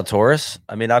say Zalatoris.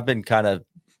 I mean,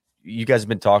 you guys have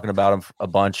been talking about him a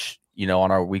bunch,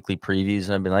 on our weekly previews,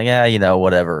 and I've been like,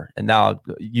 whatever. And now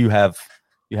you have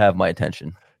my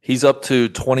attention. He's up to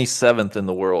 27th in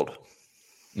the world.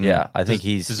 Yeah, I think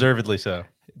he's deservedly so.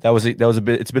 That was a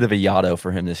bit. It's a bit of a Yado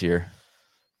for him this year.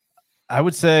 I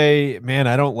would say, man,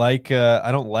 I don't like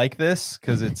this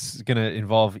because it's gonna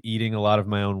involve eating a lot of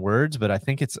my own words, but I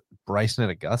think it's Bryson at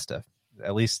Augusta.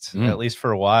 At least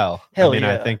for a while.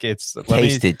 I think it's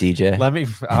taste it, DJ.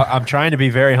 I'm trying to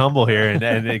be very humble here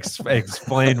and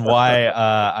explain why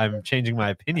I'm changing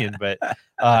my opinion, but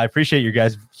I appreciate your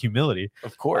guys' humility.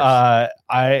 Of course.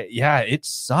 It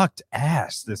sucked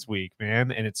ass this week,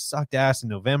 man, and it sucked ass in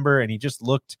November, and he just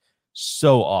looked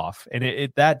so off,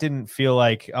 and that didn't feel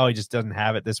like he just doesn't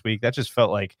have it this week. That just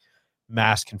felt like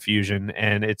mass confusion,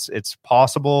 and it's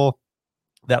possible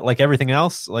that, like everything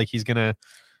else, like he's gonna.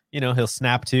 He'll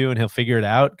snap to and he'll figure it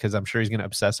out because I'm sure he's going to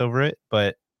obsess over it.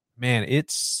 But man, it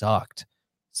sucked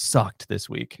this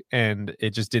week. And it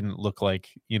just didn't look like,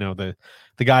 the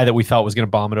guy that we thought was going to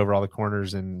bomb it over all the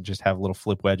corners and just have little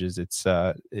flip wedges. It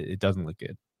doesn't look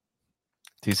good.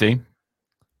 TC?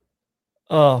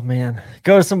 Oh man,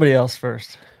 go to somebody else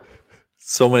first.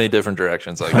 So many different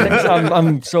directions.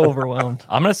 I'm so overwhelmed.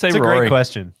 I'm going to say it's Rory. A great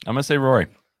question. I'm going to say Rory.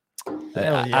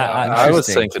 I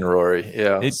was thinking Rory.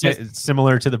 Yeah, it's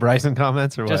similar to the Bryson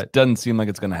comments, or just what? Doesn't seem like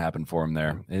it's going to happen for him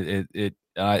there.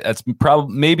 It's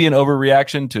probably maybe an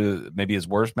overreaction to maybe his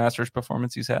worst Masters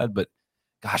performance he's had. But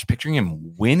gosh, picturing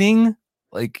him winning,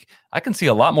 like I can see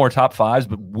a lot more top fives,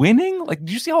 but winning, like,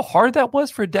 did you see how hard that was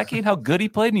for a decade? How good he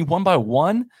played, and he won by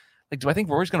 1. Like, do I think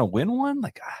Rory's going to win one?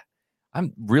 Like,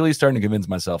 I'm really starting to convince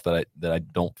myself that I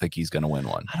don't think he's going to win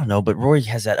one. I don't know, but Rory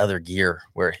has that other gear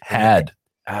where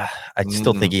I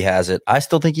still think he has it. I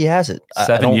still think he has it.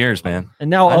 7 years, man. And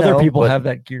now other people have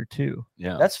that gear too.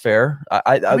 Yeah, that's fair.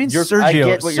 I mean, Sergio, I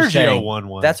get what you're saying. Won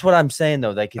one. That's what I'm saying,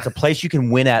 though. Like, it's a place you can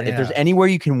win at. If there's anywhere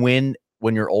you can win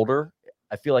when you're older,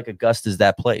 I feel like Augusta's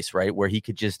that place, right? Where he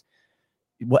could just.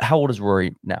 How old is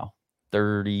Rory now?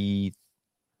 30.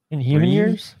 In human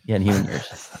years? Yeah, in human years.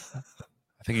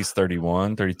 I think he's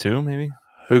 31, 32, maybe.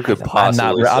 Who could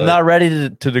possibly? I'm not ready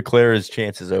to declare his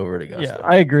chances over at Augusta. Yeah,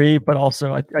 I agree, but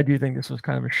also I do think this was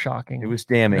kind of a shocking. It was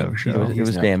damning. It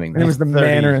was damning. It was the 30,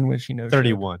 manner in which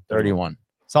 31.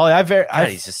 Solly,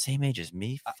 he's the same age as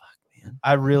me. Fuck, man.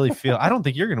 I really feel. I don't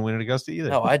think you're going to win at Augusta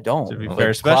either. No, I don't. To be fair,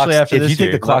 especially after this year. If you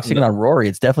think the clock's ticking on Rory,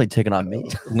 it's definitely ticking on me.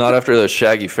 Not after those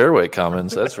shaggy fairway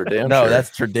comments. That's for damn sure. No,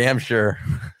 that's for damn sure.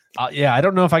 I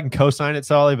don't know if I can co-sign it,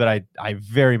 Solly, but I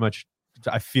very much.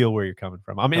 I feel where you're coming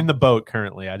from. I'm in the boat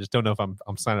currently. I just don't know if I'm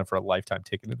signing up for a lifetime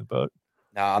ticket in the boat.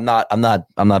 No, I'm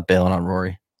not bailing on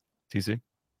Rory. TC?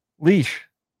 Leash.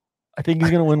 I think he's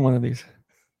gonna win one of these.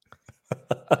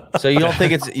 So you don't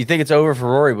think it's over for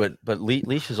Rory, but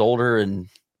Leash is older and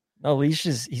no, Leash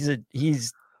is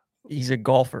he's a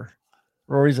golfer.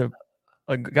 Rory's a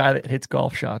guy that hits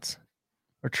golf shots.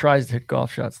 or tries to hit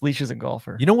golf shots. Leash is a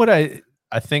golfer. You know what I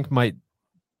think might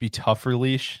be tough for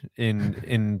Leash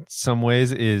in some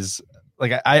ways is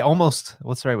like I almost,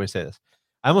 what's the right way to say this?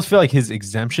 I almost feel like his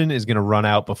exemption is going to run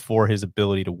out before his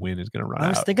ability to win is going to run out. I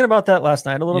was thinking about that last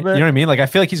night a little bit. You know what I mean? Like I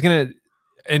feel like he's going to,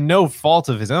 and no fault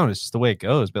of his own, it's just the way it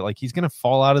goes. But like he's going to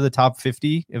fall out of the top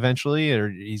 50 eventually, or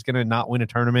he's going to not win a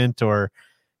tournament, or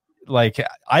like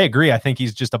I agree. I think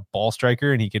he's just a ball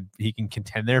striker and he can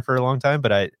contend there for a long time.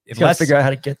 But he's got to figure out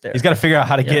how to get there. He's got to figure out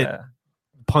how to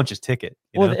punch his ticket.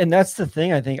 Well, and that's the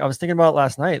thing. I think I was thinking about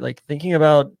last night, like thinking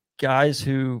about guys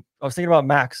who I was thinking about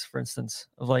Max, for instance,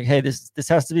 of like, hey, this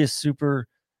has to be a super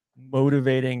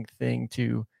motivating thing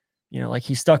to, like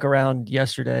he stuck around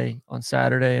yesterday on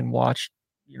Saturday and watched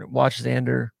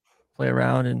Xander play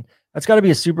around, and that's got to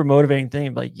be a super motivating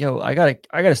thing. Like, yo, I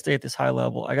gotta stay at this high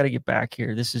level. I gotta get back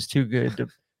here. This is too good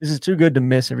to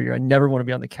miss every year. I never want to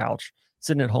be on the couch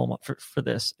sitting at home for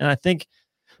this. And I think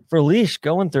for Leash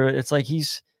going through it, it's like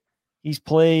he's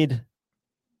played.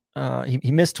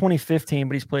 He missed 2015,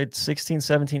 but he's played 16,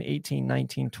 17, 18,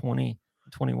 19, 20,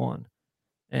 21.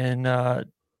 And, I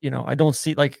don't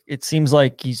see, like, it seems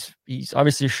like he's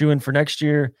obviously a shoe-in for next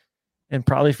year and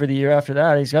probably for the year after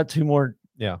that. He's got two more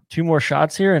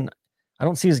shots here, and I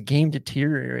don't see his game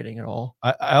deteriorating at all.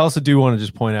 I also do want to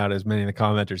just point out, as many of the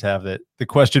commenters have, that the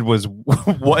question was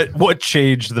what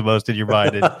changed the most in your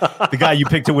mind? And the guy you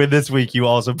picked to win this week, you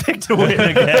also picked to win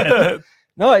again.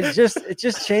 No, it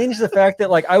just changed the fact that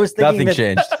like I was thinking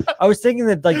changed. I was thinking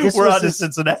that like this we're was on to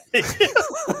Cincinnati.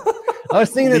 I was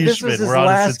thinking that this was his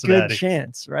last good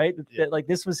chance, right? That like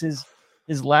this was his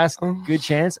last good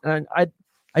chance, and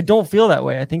I don't feel that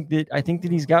way. I think that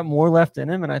he's got more left in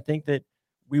him, and I think that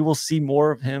we will see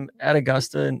more of him at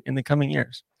Augusta in the coming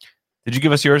years. Did you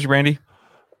give us yours, Randy?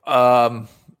 No,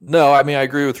 I mean I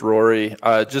agree with Rory.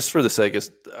 Just for the sake of,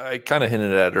 I kind of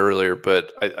hinted at it earlier,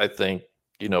 but I think.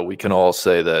 We can all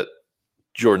say that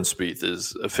Jordan Spieth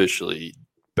is officially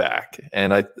back.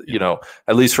 And at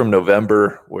least from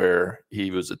November, where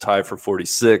he was a tie for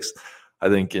 46th, I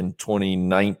think in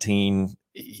 2019,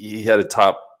 he had he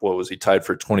tied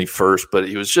for 21st, but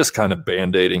he was just kind of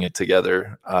band-aiding it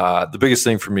together. The biggest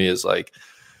thing for me is like,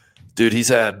 dude, he's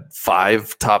had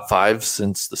 5 top 5s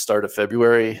since the start of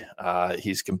February.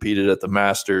 He's competed at the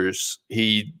Masters.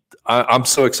 I'm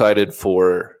so excited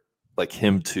for like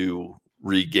him to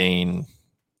regain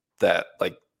that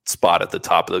like spot at the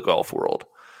top of the golf world.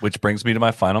 Which brings me to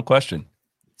my final question.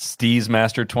 Steez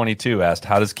Master 22 asked,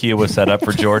 how does Kiowa set up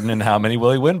for Jordan and how many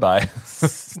will he win by?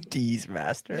 Steez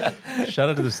Master. Shout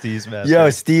out to the Steez Master. Yo,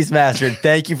 Steez Master,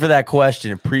 thank you for that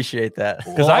question. Appreciate that.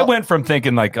 Because I went from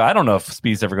thinking like, I don't know if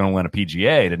Spieth's ever going to win a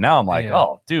PGA to now I'm like,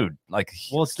 oh, dude, like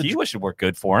Kiowa should work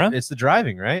good for him. It's the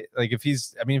driving, right? Like if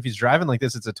he's driving like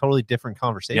this, it's a totally different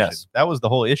conversation. Yes. That was the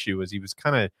whole issue, was he was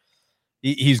kind of,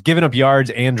 he's giving up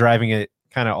yards and driving it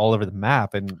kind of all over the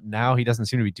map, and now he doesn't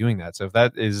seem to be doing that. So if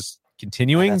that is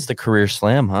continuing, that's the career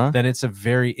slam, huh? Then it's a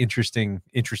very interesting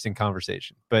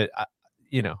conversation. But I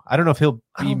don't know if he'll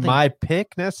be my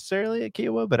pick necessarily at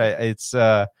Kiowa, but I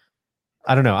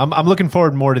don't know. I'm looking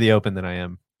forward more to the Open than I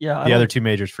am the other two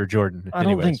majors for Jordan. I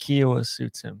don't think Kiowa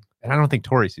suits him, and I don't think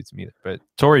Torrey suits him either. But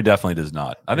Torrey definitely does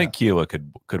not. I think Kiowa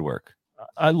could work.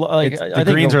 I think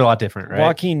greens are a lot different, right?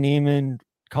 Joaquin Neiman,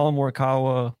 Colin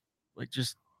Morikawa, like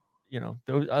just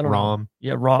those, I don't know.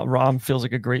 Yeah, Rom feels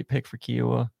like a great pick for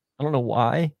Kiowa. I don't know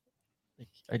why.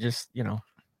 I just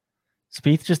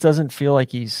Spieth just doesn't feel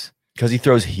like he's, because he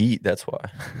throws heat. That's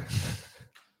why.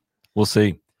 We'll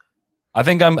see. I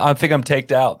think I'm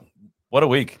taked out. What a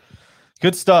week.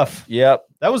 Good stuff. Yep.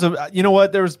 That was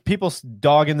there was people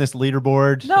dogging this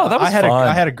leaderboard. No, that was fun.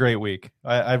 I had a great week.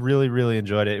 I really, really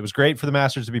enjoyed it. It was great for the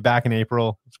Masters to be back in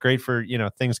April. It's great for,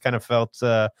 things kind of felt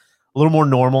a little more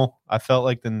normal, I felt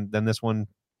like, than this one,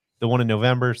 the one in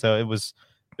November. So it was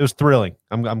thrilling.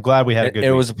 I'm glad we had a good week.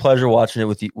 It was a pleasure watching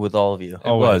it with all of you. It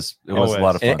was a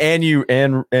lot of fun. And you,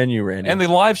 Randy. And the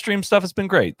live stream stuff has been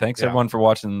great. Thanks everyone for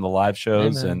watching the live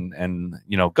shows. Amen. And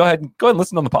go ahead and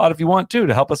listen on the pod if you want to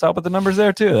help us out with the numbers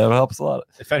there too. That would help us a lot.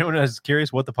 If anyone is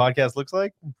curious what the podcast looks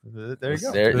like, there you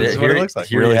go. This is what it looks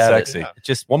like. Really sexy. Yeah.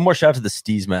 Just one more shout out to the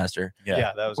Steez Master.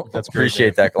 Yeah, that's great.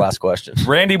 Appreciate that last question.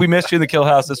 Randy, we missed you in the Kill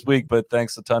House this week, but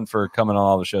thanks a ton for coming on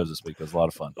all the shows this week. It was a lot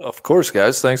of fun. Of course,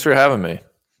 guys. Thanks for having me.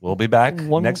 We'll be back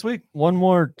next week. One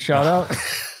more shout out.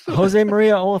 Jose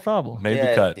Maria Olazabal. Made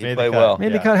the cut. He played well.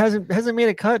 Made the cut. Hasn't made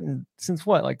a cut since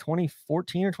what, like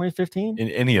 2014 or 2015? In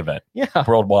any event. Yeah.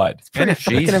 Worldwide. It's pretty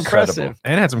fucking impressive.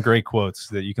 And had some great quotes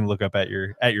that you can look up at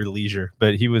your leisure.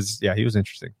 But he was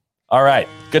interesting. All right.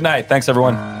 Good night. Thanks,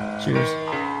 everyone. Cheers.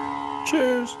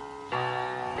 Cheers.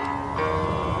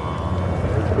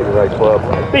 Be the right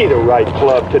club. Be the right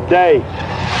club today.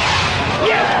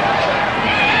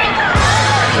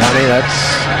 Johnny, that's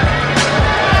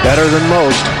better than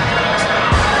most.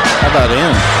 How about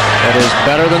in? That is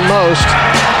better than most.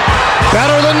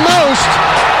 Better than most.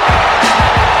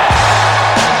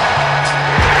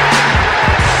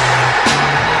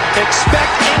 Expect